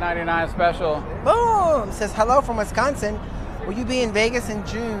that $1.99 special. Boom! Says hello from Wisconsin. Will you be in Vegas in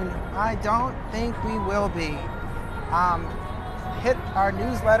June? I don't think we will be. Hit our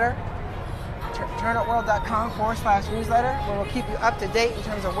newsletter, turnoutworld.com/newsletter, where we'll keep you up to date in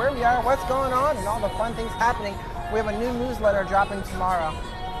terms of where we are, what's going on, and all the fun things happening. We have a new newsletter dropping tomorrow.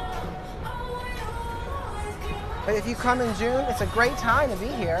 But if you come in June, it's a great time to be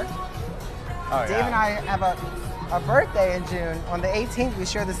here. Oh, Dave and I have a birthday in June. On the 18th, we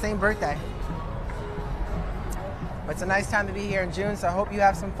share the same birthday. But it's a nice time to be here in June, so I hope you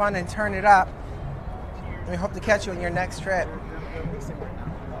have some fun and turn it up. And we hope to catch you on your next trip.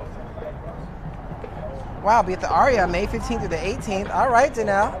 Wow, I'll be at the Aria May 15th through the 18th. All right,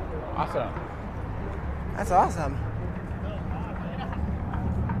 Danelle. Awesome. That's awesome.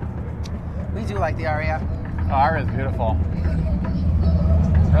 We do like the Aria. Oh, Aria is beautiful.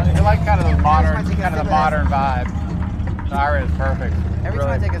 You like kind of the modern vibe. The Aria is perfect. Every time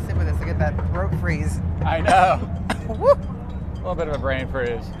I take a sip of this, I get that throat freeze. I know. A little bit of a brain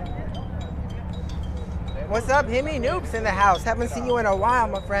freeze. What's up, Himmy Noobs in the house? Haven't seen you in a while,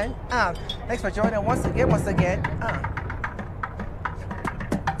 my friend. Thanks for joining once again.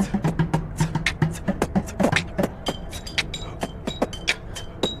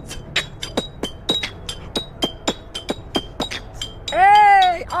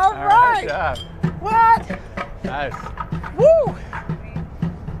 Hey, all right. Nice job. What? Nice. Woo!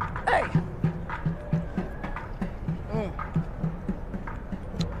 Hey.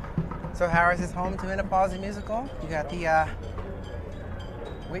 So Harris is home to Menopause the Musical. You got the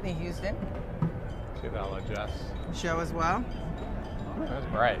Whitney Houston See if that'll adjust. show as well. That's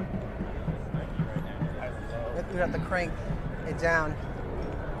bright. We have to crank it down.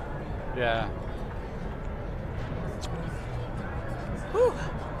 Yeah. Whew.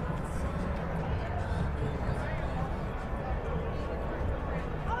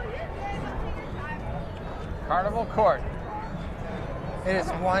 Carnival Court. It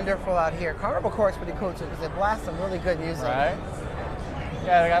is wonderful out here. Carnival Court's pretty cool too because it blasts some really good music. Right?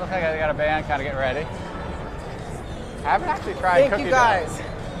 Yeah, they got a band kind of getting ready. I haven't actually tried Thank cookie you dough. guys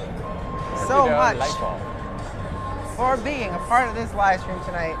so much Delightful. for being a part of this live stream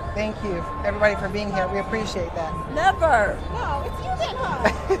tonight. Thank you, everybody, for being here. We appreciate that. Never. No, it's you then, huh?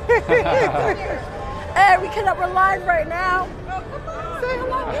 Hey, we're live right now. Oh, come on. Say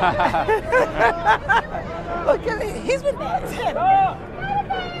hello. Look at me. He's been dancing.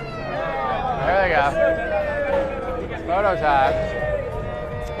 There they go. Photo time.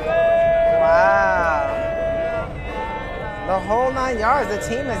 Wow. The whole 9 yards. The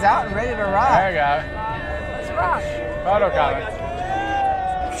team is out and ready to rock. There you go. Let's rock. Photo coming.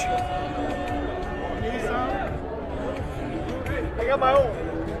 I got my own.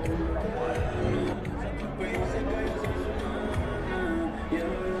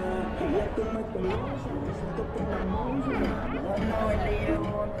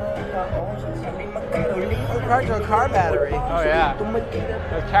 We're part to a car battery. Oh yeah.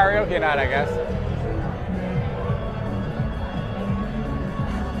 It's karaoke night, I guess.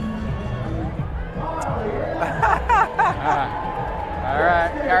 All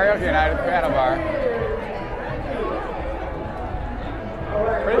right, karaoke night at the piano bar.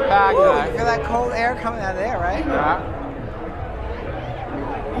 Pretty packed Ooh, tonight. you feel that cold air coming out of there, right? Yeah.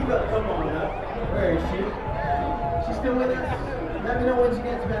 Eva, come on up. Where is she? She's still with us? Let me know when she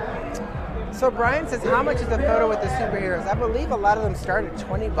gets back. So Brian says, how much is the photo with the superheroes? I believe a lot of them start at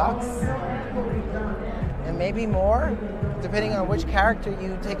 $20 and maybe more, depending on which character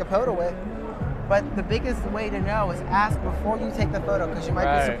you take a photo with. But the biggest way to know is ask before you take the photo, because you might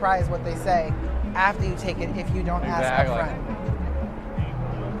be surprised what they say after you take it if you don't ask up front.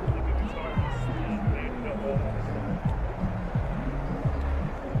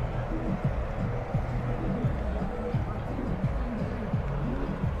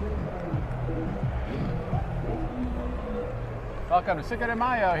 Welcome to CINCO De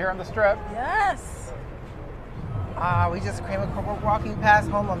Mayo here on the Strip. Yes. We just came walking past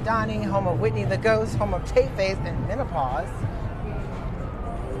home of Donnie, home of Whitney the Ghost, home of Tape Phase and Menopause.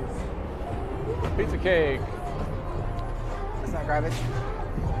 Pizza cake. That's not garbage.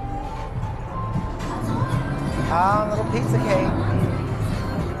 Little pizza cake.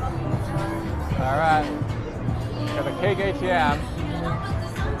 All right. Got the cake ATM.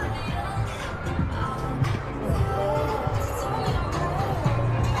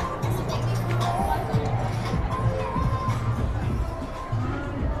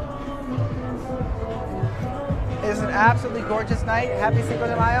 It's an absolutely gorgeous night. Happy Cinco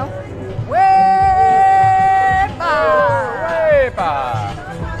de Mayo. Wepa!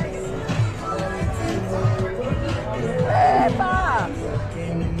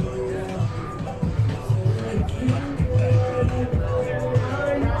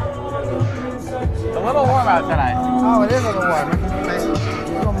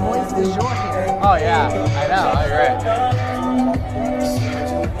 the shore here. Oh yeah, I know, I agree.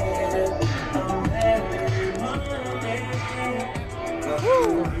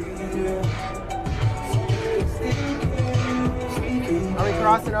 Are we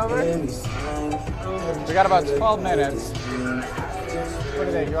crossing over? We got about 12 minutes. What do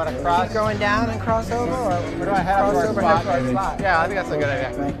you think? You want to cross? Keep going down and cross over, or We're going to head up to our cross over, spot. head to our maybe. spot? Yeah, I think that's a good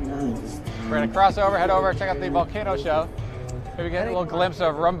idea. We're going to cross over, head over, check out the volcano show. Maybe get a little glimpse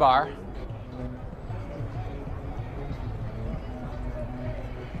of Rumbar.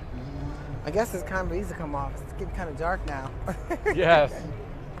 I guess it's kind of easy to come off. It's getting kind of dark now. Yes.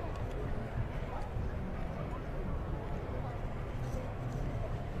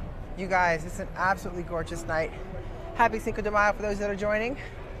 You guys, it's an absolutely gorgeous night. Happy Cinco de Mayo for those that are joining.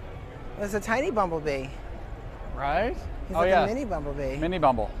 There's a tiny bumblebee. Right? He's Oh like yeah. a mini bumblebee. Mini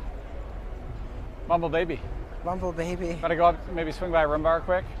Bumble. Bumble baby. Bumble baby. Gotta go up, maybe swing by Rumbar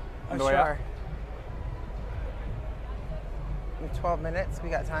quick on the way up. Sure. We have 12 minutes. We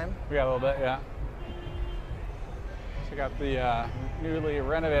got time. We got a little bit, yeah. Check out the newly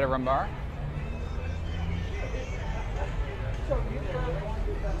renovated Rumbar.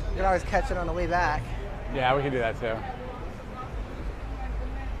 You can always catch it on the way back. Yeah, we can do that too.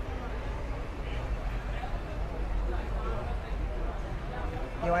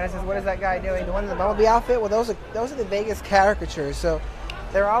 Joanna says, what is that guy doing? The one in the bumblebee outfit? Well, those are the Vegas caricatures. So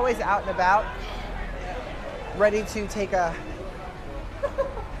they're always out and about, ready to take a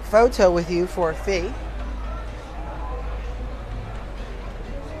photo with you for a fee.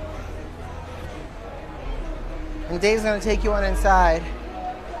 And Dave's going to take you on inside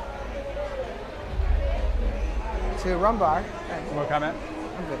to Rumbar. More comment?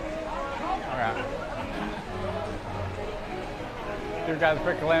 I'm good. All right. Give you guys a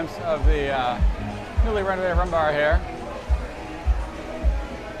quick glimpse of the newly renovated Rumbar here.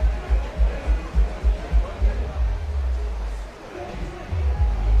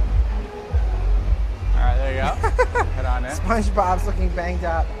 All right, there you go. Head on in. SpongeBob's looking banged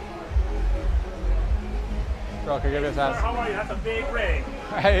up. Girl, could you give us Sir, how are you? That's a big rig.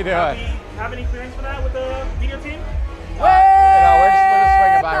 How you doing? Have any clearance for that with the video team? You know, we're just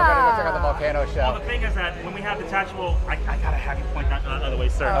swinging by. We're gonna go check out the volcano show. Well, the thing is that when we have detachable, I gotta have you point that the other way,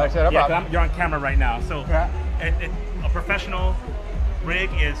 sir. Oh, sure, no yeah, problem. you're on camera right now. So Yeah. a professional rig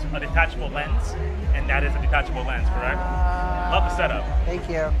is a detachable lens, and that is a detachable lens, correct? Love the setup. Thank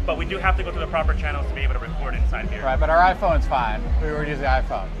you. But we do have to go to the proper channels to be able to record inside here. Right, but our iPhone's fine. We were using the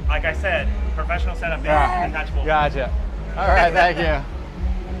iPhone. Like I said, professional setup is Yeah. detachable. Gotcha. All right, thank you.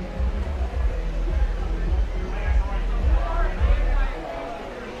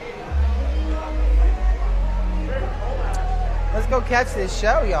 Let's go catch this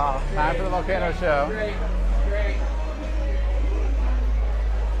show, y'all. Time for the volcano show. Great.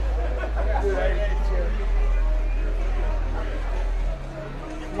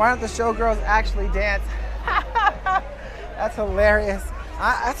 Why don't the showgirls actually dance? That's hilarious.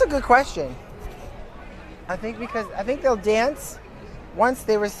 That's a good question. I think they'll dance once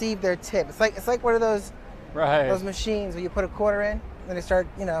they receive their tip. It's like one of those machines where you put a quarter in, and then they start,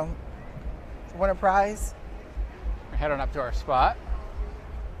 win a prize. We're heading up to our spot.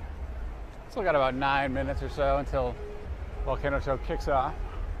 Still got about 9 minutes or so until volcano show kicks off.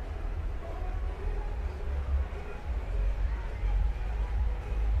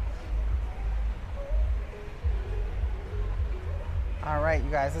 All right, you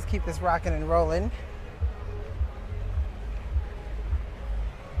guys, let's keep this rocking and rolling.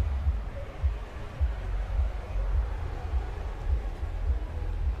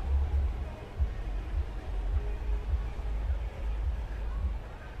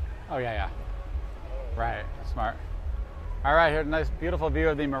 Oh yeah. Right, smart. All right, here's a nice, beautiful view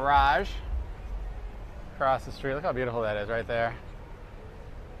of the Mirage across the street. Look how beautiful that is right there.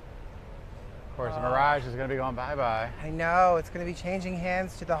 Of course, the Mirage is going to be going bye-bye. I know, it's going to be changing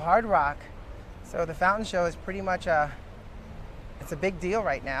hands to the Hard Rock. So the fountain show is pretty much it's a big deal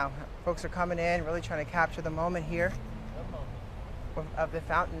right now. Folks are coming in, really trying to capture the moment here of the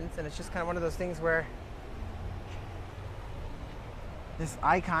fountains, and it's just kind of one of those things where this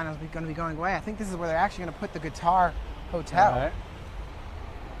icon is going to be going away. I think this is where they're actually going to put the Guitar Hotel. Right.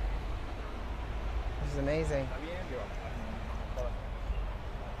 This is amazing.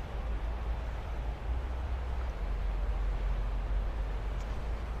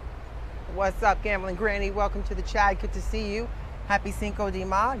 What's up, Gambling Granny? Welcome to the chat. Good to see you. Happy Cinco de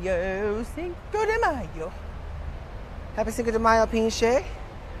Mayo. Cinco de Mayo. Happy Cinco de Mayo, Pinche.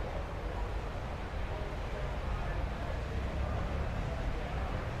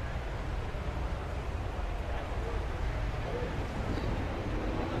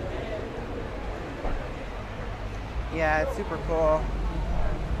 Yeah, it's super cool.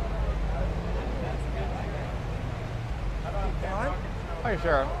 Keep going? Oh,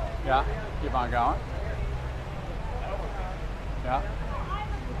 sure. Yeah, keep on going. Yeah.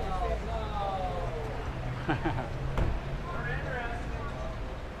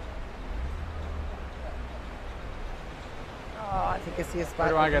 Oh, I think I see a spot. Where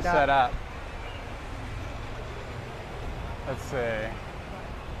do I get opened up. set up? Let's see.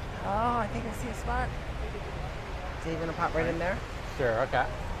 Oh, I think I see a spot. So you're gonna pop right in there? Sure, okay.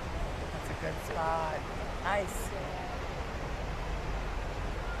 That's a good spot. Nice.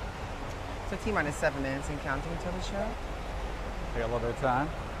 So T-minus 7 minutes and counting until the show. Take a little bit of time.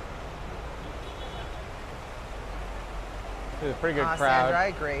 It's a pretty good crowd. Sandra, I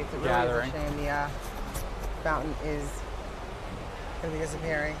agree. It's a really gathering. is a shame the fountain is gonna be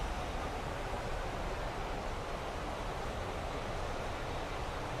disappearing.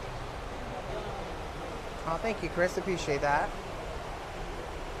 Oh, thank you, Chris. Appreciate that.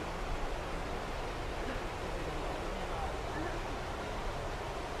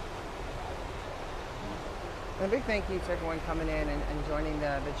 And a big thank you to everyone coming in and joining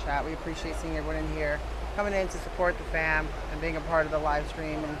the chat. We appreciate seeing everyone in here, coming in to support the fam and being a part of the live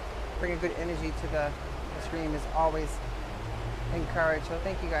stream and bringing good energy to the stream is always encouraged. So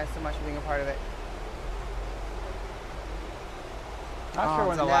thank you guys so much for being a part of it. Not sure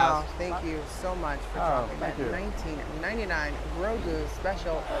when so the now, last. thank you so much for Oh, dropping thank that you. $19.99 Grogu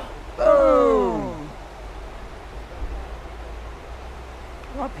special. Boom!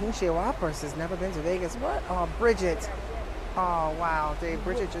 What? Pinche Whoppers has never been to Vegas. What? Oh, Bridget. Oh, wow, Dave.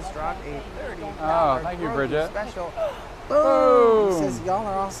 Bridget just dropped a $30 Oh, thank you, Grogu Bridget. special. Boom! Says, y'all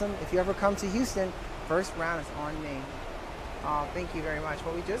are awesome. If you ever come to Houston, first round is on me. Oh, thank you very much.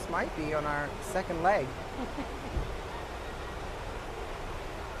 Well, we just might be on our second leg.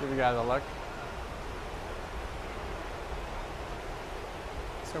 Give you guys a look.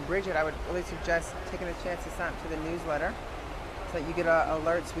 So Bridget, I would really suggest taking a chance to sign up to the newsletter so that you get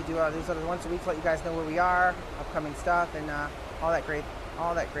alerts. We do our newsletter once a week to let you guys know where we are, upcoming stuff, and all that great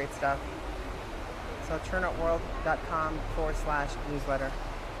stuff. So turnoutworld.com/newsletter.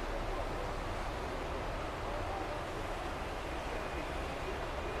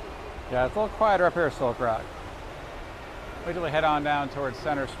 Yeah, it's a little quieter up here at Silk Rock. Wait till we head on down towards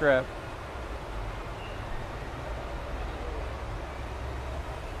Center Strip.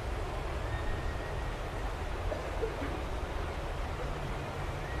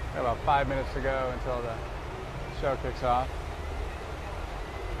 Got about 5 minutes to go until the show kicks off.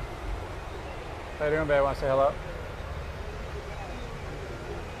 How you doing, babe? Want to say hello?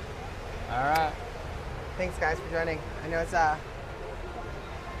 All right. Thanks, guys, for joining. I know it's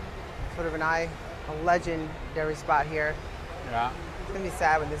sort of a legendary spot here. Yeah. It's gonna be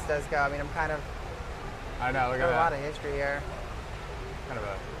sad when this does go. I mean, I know, look got at a lot that. of history here. Kind of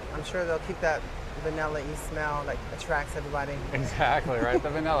a. I'm sure they'll keep that vanilla-y smell that attracts everybody. Exactly, right?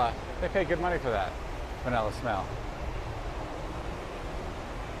 The vanilla. They pay good money for that vanilla smell.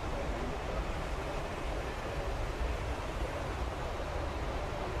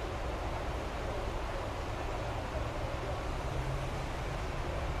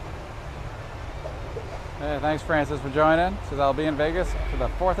 Hey, thanks, Francis, for joining. Says I'll be in Vegas for the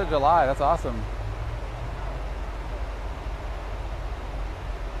 4th of July. That's awesome.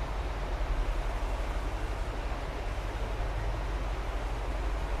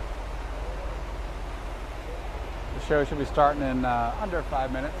 The show should be starting in under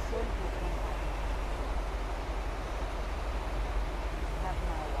 5 minutes.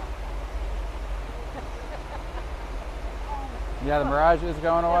 Yeah, the mirage is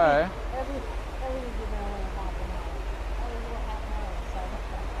going away.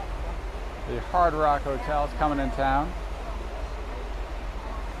 The Hard Rock Hotel is coming in town.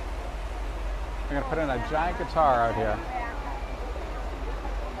 I'm going to put in a giant guitar out here.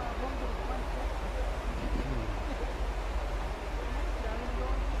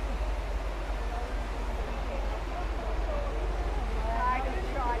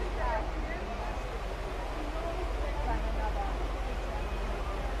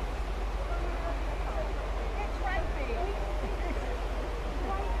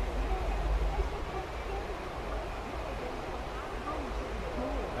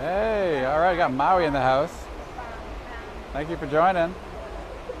 Hey, all right, got Maui in the house. Thank you for joining.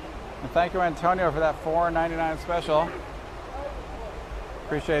 And thank you, Antonio, for that $4.99 special.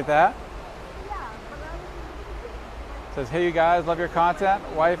 Appreciate that. Says, hey, you guys, love your content.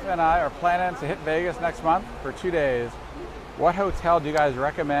 Wife and I are planning to hit Vegas next month for 2 days. What hotel do you guys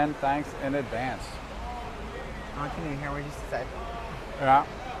recommend? Thanks in advance. I can't even hear what you said. Yeah.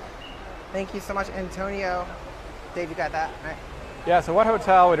 Thank you so much, Antonio. Dave, you got that? All right. Yeah, so what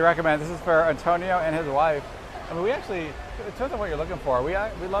hotel would you recommend? This is for Antonio and his wife. I mean, we actually, it depends on what you're looking for. We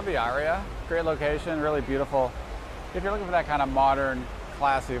love the area. Great location, really beautiful. If you're looking for that kind of modern,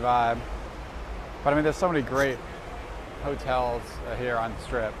 classy vibe. But I mean, there's so many great hotels here on the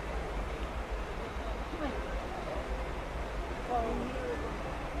Strip.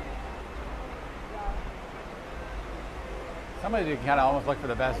 Sometimes you can kind of almost look for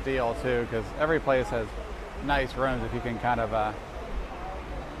the best deal too, because every place has nice rooms if you can kind of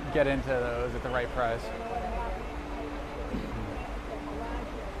get into those at the right price.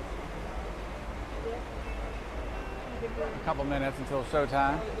 A couple minutes until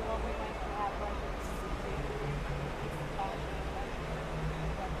showtime.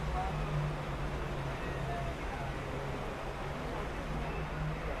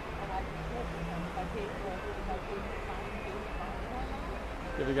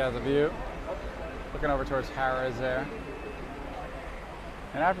 Give you guys a view. Looking over towards Harrah's there.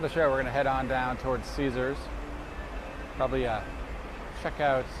 And after the show, we're going to head on down towards Caesars. Probably check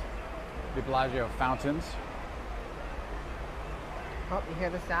out the Bellagio fountains. Oh, you hear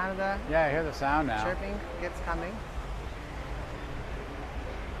the sound of the? Yeah, I hear the sound now. Chirping, it's coming.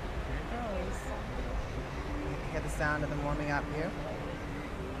 Here it goes. You hear the sound of them warming up here.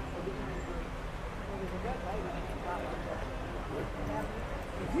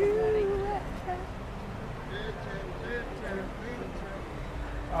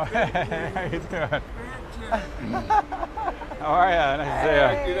 Oh, hey, how you doing? How are you? Nice to see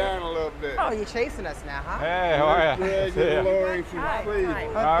you. Get down a little bit. Oh, you're chasing us now, huh? Hey, how are you? Greg and Lori from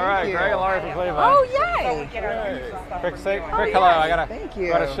Cleveland. All right, Greg and Lori from Cleveland. Oh, yay! Quick hello. I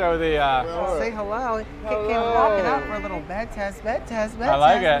gotta show the. Say hello. Came walking up for a little bed test. I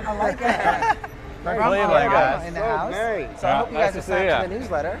like it. I like it. From Cleveland, guys. In the house. Nice. So I hope you guys Nice are to see signed ya. to the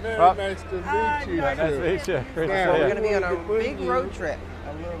newsletter. Very nice to meet you. Nice to meet you. Great to see We're you. going to be on a big road trip.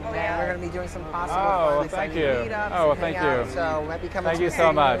 And we're going to be doing some possible thank you. meetups. Oh, and thank hang out. you. So might be coming Thank to you the so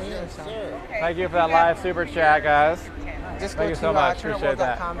city much. soon, so. Thank you for that live super chat, guys. Just Thank go you to so much. Appreciate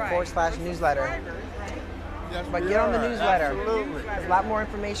that. turnerworld.com/newsletter. Yes, But we get on the are. newsletter. Absolutely. There's a lot more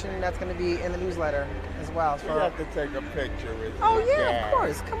information that's going to be in the newsletter as well. We have to take a picture with you. Oh, yeah, guys. of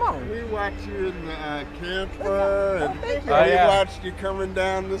course. Come on. We watched you in the camper, and thank you. Oh, we yeah. watched you coming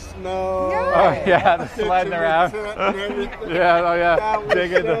down the snow. Oh yeah, the Picture sledding with around. tent and everything. Yeah, oh yeah. That was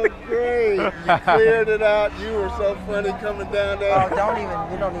Digging so the- great. You cleared it out. You were so funny coming down there. Oh, you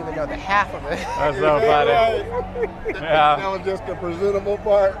don't even know the half of it. That's so Is that funny. right? Yeah. That was just the presentable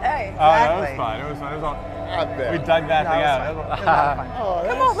part. Hey, Oh, that was exactly. fun. It was fun. It was all, I bet. we dug that No, thing it was out. fun. It It was- was a lot of fun. Oh, Come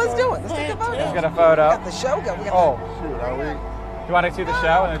that's on, let's so do it. Let's take a photo. Let's get a photo. We got the show going. We got Oh, Shoot, are we? do you want to see the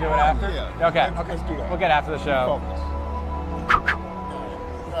show and then do it after? Yeah. Okay. Let's do that. We'll get after the show. Focus.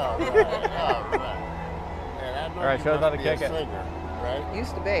 All right. All right, show's about to kick it. Singer, right?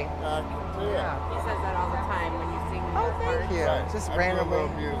 Used to be. I can tell. Yeah. He says that all the time when you sing. Oh, thank you. Right. Just I do a randomly.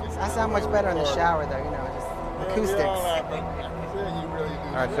 little music. I sound much better in the shower, though. You know, just acoustics. You really do.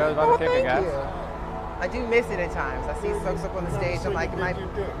 All right, show's about Oh, to kick it, thank guys. you. I do miss it at times. I see folks up on the stage. I'm like, it might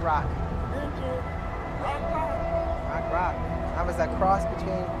rock. Rock. I was a cross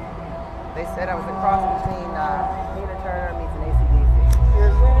between. They said I was a cross between Tina Turner meets an AC/DC.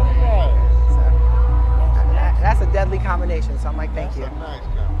 So that's a deadly combination. So I'm like, thank you. Nice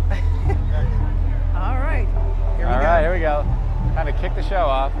All right. Here we All go. right, here we go. Time to kick the show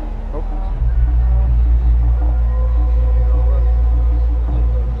off. Oh.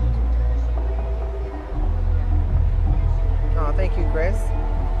 Oh, thank you, Chris.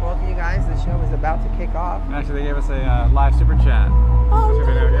 Welcome, you guys. The show is about to kick off. And actually, they gave us a live super chat. Oh, Super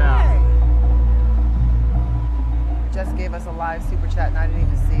video, no yeah. way. Just gave us a live super chat and I didn't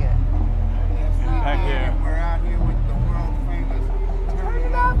even see it. Thank you. We're out here with the world famous. Turn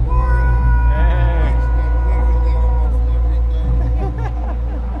it up, boy. Hey. Literally almost every day.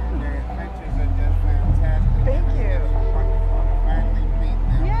 Their pictures are just fantastic. Thank you. It's wonderful to finally meet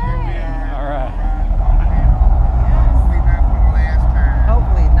them. Yeah. All right. Hopefully not for the last time.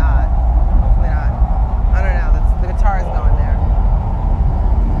 Hopefully not. Hopefully not. I don't know. The guitar is going there.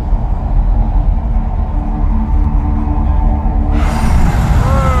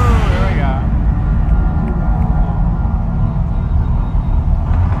 Here we go.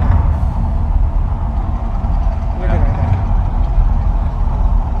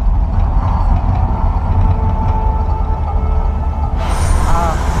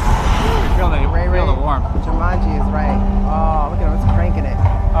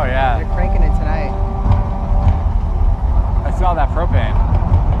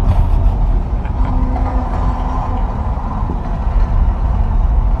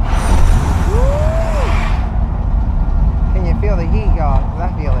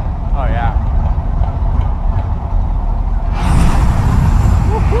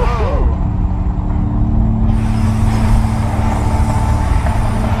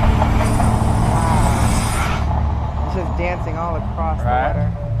 dancing all across the Right.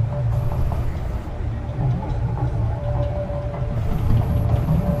 water.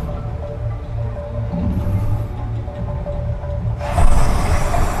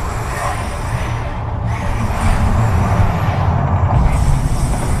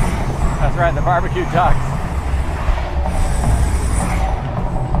 That's right, the barbecue ducks.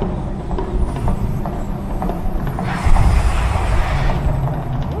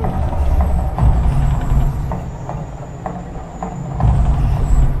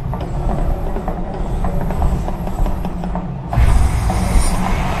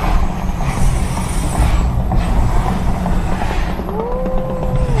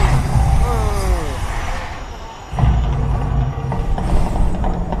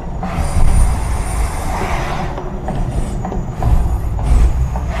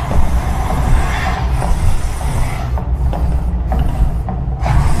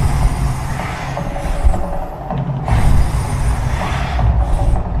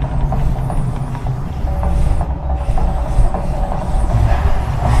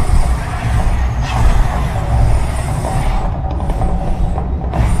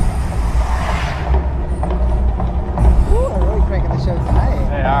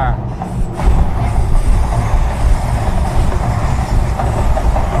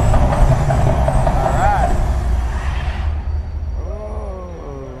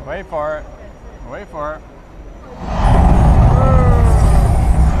 Wait for it. Wait for it.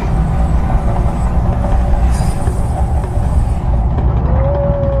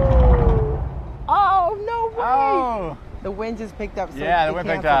 Oh, no way. Oh. The wind just picked up. So Yeah, the they wind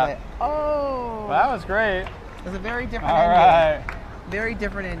picked canceled up. it. Oh. Well, that was great. It was a very different All ending. right. Very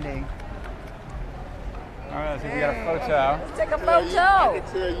different ending. All right, let's see if we got a photo. Let's take a I photo.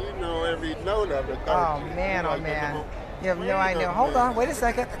 can tell you know every note of it. Oh, man, oh, man. You have no idea. man. Hold on, wait a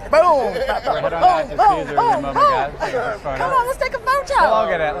second. Boom! We're heading on to Caesars in a moment, guys. Take a photo. Come on, let's take a photo. We'll all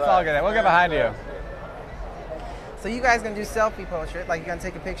get it. Let's all get it. We'll get behind you. So you guys gonna do selfie portrait, like you're gonna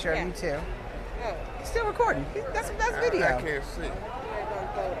take a picture of you two. You're still recording. That's video. I can't see.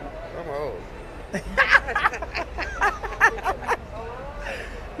 I'm old.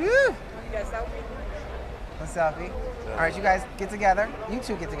 Woo! A selfie. All right, you guys get together. You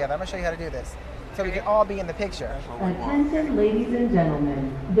two get together. I'm gonna show you how to do this, so we can all be in the picture. Attention, ladies and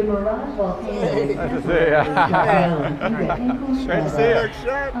gentlemen. The Mirage Volcano is Nice to see you. Great to see you.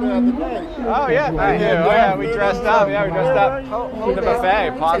 Oh yeah, thank you. Oh yeah, we dressed up. Yeah, we dressed up. Hold The this.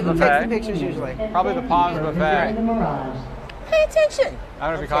 buffet, Palms Who takes the buffet. pictures usually? Probably the Palms buffet. the Mirage. Pay attention. I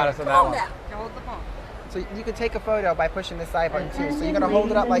don't know if you caught us on that Come one. now. So you can take a photo by pushing the side button too. So you're gonna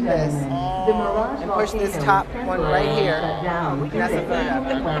hold it up like this The Mirage and push this Volcano top is one right here. shut down And that's a due to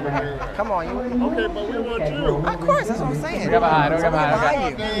photo. weather. Come on, you. Okay, but we want you. Of course, that's what I'm saying. We'll get behind, we'll get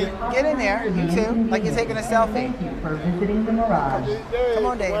behind, Behind you. Get in there, you two, like you're taking a selfie. Thank you for visiting the Mirage. Come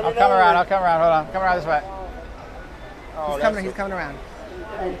on, Dave. I'll come around, hold on. Come around this way. He's coming around.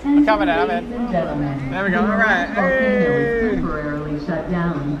 Attention, coming in, I'm in. ladies and gentlemen. There we go, The all right. Mirage Volcano Hey. is temporarily shut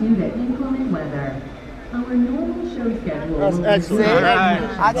down due to inclement weather. Our normal show schedule That's will excellent. resume All right.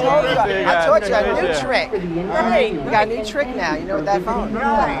 I told you, Good to see you I guys. taught you a Good to new see you. trick. for the Right, we entire got a new trick now. You know, with that phone. Great.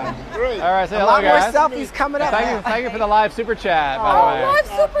 All right, say A hello, lot more guys. selfies coming up. Thank you for the live super chat, by the Oh, way. live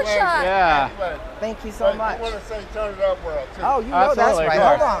super shot. Yeah. Thank you so much. I want to say turn it up world too. Oh, you know that's Absolutely, right. of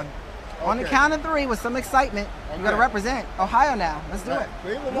Hold course. on. On the count of three with some excitement, you gotta represent Ohio now. Let's do it.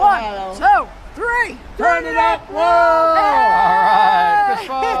 Cleveland, 1, Ohio. 2, 3. Turn it up, All right, fist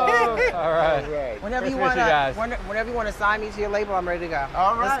bump. All right. Right. Whenever you Nice to want meet you guys. whenever you want to sign me to your label, I'm ready to go.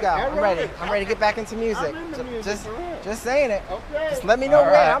 All right, Let's go. all I'm right. ready. I'm ready to get back into music. I'm into music, Just, for real. just saying it. Okay. Just let me know All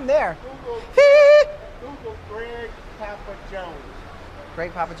when right. I'm there. Google Greg Papa Jones.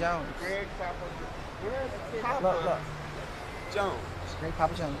 Great Papa Jones. Greg Papa Jones. Where's Papa Look. Jones? Great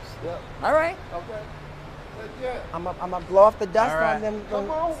Papa Jones. Yep. All right. Okay. That's it. I'm gonna blow off the dust All right. on them. Come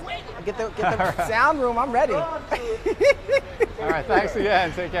on, wait. Get the All right. sound room. I'm ready. All right, thanks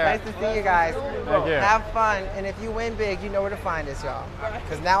again. Take care. Nice to see you guys. Thank you. Have fun, and if you win big, you know where to find us, y'all.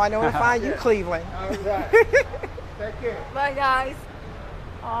 Because now I know where to find you, Cleveland. All right. Take care. Bye, guys.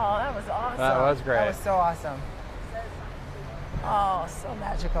 Oh, that was awesome. That was That great. was so awesome. Oh, so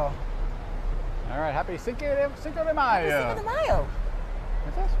magical. All right, happy Cinco de Cinco de Mayo. Mayo.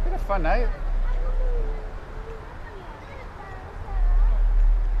 It's been a fun night.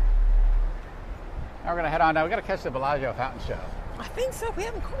 Now we're gonna head on down. We gotta catch the Bellagio fountain show. I think so. We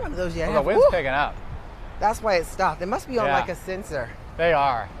haven't caught one of those yet. Well, the wind's Woo! picking up. That's why it stopped. It must be on Yeah. like a sensor. They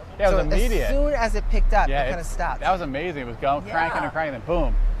are. Yeah, it so was immediate. as soon as it picked up, Yeah, it kind of stopped. That was amazing. It was going, cranking Yeah. and cranking, then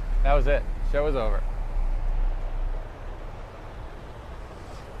boom. That was it. Show was over.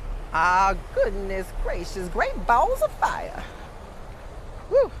 Ah, goodness gracious. Great balls of fire.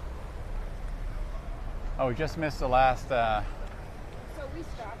 Woo. Oh, we just missed the last. So we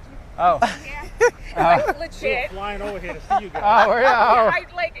stopped you. Oh. Yeah. We Legit. were flying over here to see you guys. Oh, we're Yeah,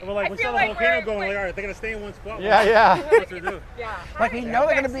 we're We're like, we saw the volcano going. Like, all right, they're gonna stay in one spot. Yeah, yeah. What's to do? Yeah. Like we know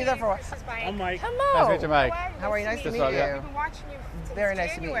they're going to be there for a while. This is Mike. I'm Mike. Hello. Nice to meet you, Mike. How are you? Nice to Just meet saw you. you. We've been watching you since Very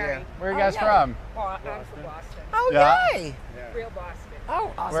nice to meet you. January. Where are you guys from? Well, I'm from Boston. Oh, Yeah. yay. Real Boston.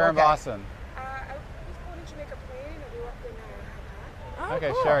 Oh, awesome. We're in Okay. Boston. I was born in Jamaica Plain, and we were up in Oh,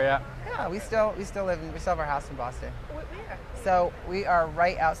 Okay, cool. sure, yeah. Yeah, we still live in, we still have our house in Boston. where? So we are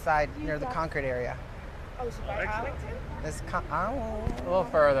right outside near the Concord area. Oh, so by Arlington? This A little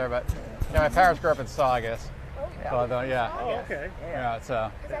further, but yeah, my parents grew up in Saugus. Oh, So, yeah. Oh, okay. Yeah,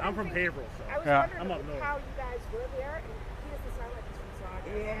 so. I'm from Haverhill, I was so Yeah. wondering I'm up north. how you guys were there, and he doesn't sound like he's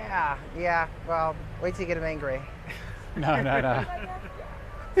from Saugus. Yeah. Well, wait till you get him angry. No, no, no.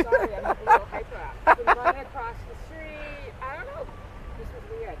 Sorry, I'm a little hyper. I've been running across the street. I don't know. This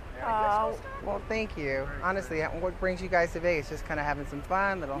was weird. Oh, well, thank you. Honestly, what brings you guys to Vegas? Just kind of having some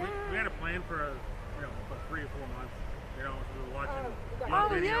fun, little. We had a plan for for 3 or 4 months. You know, we were watching Oh,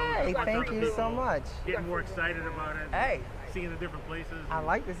 videos. yay! watching Thank other you so people, much. Getting more excited about it. Hey. Seeing the different places. I and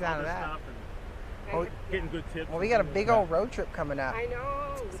like the sound all of this that. Stuff and Well, getting good tips. well, we got a big old road trip coming up. I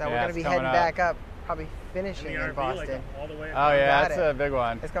know. So we're Yeah, going to it's be coming heading up. back up, probably in finishing the in RV, Boston. like all the way. Oh, yeah, Got that's it. a big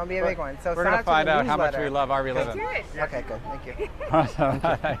one. It's going to be a big one. So We're sign going up to find the out how much newsletter. we love RV living. Okay, good. Thank you. Awesome.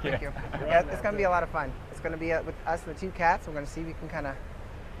 Thank you. Yeah, it's going to be a lot of fun. It's going to be with us and the 2 cats. We're going to see if we can kind of,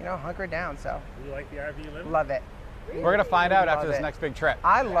 hunker down. So Do you like the RV living? love it. We're going to find out after Love this it. next big trip.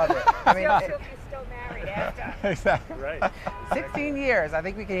 I love it. I mean, Still, you're still married after. Exactly. Right. 16 years. I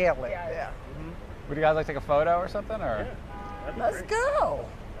think we can handle it. Yeah. Would you guys like to take a photo or something? Or? Let's go.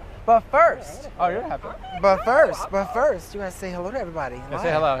 But first, Oh, you don't have to. but first, you gotta say hello to everybody. Yeah,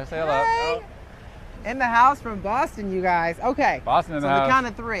 say hello. Say hello. Hey. In the house from Boston, you guys. Okay. Boston in so the house. count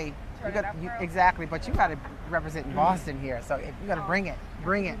of 3. Exactly, but you gotta represent Boston here. So you gotta bring it.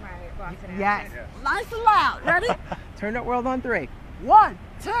 Bring it. Yes. Nice and loud. Ready? Turn that world on 3. 1,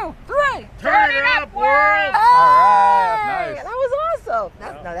 2, 3. Turn it up, world! All right, Hey, nice. that was awesome. No,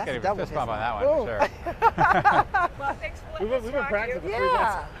 that's Gotta a give a double fist bump on that one, Boom. for sure. Well, thanks for We've been practicing for 3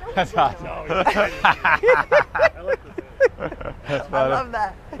 Yeah. months. That's awesome. No, I like this. That's I funny. love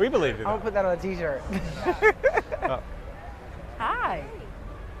that. We believe you. I'm gonna put that on a t-shirt. Oh. Hi.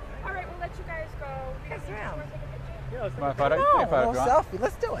 All right, we'll let you guys go. Yes, ma'am. Yeah, let's My photo? You Oh, can take a a photo little if you want. selfie.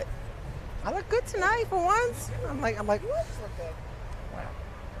 Let's do it. I look good tonight for once. I'm like, what? Wow.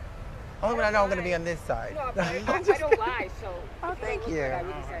 Only when I know I'm gonna be on this side. No, but I don't lie, so. Oh, thank you. I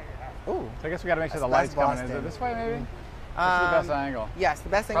wouldn't say that. Ooh. So I guess we got to make sure the That's light's coming in. Is Boston. it this way, maybe? What's the best angle? Yes, the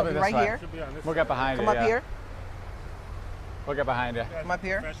best thing will Probably be this right way. here. Should be on this We'll get behind Come you. up yeah. here. We'll get behind you. Come up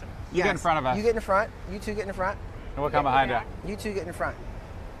here. Professional. You get in front of us. You get in front. You 2 get in front. And we'll come behind you. You 2 get in front.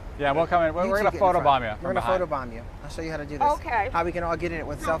 Yeah, we'll come in. We're You going two to get in front. photobomb you. We're gonna photobomb you. I'll show you how to do this. Okay. How we can all get in it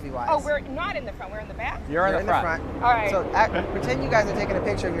with selfie-wise. Oh, we're not in the front, we're in the back? You're in the front. All right. So pretend you guys are taking a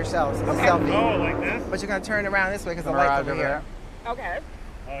picture of yourselves. It's Okay. a selfie. Oh, like this? But you're gonna turn around this way because the Mirage light's over over here. there. Okay.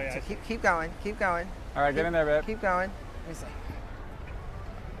 Oh, yeah. So keep going. Keep going. All right, get in there, babe. Keep going. Let me see.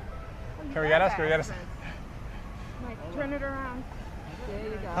 Can we get us? Can we get us? Mike, turn it around. There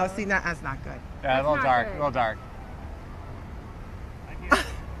you go. Oh, see, that's not good. Yeah, a little not dark. good. A little dark.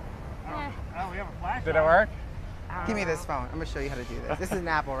 Oh, we have a flash. Did it work? Give me this phone. I'm gonna show you how to do this. This is an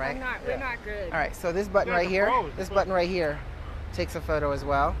Apple, right? We're not good. All right. So this button right here, this button right here, takes a photo as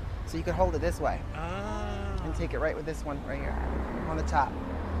well. So you can hold it this way and take it right with this one right here on the top.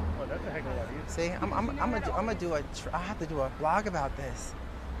 Oh, that's a heck of a lot easier. See, I'm gonna do I have to do a blog about this.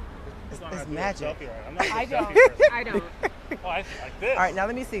 It's magic. I don't. I don't. Oh, I like this. All right, now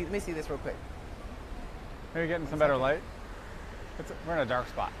let me see this real quick. Maybe getting some better light. We're in a dark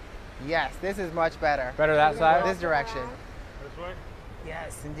spot. Yes, this is much better. Better that side? This direction. This way?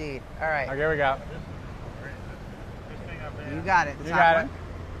 Yes, indeed. All right. Okay, here we go. This thing up there. You got it. The You top got one. it.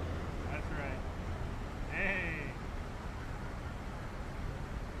 That's right. Hey.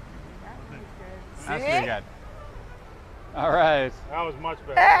 That's pretty good. All right. That was much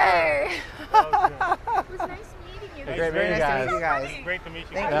better. Hey! That was good. It was nice meeting you. Great Very meeting you nice to guys. meet you guys. Great to meet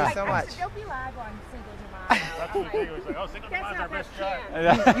you. Thank Yeah. you so much. Don't be live on Cinco de Mayo. That's what we figured. It was like, oh, Cinco de Mayo is our best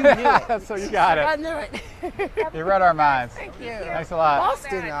shot. You knew it. So you got I it. knew it. You read our minds. Thank you. Thanks a lot.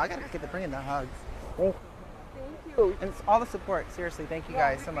 Boston, though. I gotta get to bring in the hugs. Thank you. And it's all the support. Seriously, thank you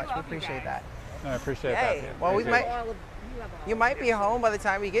guys so much. We appreciate that. I appreciate Hey, that. well, we Appreciate might. it. You might be home by the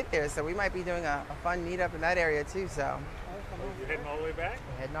time we get there, so we might be doing a fun meetup in that area too. So You're heading all the way back?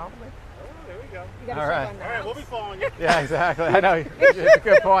 we're heading all the way. There we go. You gotta All check right. on that. All right, we'll be following you. Yeah, exactly. I know. It's a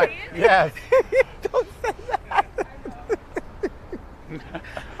good point. Yes. Don't say that.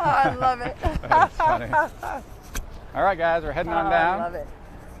 Oh, I love it. That's funny. All right, guys, we're heading on down I love it.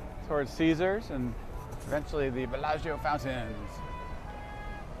 towards Caesars and eventually the Bellagio fountains.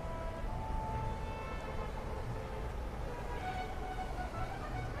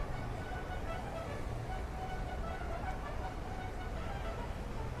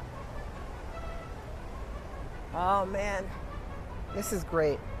 Oh man, this is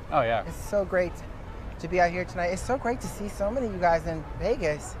great. Oh yeah. It's so great to be out here tonight. It's so great to see so many of you guys in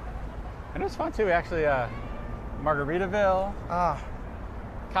Vegas. And it was fun too. We actually, Margaritaville, Ah,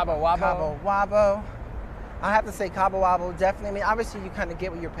 Cabo Wabo. Cabo Wabo. I have to say Cabo Wabo definitely. I mean, obviously you kind of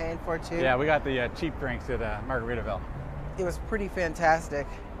get what you're paying for too. Yeah, we got the cheap drinks at Margaritaville. It was pretty fantastic.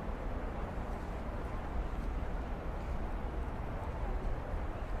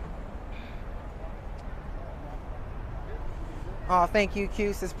 Oh, thank you,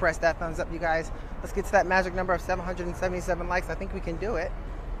 Q. Just press that thumbs up, you guys. Let's get to that magic number of 777 likes. I think we can do it.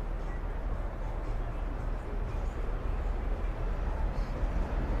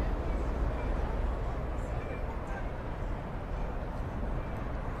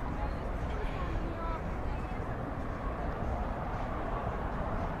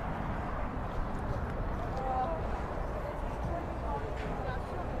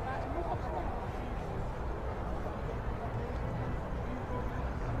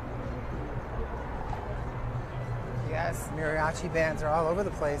 Yes, mariachi bands are all over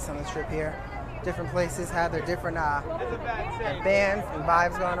the place on this trip here. Different places have their different bands and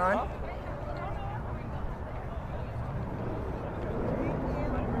vibes going on.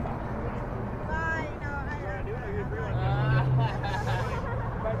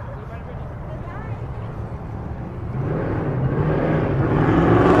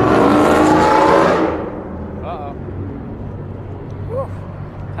 Uh-oh.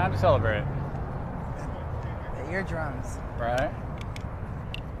 Time to celebrate. The eardrums. Right?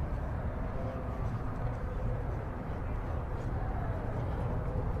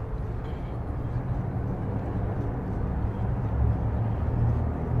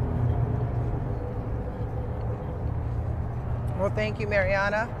 Well, thank you,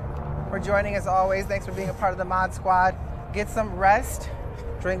 Mariana, for joining us always. Thanks for being a part of the Mod Squad. Get some rest,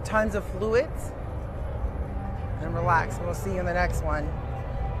 drink tons of fluids, and relax. And we'll see you in the next one.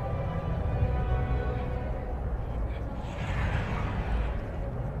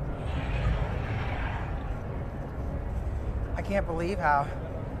 I can't believe how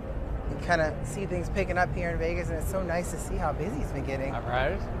you kind of see things picking up here in Vegas, and it's so nice to see how busy it's been getting. All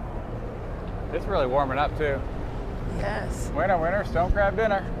right. It's really warming up too. Yes. Winner, winner, stone crab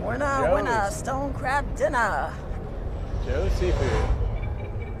dinner. Winner, Joe's. winner, stone crab dinner. Joe's Seafood.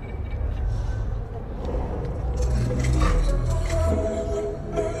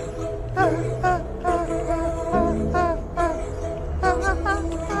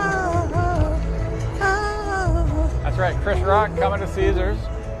 That's right, Chris Rock coming to Caesars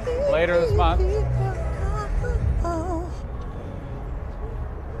later this month.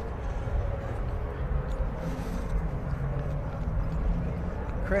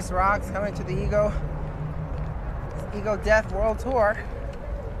 Chris Rock's coming to the Ego Death World Tour.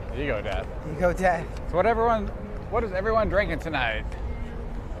 Ego Death. Ego Death. So what is everyone drinking tonight?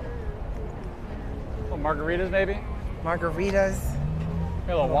 Little margaritas maybe? Margaritas. A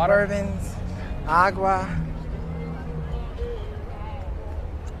little water? Bourbons. Agua.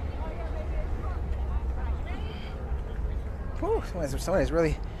 Whew, someone is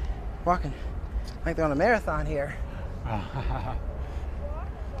really walking like they're on a marathon here.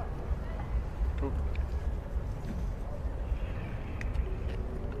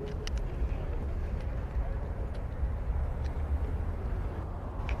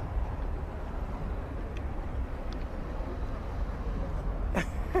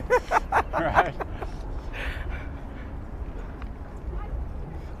 Right.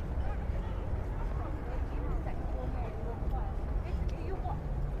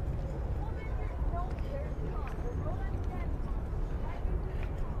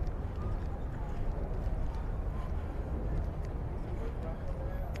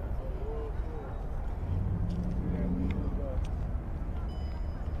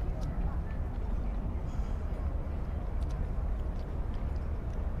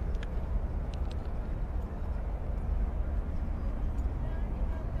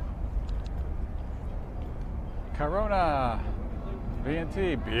 Corona,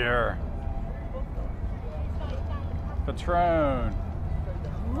 B&T, beer, Patron,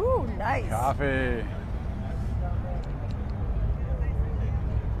 Ooh, nice. coffee.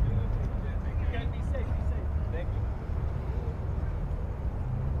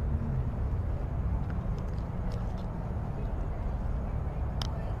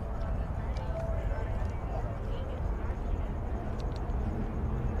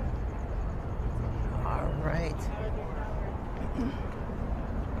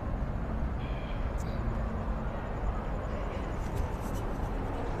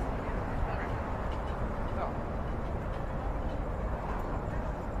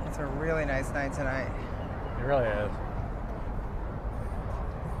 a really nice night tonight. It really is.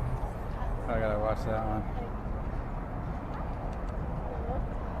 I gotta watch that one.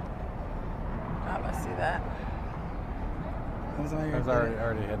 Oh, I see that. That was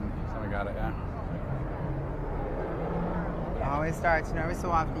already hidden. Someone got it, yeah. It always starts, you know, every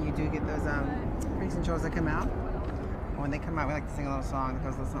so often you do get those freaks and shows that come out. When they come out, we like to sing a little song that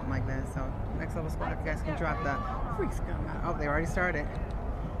goes a little something like this. So next level squad, if you guys can drop the freaks come out. Oh, they already started.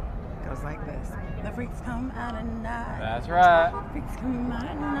 It goes like this. The freaks come out at night. That's right. Freaks come out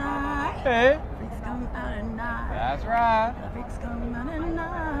at night. Hey. Freaks come out at night. That's right. The freaks come out at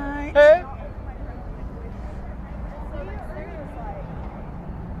night. Hey.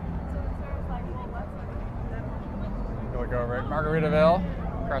 Look over at Margaritaville,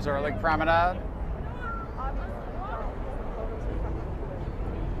 across over Lake Promenade.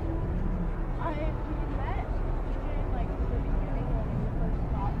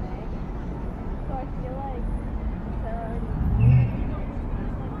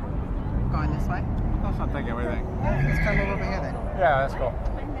 Going this way? That's not thinking anything. Let's come over here then. Yeah, that's cool.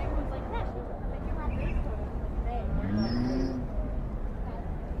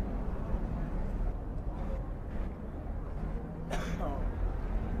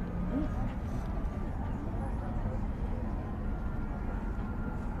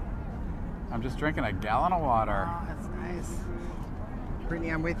 I'm just drinking a gallon of water. Oh, that's nice.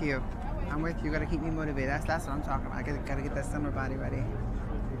 Brittany, I'm with you. I'm with you. You gotta keep me motivated. That's what I'm talking about. I gotta get that summer body ready.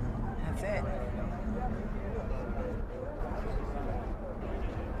 That's it.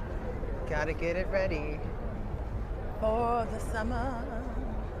 Gotta get it ready for the summer.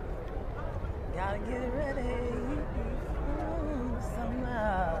 Gotta get it ready for the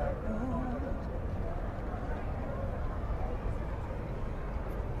summer.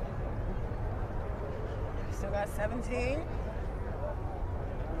 Still got 17.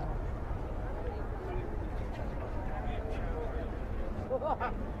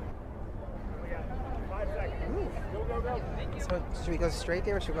 So should we go straight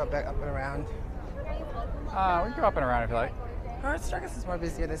there or should we go back up and around? We can go up and around if you like. I guess it's more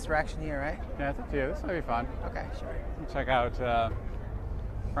busy in this direction here, right? Yeah, it's up to you. This might be fun. Okay, sure. Check out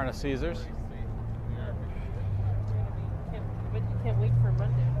front of Caesars. Can't wait for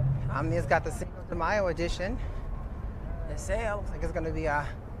Monday. Omnia's got the CINCO De Mayo edition. The sale looks like it's going to be a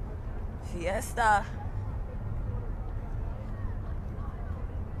fiesta.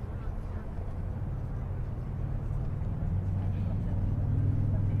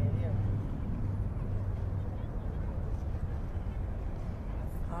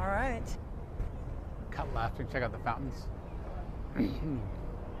 All right. Cut left and check out the fountains.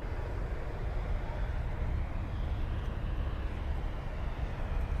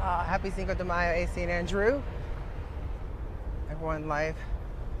 Happy Cinco de Mayo, AC and Andrew. Everyone live,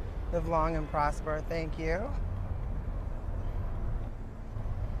 live long and prosper. Thank you.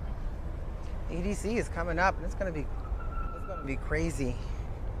 EDC is coming up, and it's gonna be crazy.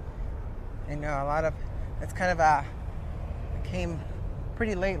 I know a lot of it's kind of it came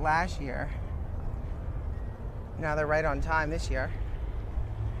pretty late last year. Now they're right on time this year.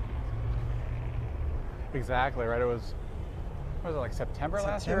 Exactly right. It was. What was it, like September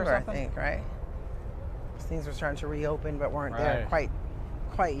last year or something? I think, right? Things were starting to reopen, but weren't there Right.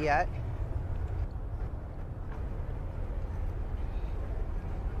 quite yet.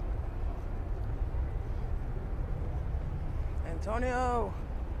 Antonio,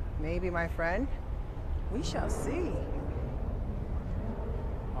 maybe my friend. We shall see.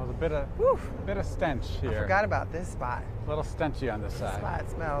 Oh, there's a bit of stench here. I forgot about this spot. A little stenchy on this This side. spot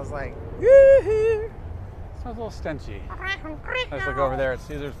smells like. Smells a little stenchy. Let's look over there at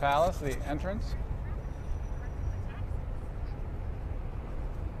Caesar's Palace, the entrance.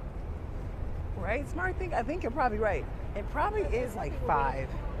 Right, Smart? I think you're probably right. It probably is like 5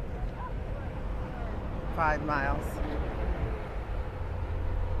 miles.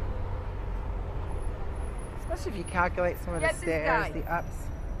 Especially if you calculate some of the stairs, the ups.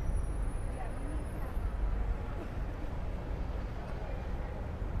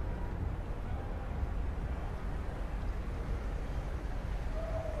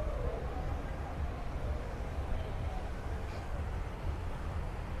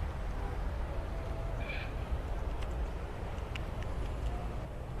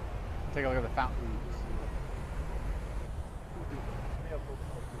 Take a look at the fountains.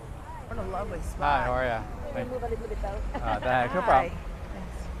 What a lovely spot. Hi, how are you? Can we move a little bit though? Thanks, no problem.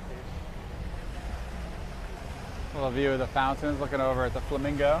 A little view of the fountains, looking over at the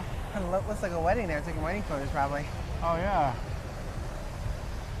Flamingo. It looks like a wedding there, taking wedding photos probably. Oh yeah.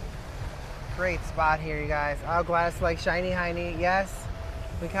 Great spot here, you guys. Oh, Gladys like shiny hiney, yes.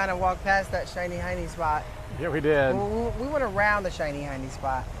 We kind of walked past that shiny hiney spot. Yeah, we did. We went around the shiny hiney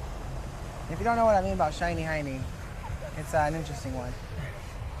spot. If you don't know what I mean about shiny hiney, it's an interesting one.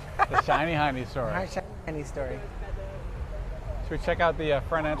 The shiny hiney story. Shiny hiney story. Should we check out the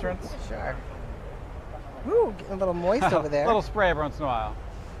front entrance? Sure. Ooh, getting a little moist over there. A little spray every once in a while.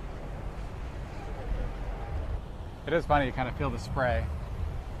 It is funny, you kind of feel the spray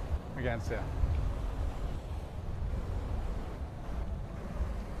against you.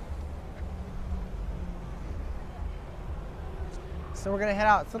 So we're gonna head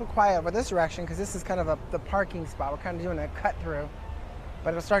out. It's a little quiet over this direction because this is kind of the parking spot. We're kind of doing a cut through,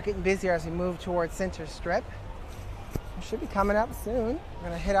 but it'll start getting busier as we move towards Center Strip. We should be coming up soon. We're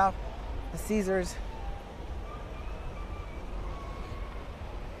gonna hit off the Caesars.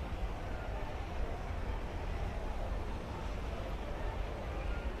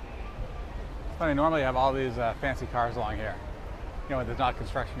 It's funny, normally you have all these fancy cars along here. You know, when there's not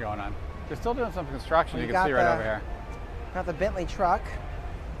construction going on. They're still doing some construction, you can see right over here. Got the Bentley truck.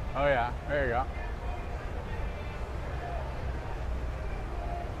 Oh yeah, there you go.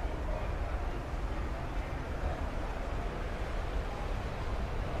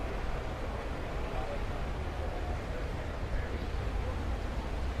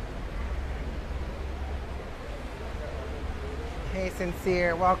 Hey,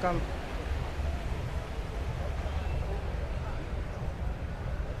 Sincere, welcome.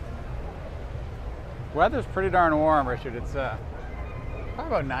 Weather's pretty darn warm, Richard. It's probably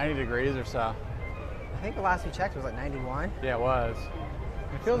about 90 degrees or so. I think the last we checked was like 91. Yeah, it was.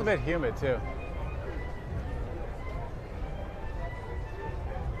 It feels a bit humid too.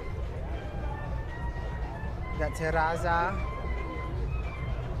 We got Terraza,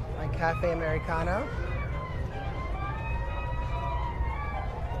 like Cafe Americano.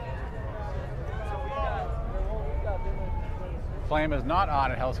 Flame is not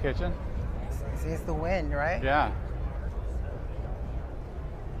on at Hell's Kitchen. See, it's the wind, right? Yeah.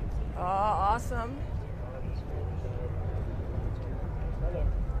 Oh, awesome.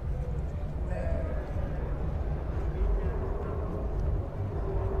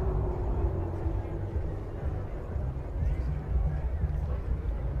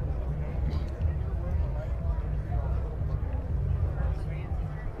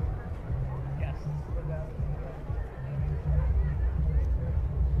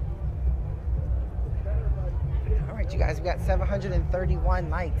 You guys, we got 731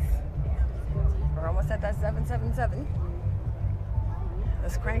 likes. We're almost at that 777.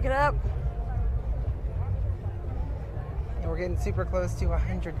 Let's crank it up. And we're getting super close to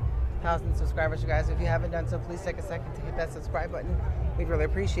 100,000 subscribers, you guys. If you haven't done so, please take a second to hit that subscribe button. We'd really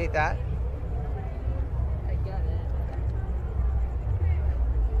appreciate that. I got it.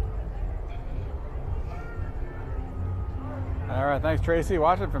 All right, thanks, Tracy.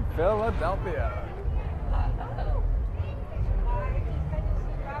 Watching from Philadelphia.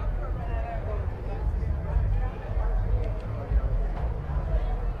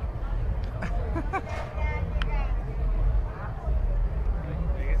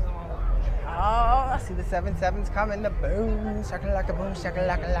 Oh, I see the 7-7s coming. The boom, shakalaka boom,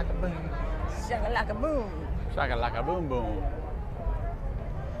 shakalaka boom, shakalaka boom, shakalaka boom boom.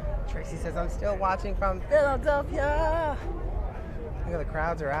 Tracy says I'm still watching from Philadelphia. Look at the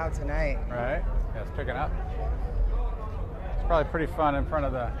crowds are out tonight. Right? Yeah, it's picking up. It's probably pretty fun in front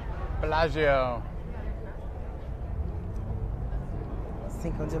of the Bellagio.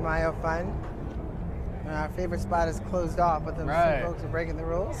 Cinco de Mayo fun. Our favorite spot is closed off, but the Right. folks are breaking the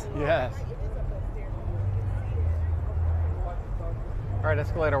rules. Yes. All right,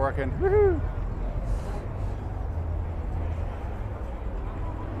 escalator working. Woohoo!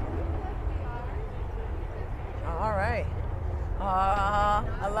 All right.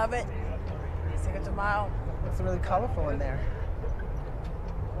 I love it. Cinco de Mayo. It's really colorful in there.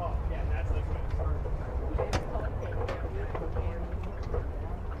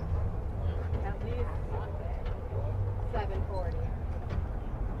 At least 740.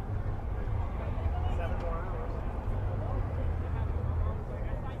 7 more hours.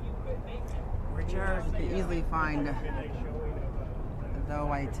 Richard, you can easily find the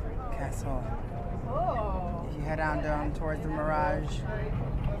White Castle. Oh. If you head on down towards the Mirage,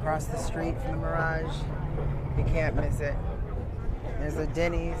 across the street from the Mirage, you can't miss it. There's a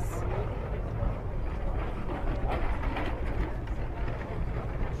Denny's.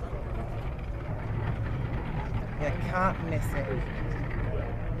 You can't miss it.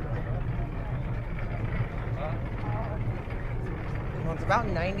 Well, it's about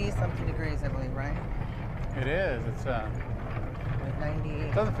 90-something degrees, I believe, right? It is. It's Like 90.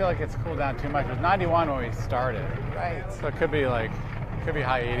 it doesn't feel like it's cooled down too much. It was 91 when we started. Right. So it could be like Could be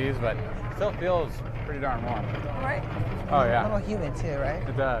high 80s, but still feels pretty darn warm. Right. Oh yeah. A little humid too, right?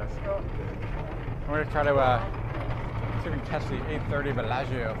 It does. We're gonna try to see if we can catch the 8:30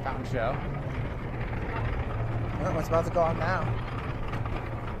 Bellagio fountain show. Oh, it's about to go on now.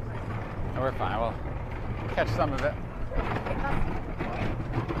 And we're fine. We'll catch some of it.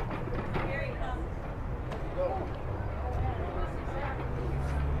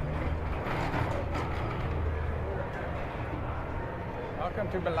 Welcome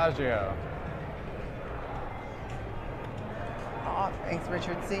to Bellagio. Oh, thanks,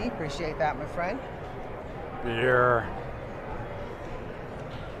 Richard C. Appreciate that, my friend. Beer.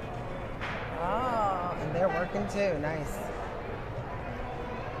 Oh, and they're working too. Nice.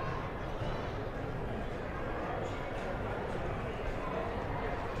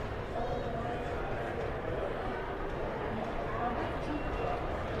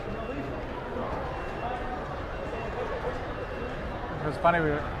 It was funny,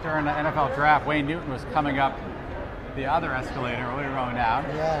 during the NFL draft, Wayne Newton was coming up the other escalator when we were going down.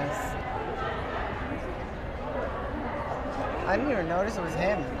 Yes. I didn't even notice it was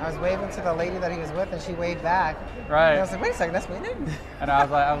him. I was waving to the lady that he was with, and she waved back. Right. And I was like, wait a second, that's Wayne Newton. And I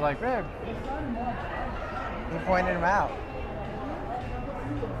was like, babe. He pointed him out.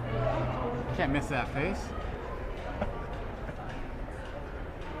 You can't miss that face.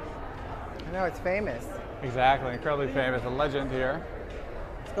 I know, it's famous. Exactly, incredibly famous, a legend here.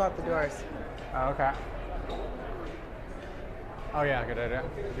 Let's go out the doors. Oh, okay. Oh yeah, good idea.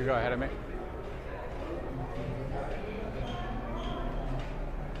 You go ahead of me.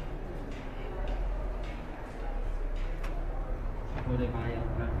 CINCO De Mayo,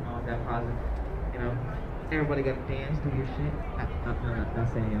 all that positive, you know. Everybody got to dance, do your shit. Not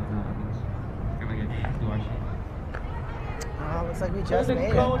saying y'all know, I mean, everybody got to dance, do our shit. Oh, looks like we just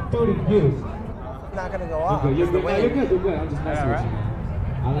made it. Not gonna go off. You're It's the good. wind. You're good. You're good. I'm just messing with you,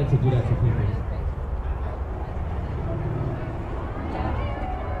 man. I like to do that to people.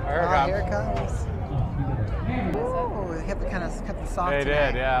 Here it comes. Oh, they have to kind of cut the soft. They today.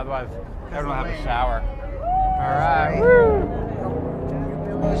 did, yeah. Otherwise, everyone will have a wind. shower. All right.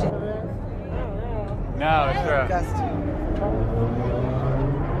 No, it's true. Gust.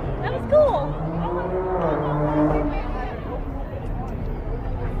 That was cool.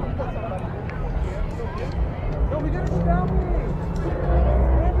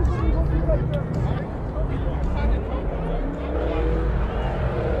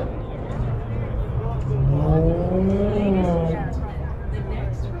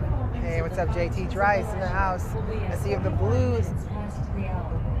 Hey, what's up, JT Trice in the house? I see you have the blues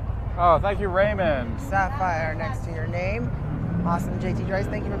Oh, thank you, Raymond. sapphire next to your name. Awesome, JT Trice.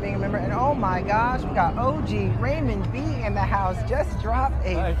 Thank you for being a member. And oh my gosh, we got OG Raymond B in the house. Just dropped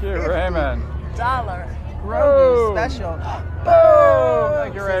a Thank you, Raymond. $50 Grogu Boom. special. Boom!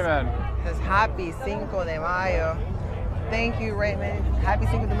 Thank you, Raymond. Says happy CINCO De Mayo. Thank you, Raymond. Happy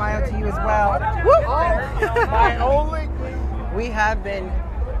CINCO De Mayo to you as well. Woo! My only. We have been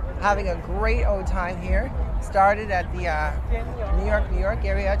having a great old time here. Started at the New York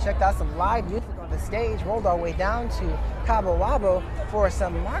area. Checked out some live music on the stage. Rolled our way down to Cabo Wabo for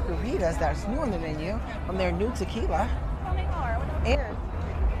some margaritas that's new on the menu from their new tequila. And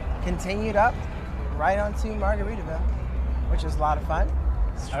continued up right onto Margaritaville, which was a lot of fun.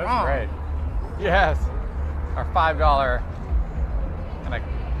 That was great. Yes. Our $5 and a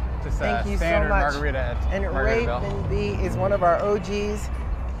just Thank you so standard much. margarita at And Margaritaville. Raven B is one of our OGs.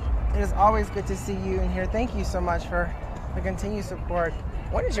 It is always good to see you in here. Thank you so much for the continued support.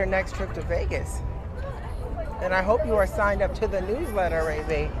 When is your next trip to Vegas? And I hope you are signed up to the newsletter, Ray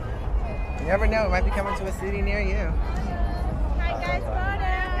B. You never know, it might be coming to a city near you. Hi guys,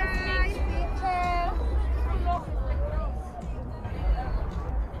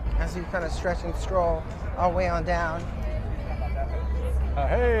 As we kind of stretch and stroll our way on down.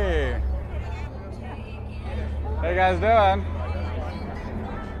 Hey. How you guys doing?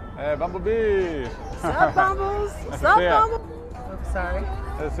 Hey, Bumblebee. What's up, Bumbles? Nice What's to up, see ya. Bumble? Oops, sorry.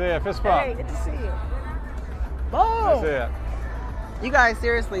 Good to see you. Fist bump. Hey, good to see you. Good to see Boom! you. You guys,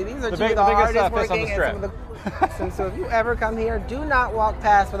 seriously, these are The two big- of the the biggest, hardest fist on the working and some of the and so if you ever come here, do not walk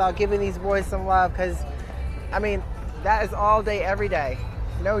past without giving these boys some love, because, I mean, that is all day, every day.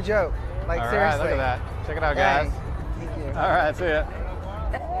 No joke. Like, All right, seriously. look at that. Check it out, Hey, guys. thank you. All right, see ya.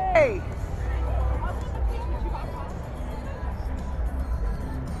 Hey!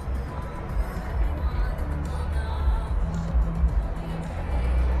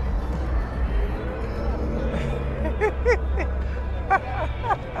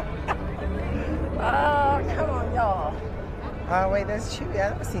 Oh, come on, y'all. Oh, wait, there's Chewy.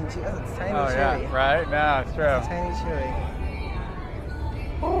 I've never seen Chewy. That's a tiny Oh, Chewy. yeah, right? No, it's true. That's a tiny Chewy.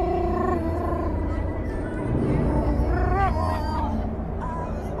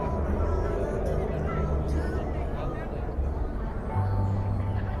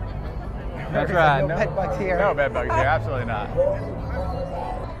 That's right. No bed bugs here. No bed bugs here. Absolutely not.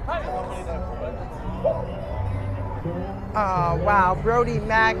 Oh, wow. Brody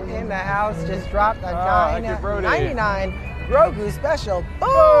Mac in the house just dropped a thank you, Brody. 99 Grogu special.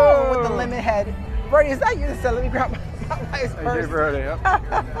 Boom! With the lemon head. Brody, is that you that said, let me grab my wife's purse? Thank you, Brody. Yep.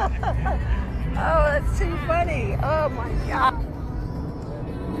 Oh, that's too funny. Oh my God.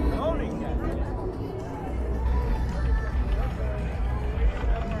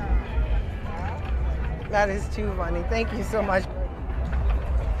 That is too funny. Thank you so much.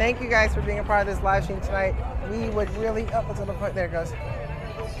 Thank you guys for being a part of this live stream tonight. We would really, oh, look at the point, there it goes.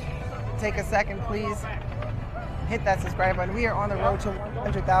 Take a second, please. Hit that subscribe button. We are on the road to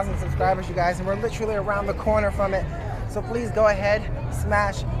 100,000 subscribers, you guys, and we're literally around the corner from it. So please go ahead,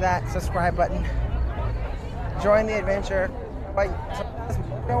 smash that subscribe button. Join the adventure. But you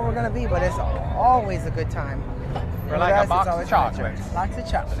know where we're gonna be, but it's always a good time. We're like a box of chocolates. Box of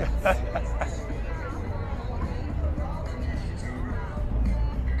chocolates.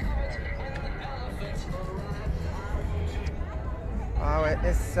 Oh, it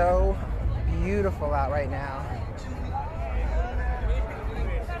is so beautiful out right now.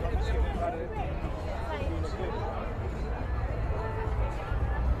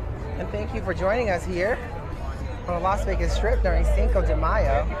 And thank you for joining us here on the Las Vegas Strip during Cinco de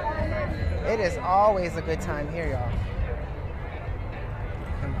Mayo. It is always a good time here, y'all.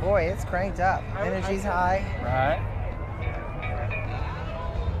 And boy, it's cranked up. Energy's high. Right.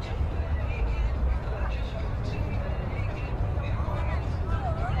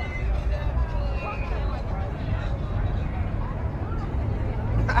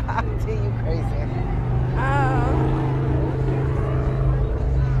 You crazy.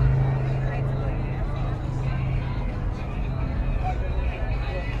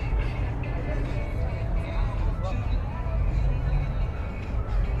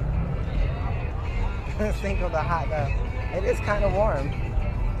 Cinco de hot though. It is kind of warm.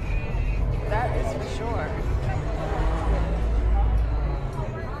 That is for sure.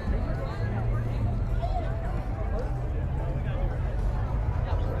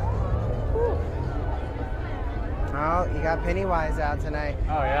 Oh, you got Pennywise out tonight.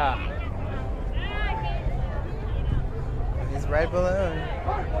 Oh, yeah. His red balloon.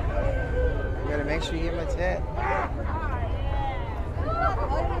 You gotta make sure you give him a tip.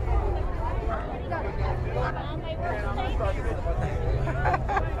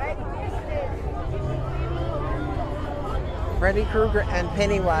 Freddy Krueger and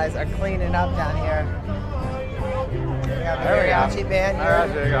Pennywise are cleaning up down here. We got the mariachi band here. All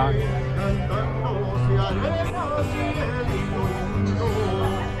right, there you go.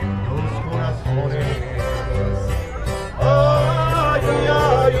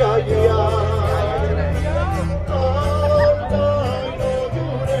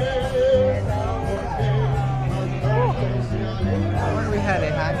 Where are we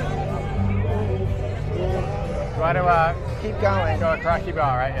headed, hon? Do I want to keep going? Go across, keep going,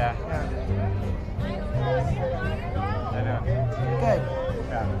 right? Yeah. I know. Good.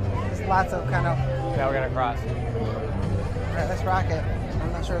 Yeah. There's lots of kind of. Now we're gonna cross. All right, let's rock it.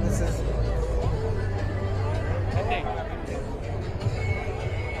 I'm not sure if this is.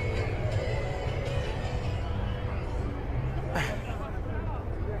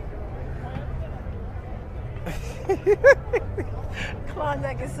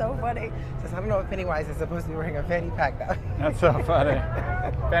 Klondike is so funny. Says, I don't know if Pennywise is supposed to be wearing a fanny pack though. That's so funny.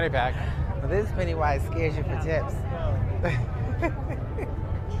 Fanny pack. Well, this Pennywise scares you for tips.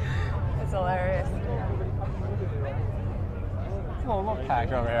 It's hilarious. It's a little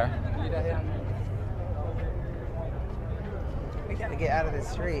packed over here. We gotta get out of this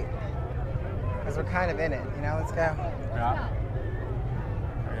street because we're kind of in it. You know, let's go. Yeah.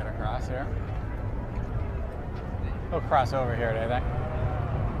 We gotta cross here. We'll cross over here, do you think?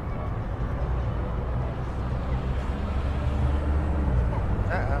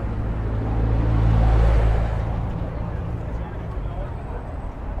 Uh-oh.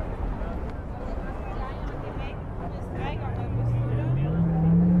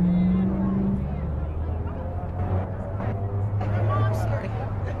 Sorry.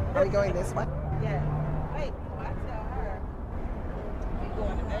 Are we going this way? Yeah. Wait, I tell her we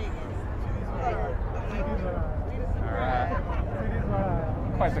going to Vegas. All right.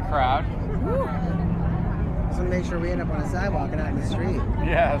 Quite the crowd. Just want to make sure we end up on a sidewalk and not in the street.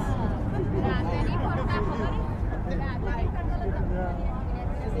 Yes.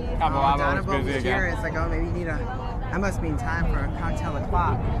 Cabo Wabo Donna is Boat busy was again. curious, like, oh, maybe you need a. That must mean time for a cocktail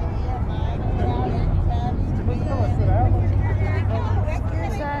o'clock.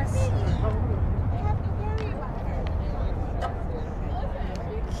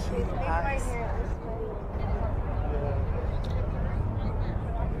 Nice.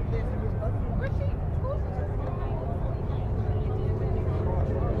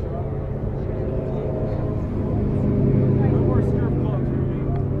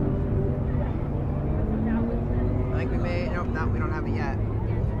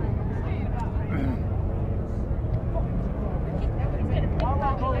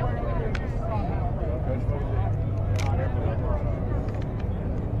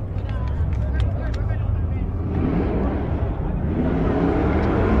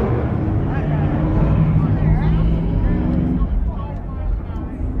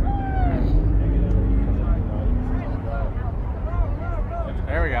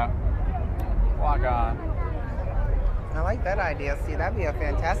 idea, Steve. That'd be a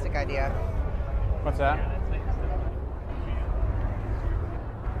fantastic idea. What's that?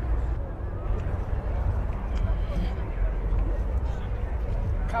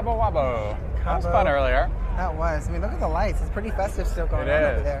 Cabo Wabo. That was fun earlier. That was. I mean, look at the lights. It's pretty festive still going on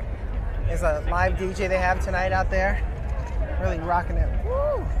over there. There's a live DJ they have tonight out there. Really rocking it.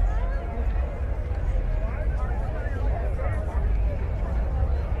 Woo!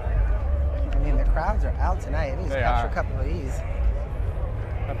 I mean, the crowds are out tonight. Let me just capture a couple of these.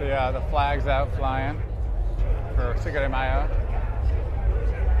 Got the flags out flying for CINCO De Mayo.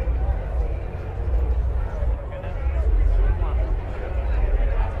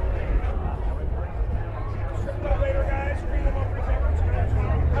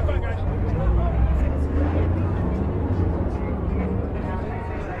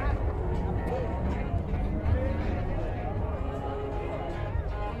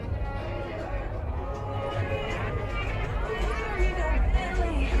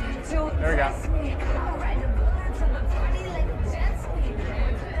 There we go.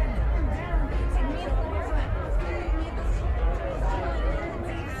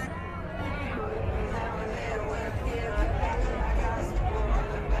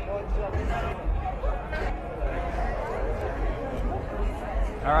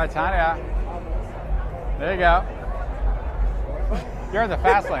 All right, Tanya. There you go. You're in the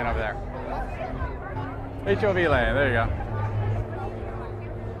fast lane over there. HOV lane. There you go.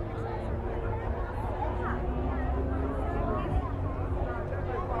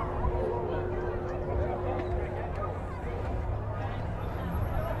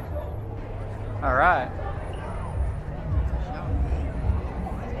 All right.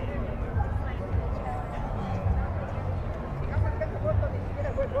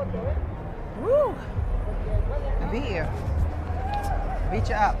 Woo! I beat you. Beat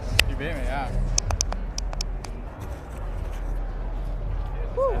you up. You beat me, yeah.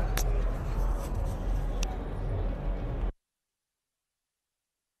 Woo!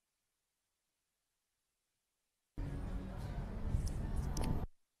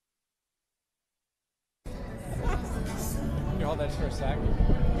 You hold that just for a sec.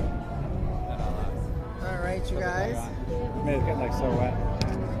 All right, you guys. Made it get like so wet.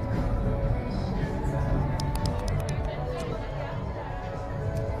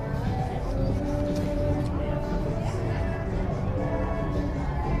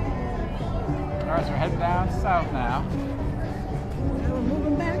 All right, so we're heading down south now. We're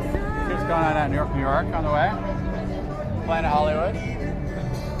moving back south. Here's what's going on at New York, New York on the way. Planet Hollywood.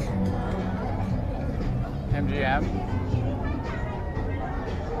 MGM.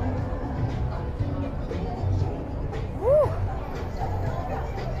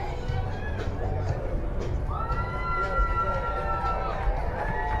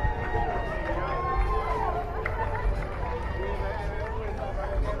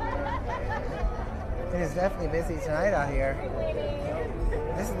 It is definitely busy tonight out here.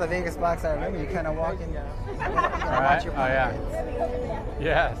 This is the Vegas box I remember. You kind of walk in. You gotta watch your pockets.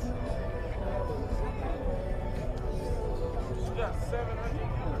 Yes.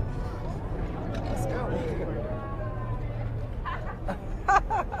 Let's go.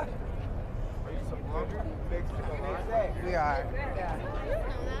 We are.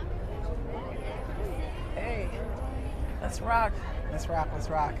 Hey, let's rock. Let's rock. Let's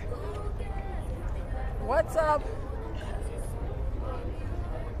rock. What's up?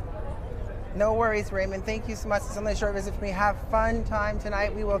 No worries, Raymond. Thank you so much. It's only a short visit for me. Have fun time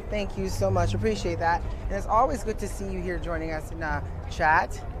tonight. We will thank you so much. Appreciate that. And it's always good to see you here joining us in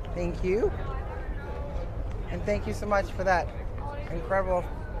chat. Thank you. And thank you so much for that incredible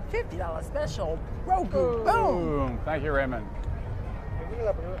 $50 special. Roku. Boom. Thank you, Raymond.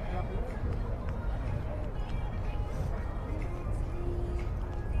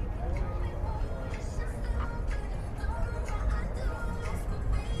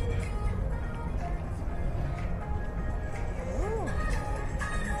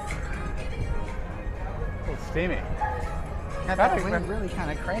 Steamy. Got that wind really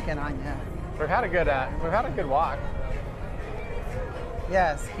kind of cranking on you. We've had a good walk.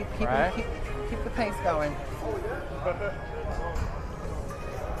 Yes, keep right? keep the pace going.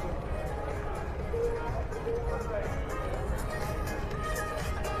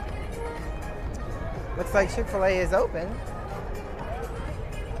 Looks like Chick-fil-A is open.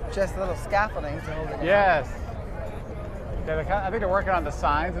 Just a little scaffolding to hold it down. Yes. Yeah, I think they're working on the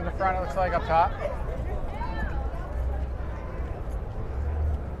signs in the front, it looks like, up top.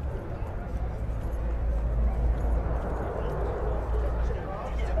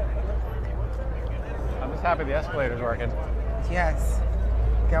 I'm just happy the escalator's working. Yes.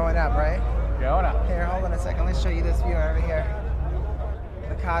 Going up, right? Going up. Here, hold on a second. Let's show you this view over here.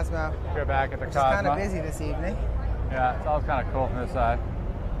 Cosmo. Go back at the Which Cosmo. is kind of busy this evening. Yeah, it's always kind of cool from this side.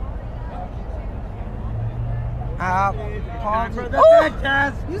 Paul, you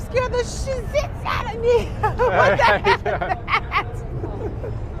scared the shits out of me. What the heck is that?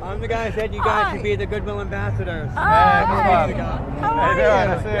 I'm the guy who said you guys should be the Goodwill ambassadors. How are you? Good.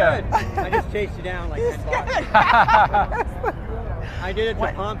 I just chased you down like 10 bucks. I did it to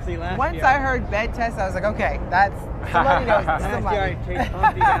Pompsy last year. Once I heard bed test, I was like, okay, that's somebody knows Last somebody. year I chased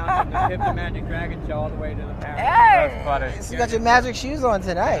Pompsy down from the Tip the Magic Dragon show all the way to the Paris. Hey! That's funny. So you got your magic shoes on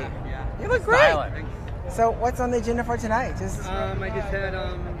tonight. Yeah. You look great. Styling. So what's on the agenda for tonight? Just I just had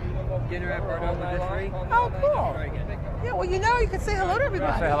dinner at Bordeaux Patisserie. Oh, cool. Yeah, well, you know, you could say hello to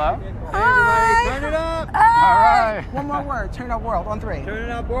everybody. Say hello? Hi. Turn it up. Hey. All right. One more word. Turn up world on 3. Turn it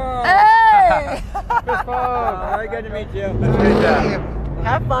up, world. Hey. Fist bump. Very good to meet you.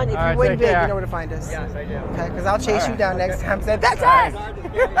 Have fun. If All right, you win take big, care. you know where to find us. Yes, I do. Okay, because I'll chase you down next time. Say, that's All us. right.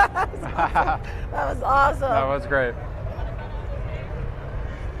 That was awesome. That was great.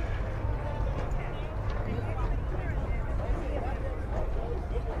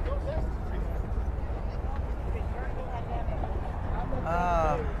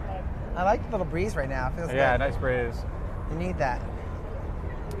 I like the little breeze right now. It feels Yeah, good. nice breeze. You need that.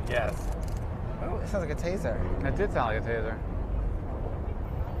 Yes. Oh, it sounds like a taser. It did sound like a taser.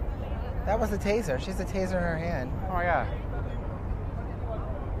 That was a taser. She has a taser in her hand. Oh yeah.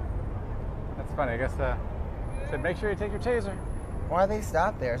 That's funny. I guess said make sure you take your taser. Why they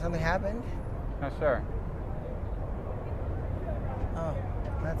stopped there? Something happened? Not sure. Oh,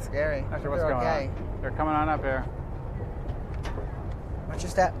 that's scary. Not sure what's They're going okay. on. They're coming on up here. Watch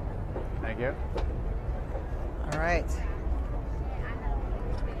your step. Thank you. All right.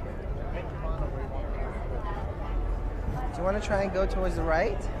 Do you want to try and go towards the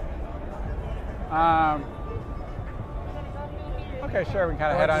right? Okay, sure. We can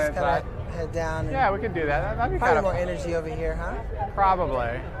kind of Or head on just inside. kinda head down. And Yeah, we can do that. That'd be probably kind of more energy over here, huh?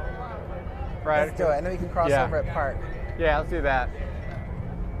 probably. Right. Let's do it, and then we can cross Yeah. over at Park. Yeah, let's do that.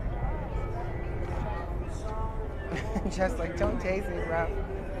 Just like, don't tase me, bro.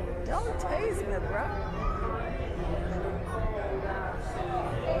 Don't tase me, bro.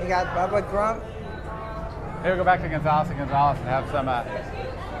 You got Bubba Grump. Maybe we'll go back to Gonzales and have some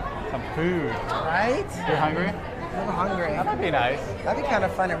food. Right? You hungry? I'm hungry. That might be nice. That'd be kind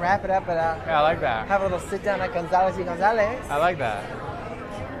of fun to wrap it up at Yeah, I like that. have a little sit down at Gonzales y Gonzales. I like that.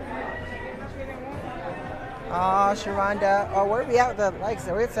 Oh, Sharonda. Oh, where are we at with the likes?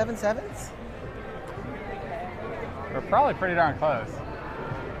 Are we at 7/7s? We're probably pretty darn close.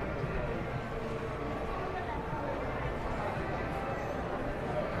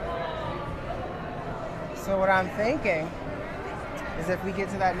 So what I'm thinking is if we get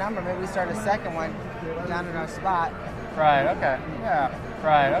to that number, maybe we start a second one down at our spot. Right, okay. Yeah.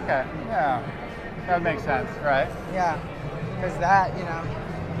 Right, okay. Yeah. That makes sense, right? Yeah. Because that, you know.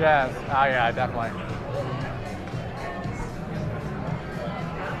 Yes. Oh yeah, definitely.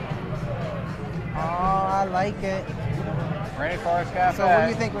 Oh, I like it. Rainforest Cafe. So what do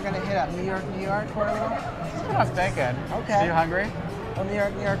you think we're going to hit up? New York for a little? That's what I'm thinking. Okay. Are you hungry? Well, New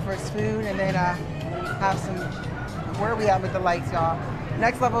York for its food, and then have some. Where are we at with the lights, y'all?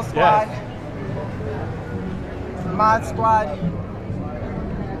 Next Level Squad. Yes. Mod Squad.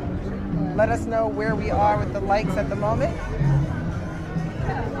 Let us know where we are with the lights at the moment.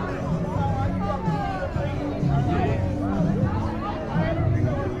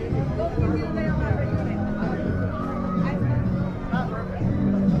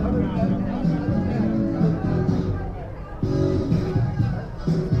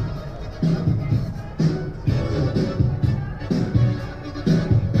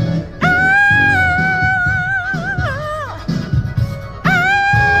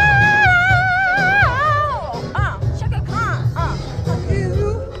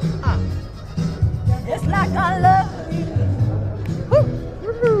 It's like I love you.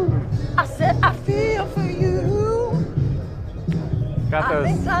 Woo. I said I feel for you. Got I those.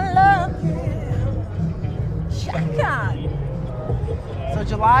 think I love you. Shaka. So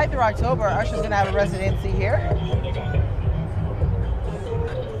July through October, Usher's going to have a residency here.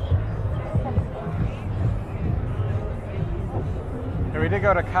 Yeah, we did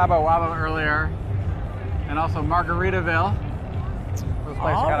go to Cabo Wabo earlier, and also Margaritaville. Those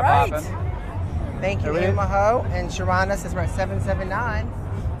places All kind of right. popping. Thank you, Everything? Imaho. And Sharana says we're at 779.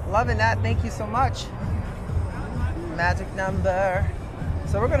 Loving that. Thank you so much. Magic number.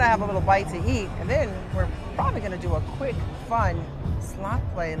 So we're going to have a little bite to eat, and then we're probably going to do a quick, fun slot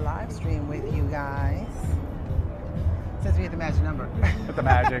play live stream with you guys. Since we hit the magic number. With the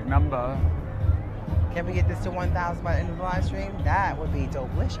magic number. Can we get this to 1,000 by the end of the live stream? That would be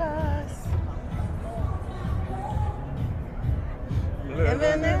delicious.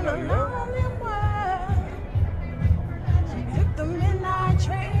 Living in a lonely world. She took the midnight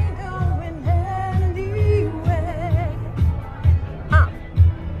train going anywhere.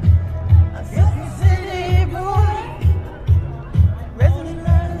 A city boy, resident of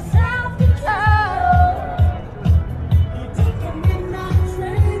the South Control. He took the midnight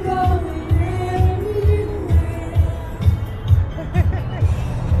train going anywhere.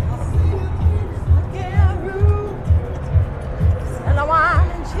 Look at Ruth, and I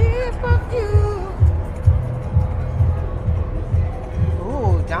want and cheap perfume.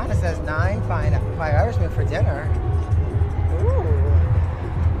 Ooh, Donna says 9 fine Irishmen for dinner. Ooh.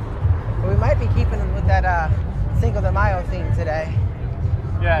 Well, we might be keeping it with that Cinco de Mayo theme today.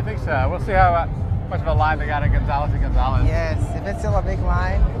 Yeah, I think so. We'll see how much of a line they got at Gonzales and Gonzales. Yes, if it's still a big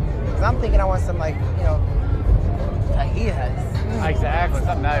line. Because I'm thinking I want some, like, you know, fajitas. Exactly,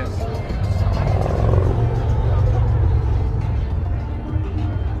 something nice.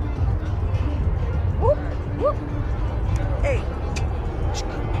 Whoop, whoop. Hey.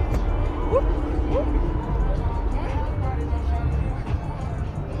 Whoop, whoop.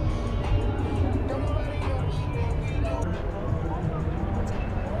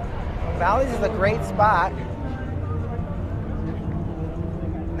 Valley's is a great spot.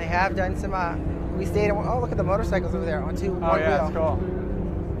 They have done some, we stayed, oh, look at the motorcycles over there on one Oh yeah, wheel. that's cool.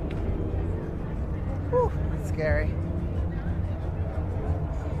 Whew, that's scary.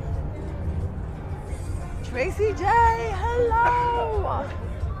 Tracy J, hello.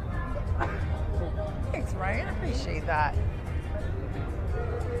 Thanks, Ryan. I appreciate that.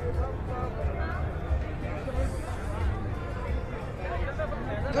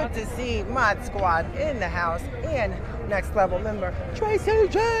 Good to see Mod Squad in the house and next level member Tracy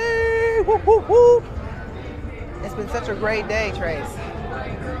J. Woo, woo, woo. It's been such a great day, Trace.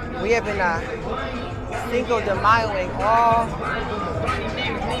 We have been Cinco de Mayoing all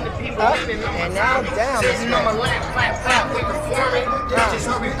up and now down the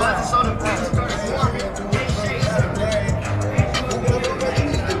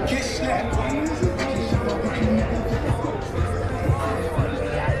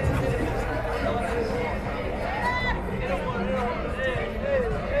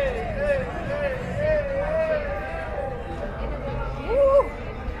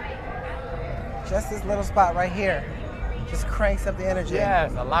Just this little spot right here just cranks up the energy.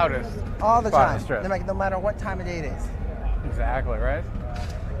 Yes, the loudest. All the spot on time. the strip. No matter what time of day it is. Exactly, right?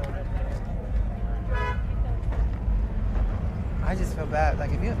 I just feel bad.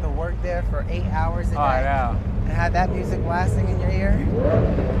 Like if you have to work there for 8 hours a day I know. and have that music blasting in your ear.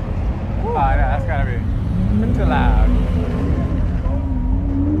 Oh, I know, that's gotta be pretty loud.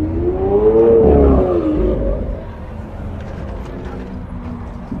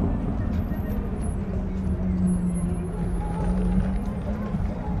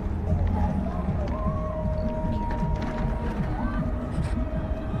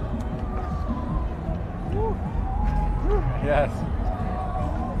 Yes.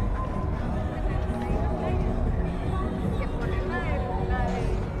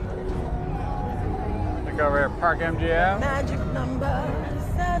 Look over here, Park MGM. Magic number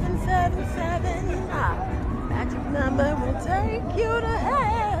 777. Magic number will take you to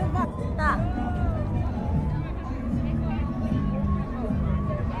heaven.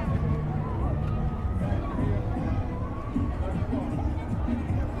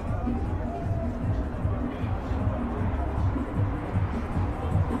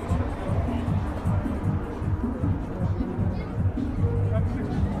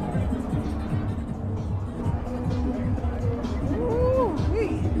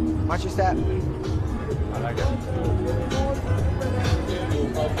 Watch your step. I like it.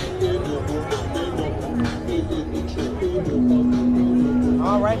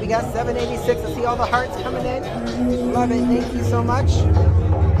 All right, we got 786. I see all the hearts coming in. Love it. Thank you so much.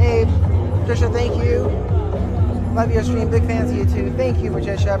 Hey, Patricia, thank you. Love your stream. Big fans of you too. Thank you,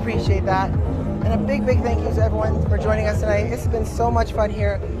 Patricia. Appreciate that. And a big, big thank you to everyone for joining us tonight. It's been so much fun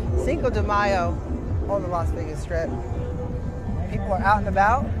here. Cinco de Mayo on the Las Vegas Strip. People are out and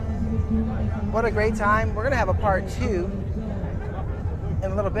about. What a great time. We're going to have a part 2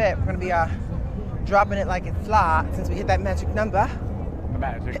 in a little bit. We're going to be dropping it like it's flat since we hit that magic number. The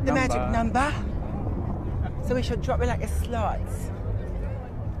magic Hit the magic number. So we should drop it like it's slots.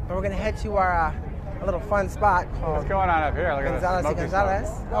 But we're going to head to our a little fun spot called What's going on up here? Look at this Gonzales y smoky Gonzales.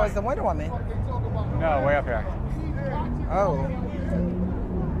 stuff. Oh, it's the Wonder Woman. No, way up here. Oh.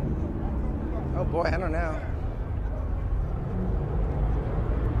 Oh boy, I don't know.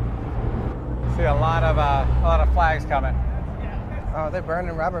 See a lot of flags coming. Oh, they're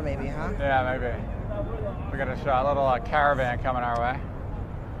burning rubber maybe, huh? Yeah, maybe. We got a little caravan coming our way.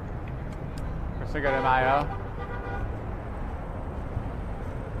 For CINCO de Mayo.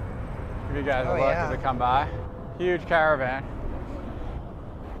 Give you guys a look as they come by. Huge caravan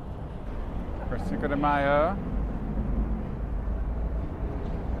for CINCO de Mayo.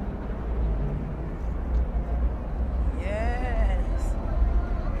 Yes.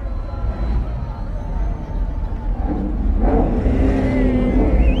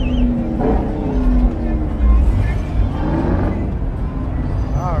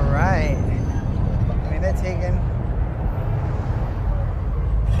 All right. I mean, they're taking.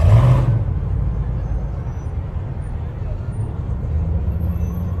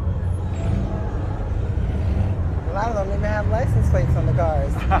 A lot of them don't even have license plates on the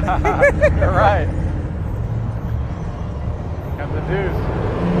cars. You're right. Got the deuce.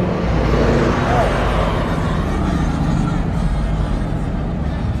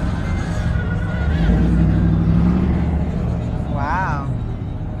 Wow.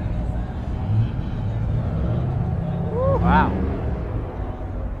 Wow.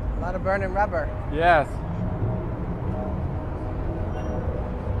 A lot of burning rubber. Yes.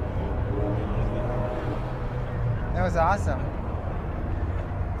 That was awesome.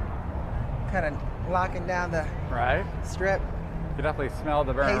 Kind of locking down the strip. You definitely smelled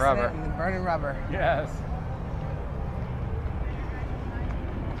the burning rubber. And the burning rubber. Yes.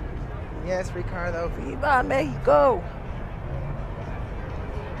 Yes, Ricardo. Viva Mexico!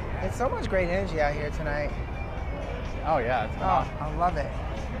 There's so much great energy out here tonight. Oh yeah, it's awesome. I love it.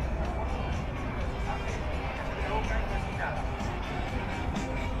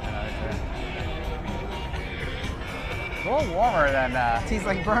 It's a little warmer than. He's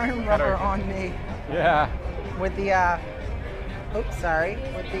like burning rubber on me. Yeah. With the, oops, sorry.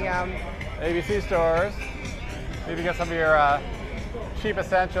 With the ABC stores. Need to get some of your cheap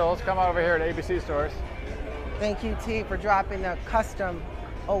essentials. Come over here at ABC stores. Thank you, T, for dropping the custom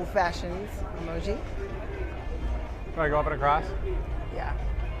old fashions emoji. Want to go up and across? Yeah.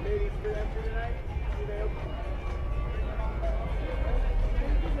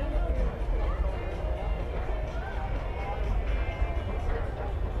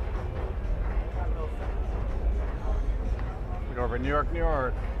 We go over New York, New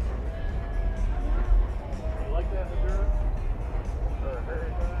York. You like that, Maduro?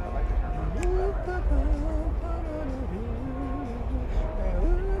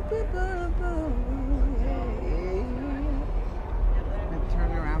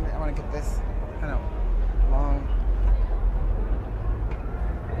 Turn around. I want to get this kind of long.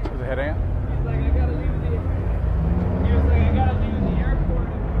 Is it hitting it? He's like, I gotta leave the airport.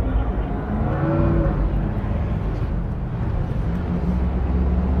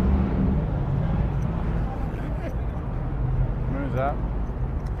 Moves up.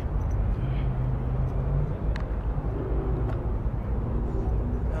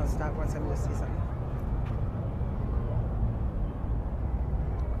 No, stop once I'm just see something.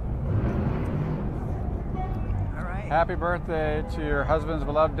 Happy birthday to your husband's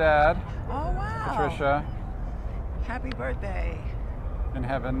beloved dad. Oh, wow. Patricia. Happy birthday. In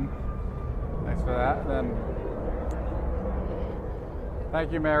heaven. Thanks for that. Then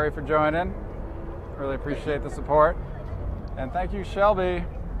thank you, Mary, for joining. Really appreciate the support. And thank you, Shelby.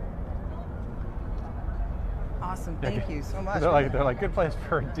 Awesome. Thank you so much. They're like good place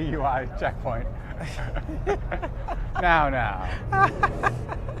for a DUI checkpoint. now.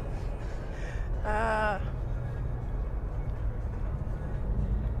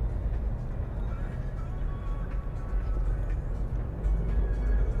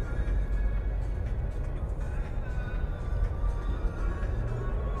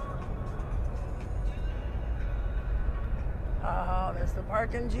 Oh, there's the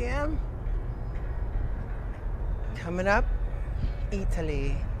parking GM. Coming up,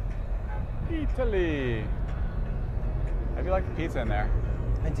 Italy. Italy. How do you like the pizza in there?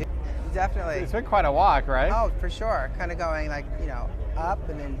 I do. Definitely. It's been quite a walk, right? Oh, for sure. Kind of going like, you know, up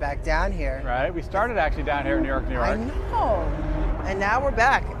and then back down here. Right. We started actually down here in New York, New York. I know. And now we're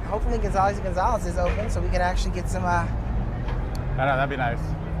back. Hopefully Gonzalez is open so we can actually get some I know, that'd be nice.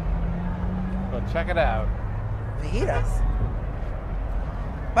 Well, check it out. fajitas.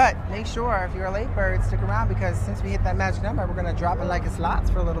 But make sure if you're a late bird, stick around because since we hit that magic number, we're gonna drop it like it's lots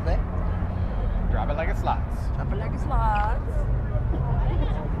for a little bit. Drop it like it's lots. Drop it like it's lots.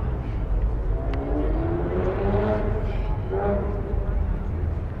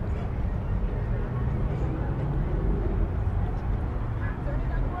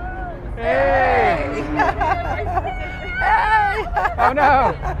 Hey! Hey! Oh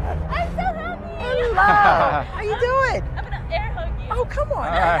no! I'm so happy! How you doing? I'm gonna air hug you. Oh, come on.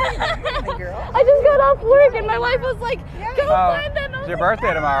 Hey, girl. I just got off work and my wife was like, go find them. It's your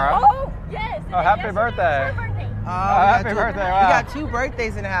birthday tomorrow. Oh, yes. Oh, happy birthday. Oh, happy birthday. Wow. We got 2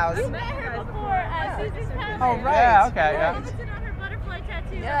 birthdays in the house. We met her before at Susie's house. Oh, right. Yeah, okay, yeah. On her butterfly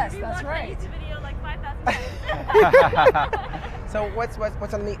tattoo. Yes, We that's watched right. that YouTube video like 5,000 times. So what's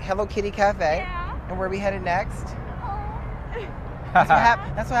on the Hello Kitty Cafe? Yeah. And where are we headed next? That's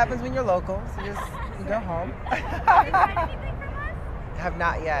what happens when you're local. So you go home. Have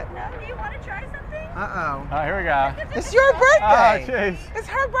not yet. Do you want to try something? Uh-oh. Oh, here we go. It's your birthday. Oh, jeez. It's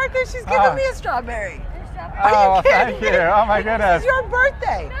her birthday. She's giving me a strawberry. Oh, thank you. Oh, my goodness. It's your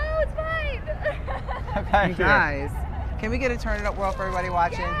birthday. No, it's fine. Thank you. Guys, can we get a Turn It Up World for everybody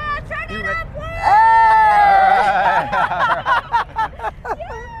watching? Yeah, turn it up,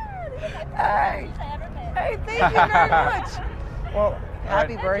 Hey! Hey, thank you very much. Well,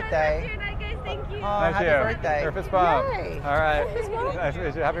 happy birthday. Thank you. Oh, Thank happy you. birthday. Your fist bump. Yay. All right. Fist bump. Nice to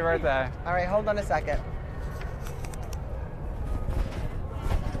meet you. Happy birthday. All right, hold on a second.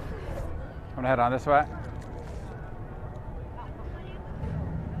 I'm going to head on this way.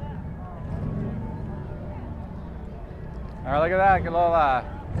 All right, look at that. Get a little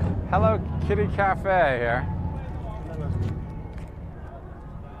Hello Kitty Cafe here.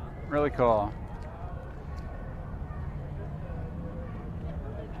 Really cool.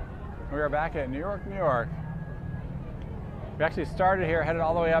 We are back at New York, New York. We actually started here, headed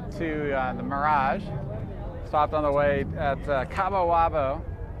all the way up to the Mirage. Stopped on the way at Cabo Wabo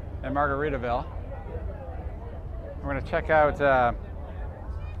in Margaritaville. We're going to check out,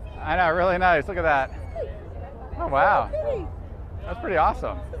 I know, really nice. Look at that. Oh, wow. That's pretty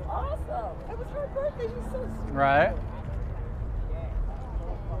awesome. This is awesome. It was her birthday. She's so sweet. Right?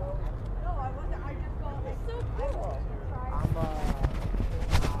 No, I just thought it's so cool.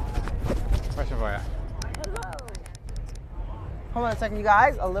 Question for you. Hello. Hold on a second, you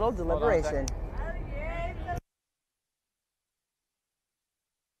guys. A little on a deliberation.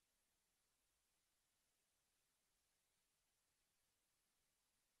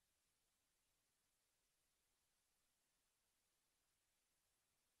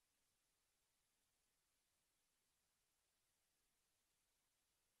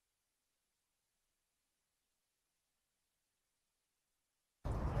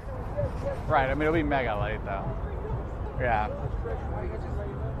 Right, I mean, it'll be mega late though. Yeah.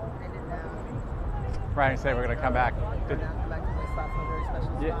 Right, you say we're going to come back.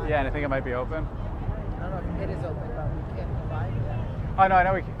 Yeah, and I think it might be open. I don't know if it is open, but we can't provide that. Oh, no, I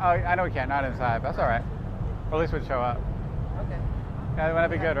know we can't, not inside. That's all right. Or at least we'd show up. Okay. Yeah,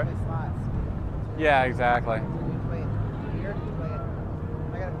 wouldn't that be good, right? Yeah, exactly.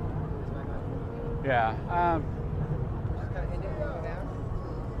 Yeah.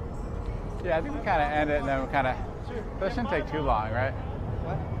 Yeah, I think we kind of end it and then we kind of, but it shouldn't take too long, right?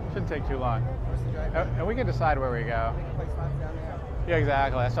 What? Shouldn't take too long. And we can decide where we go. Yeah,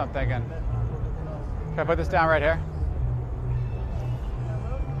 exactly. That's what I'm thinking. Can I put this down right here?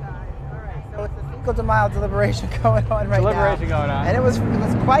 So it's the Cinco de Mayo deliberation going on right now. Deliberation going on. And it was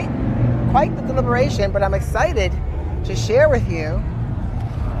quite the deliberation, but I'm excited to share with you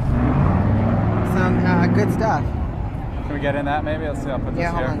some good stuff. Can we get in that maybe? Let's see, I'll put this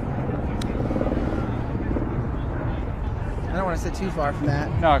hold here. on. I don't want to sit too far from that.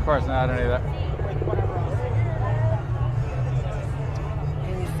 No, of course not. I don't either.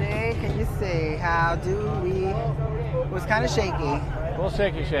 Can you see? How do we? It was kind of shaky. A little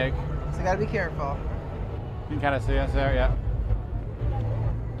shaky shake. So you got to be careful. You can kind of see us there, yeah.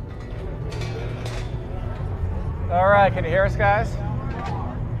 All right, can you hear us, guys?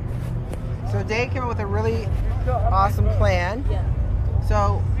 So Dave came up with a really awesome plan.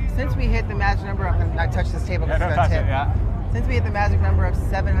 So since we hit the magic number of, and I touched this table because it's going to tip. Yeah. Since we hit the magic number of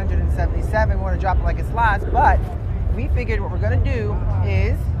 777, we want to drop it like it's slots, but we figured what we're going to do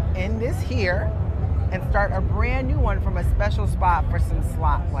is end this here and start a brand new one from a special spot for some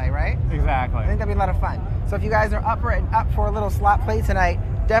slot play, right? Exactly. I think that'd be a lot of fun. So if you guys are up for a little slot play tonight,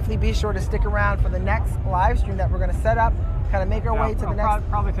 definitely be sure to stick around for the next live stream that we're going to set up, kind of make our way to the next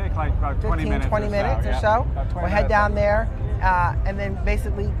probably take like about 20 minutes 20 minutes or so. We'll head down there and then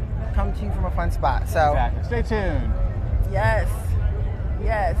basically come to you from a fun spot. So exactly. Stay tuned. Yes.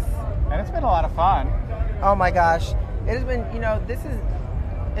 Yes. And it's been a lot of fun. Oh my gosh. It has been,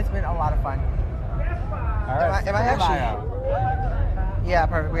 it's been a lot of fun. All right. Am I actually? Yeah,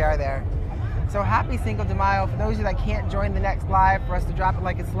 perfect. We are there. So happy Cinco de Mayo. For those of you that can't join the next live for us to drop it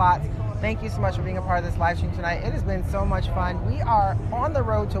like it's slots, thank you so much for being a part of this live stream tonight. It has been so much fun. We are on the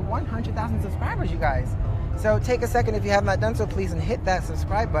road to 100,000 subscribers, you guys. So take a second if you have not done so, please, and hit that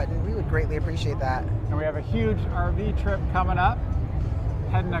subscribe button. We would greatly appreciate that. And we have a huge RV trip coming up,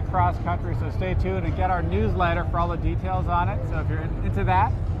 heading across country, so stay tuned and get our newsletter for all the details on it. So if you're into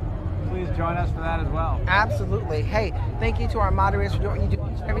that, please join us for that as well. Absolutely. Hey, thank you to our moderators for doing what you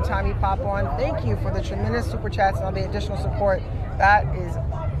do every time you pop on. Thank you for the tremendous super chats and all the additional support.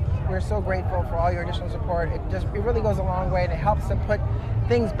 We're so grateful for all your additional support. It really goes a long way, and it helps to put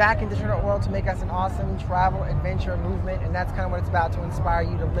things back into the internet world to make us an awesome travel, adventure, movement, and that's kind of what it's about, to inspire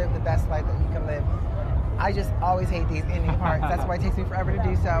you to live the best life that you can live. I just always hate these ending parts. That's why it takes me forever to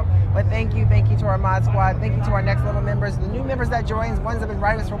do so. But thank you to our mod squad. Thank you to our next level members, the new members that joins, ones that have been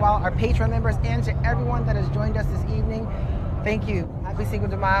riding us for a while, our Patreon members, and to everyone that has joined us this evening. Thank you. Happy Cinco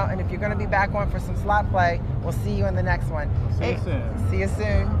de Mayo, and if you're going to be back on for some slot play, we'll see you in the next one. See you soon. See you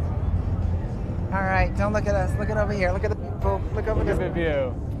soon. All right, don't look at us. Look at over here. Look at the beautiful. Look over this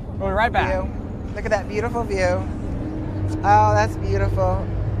view. We'll be right back. View. Look at that beautiful view. Oh, that's beautiful.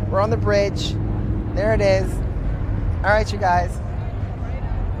 We're on the bridge. There it is. All right, you guys.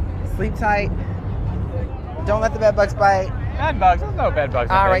 Sleep tight. Don't let the bed bugs bite. Bed bugs? There's no bed bugs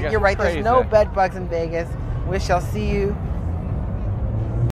in All right, Vegas. you're right. Crazy. There's no bed bugs in Vegas. We shall see you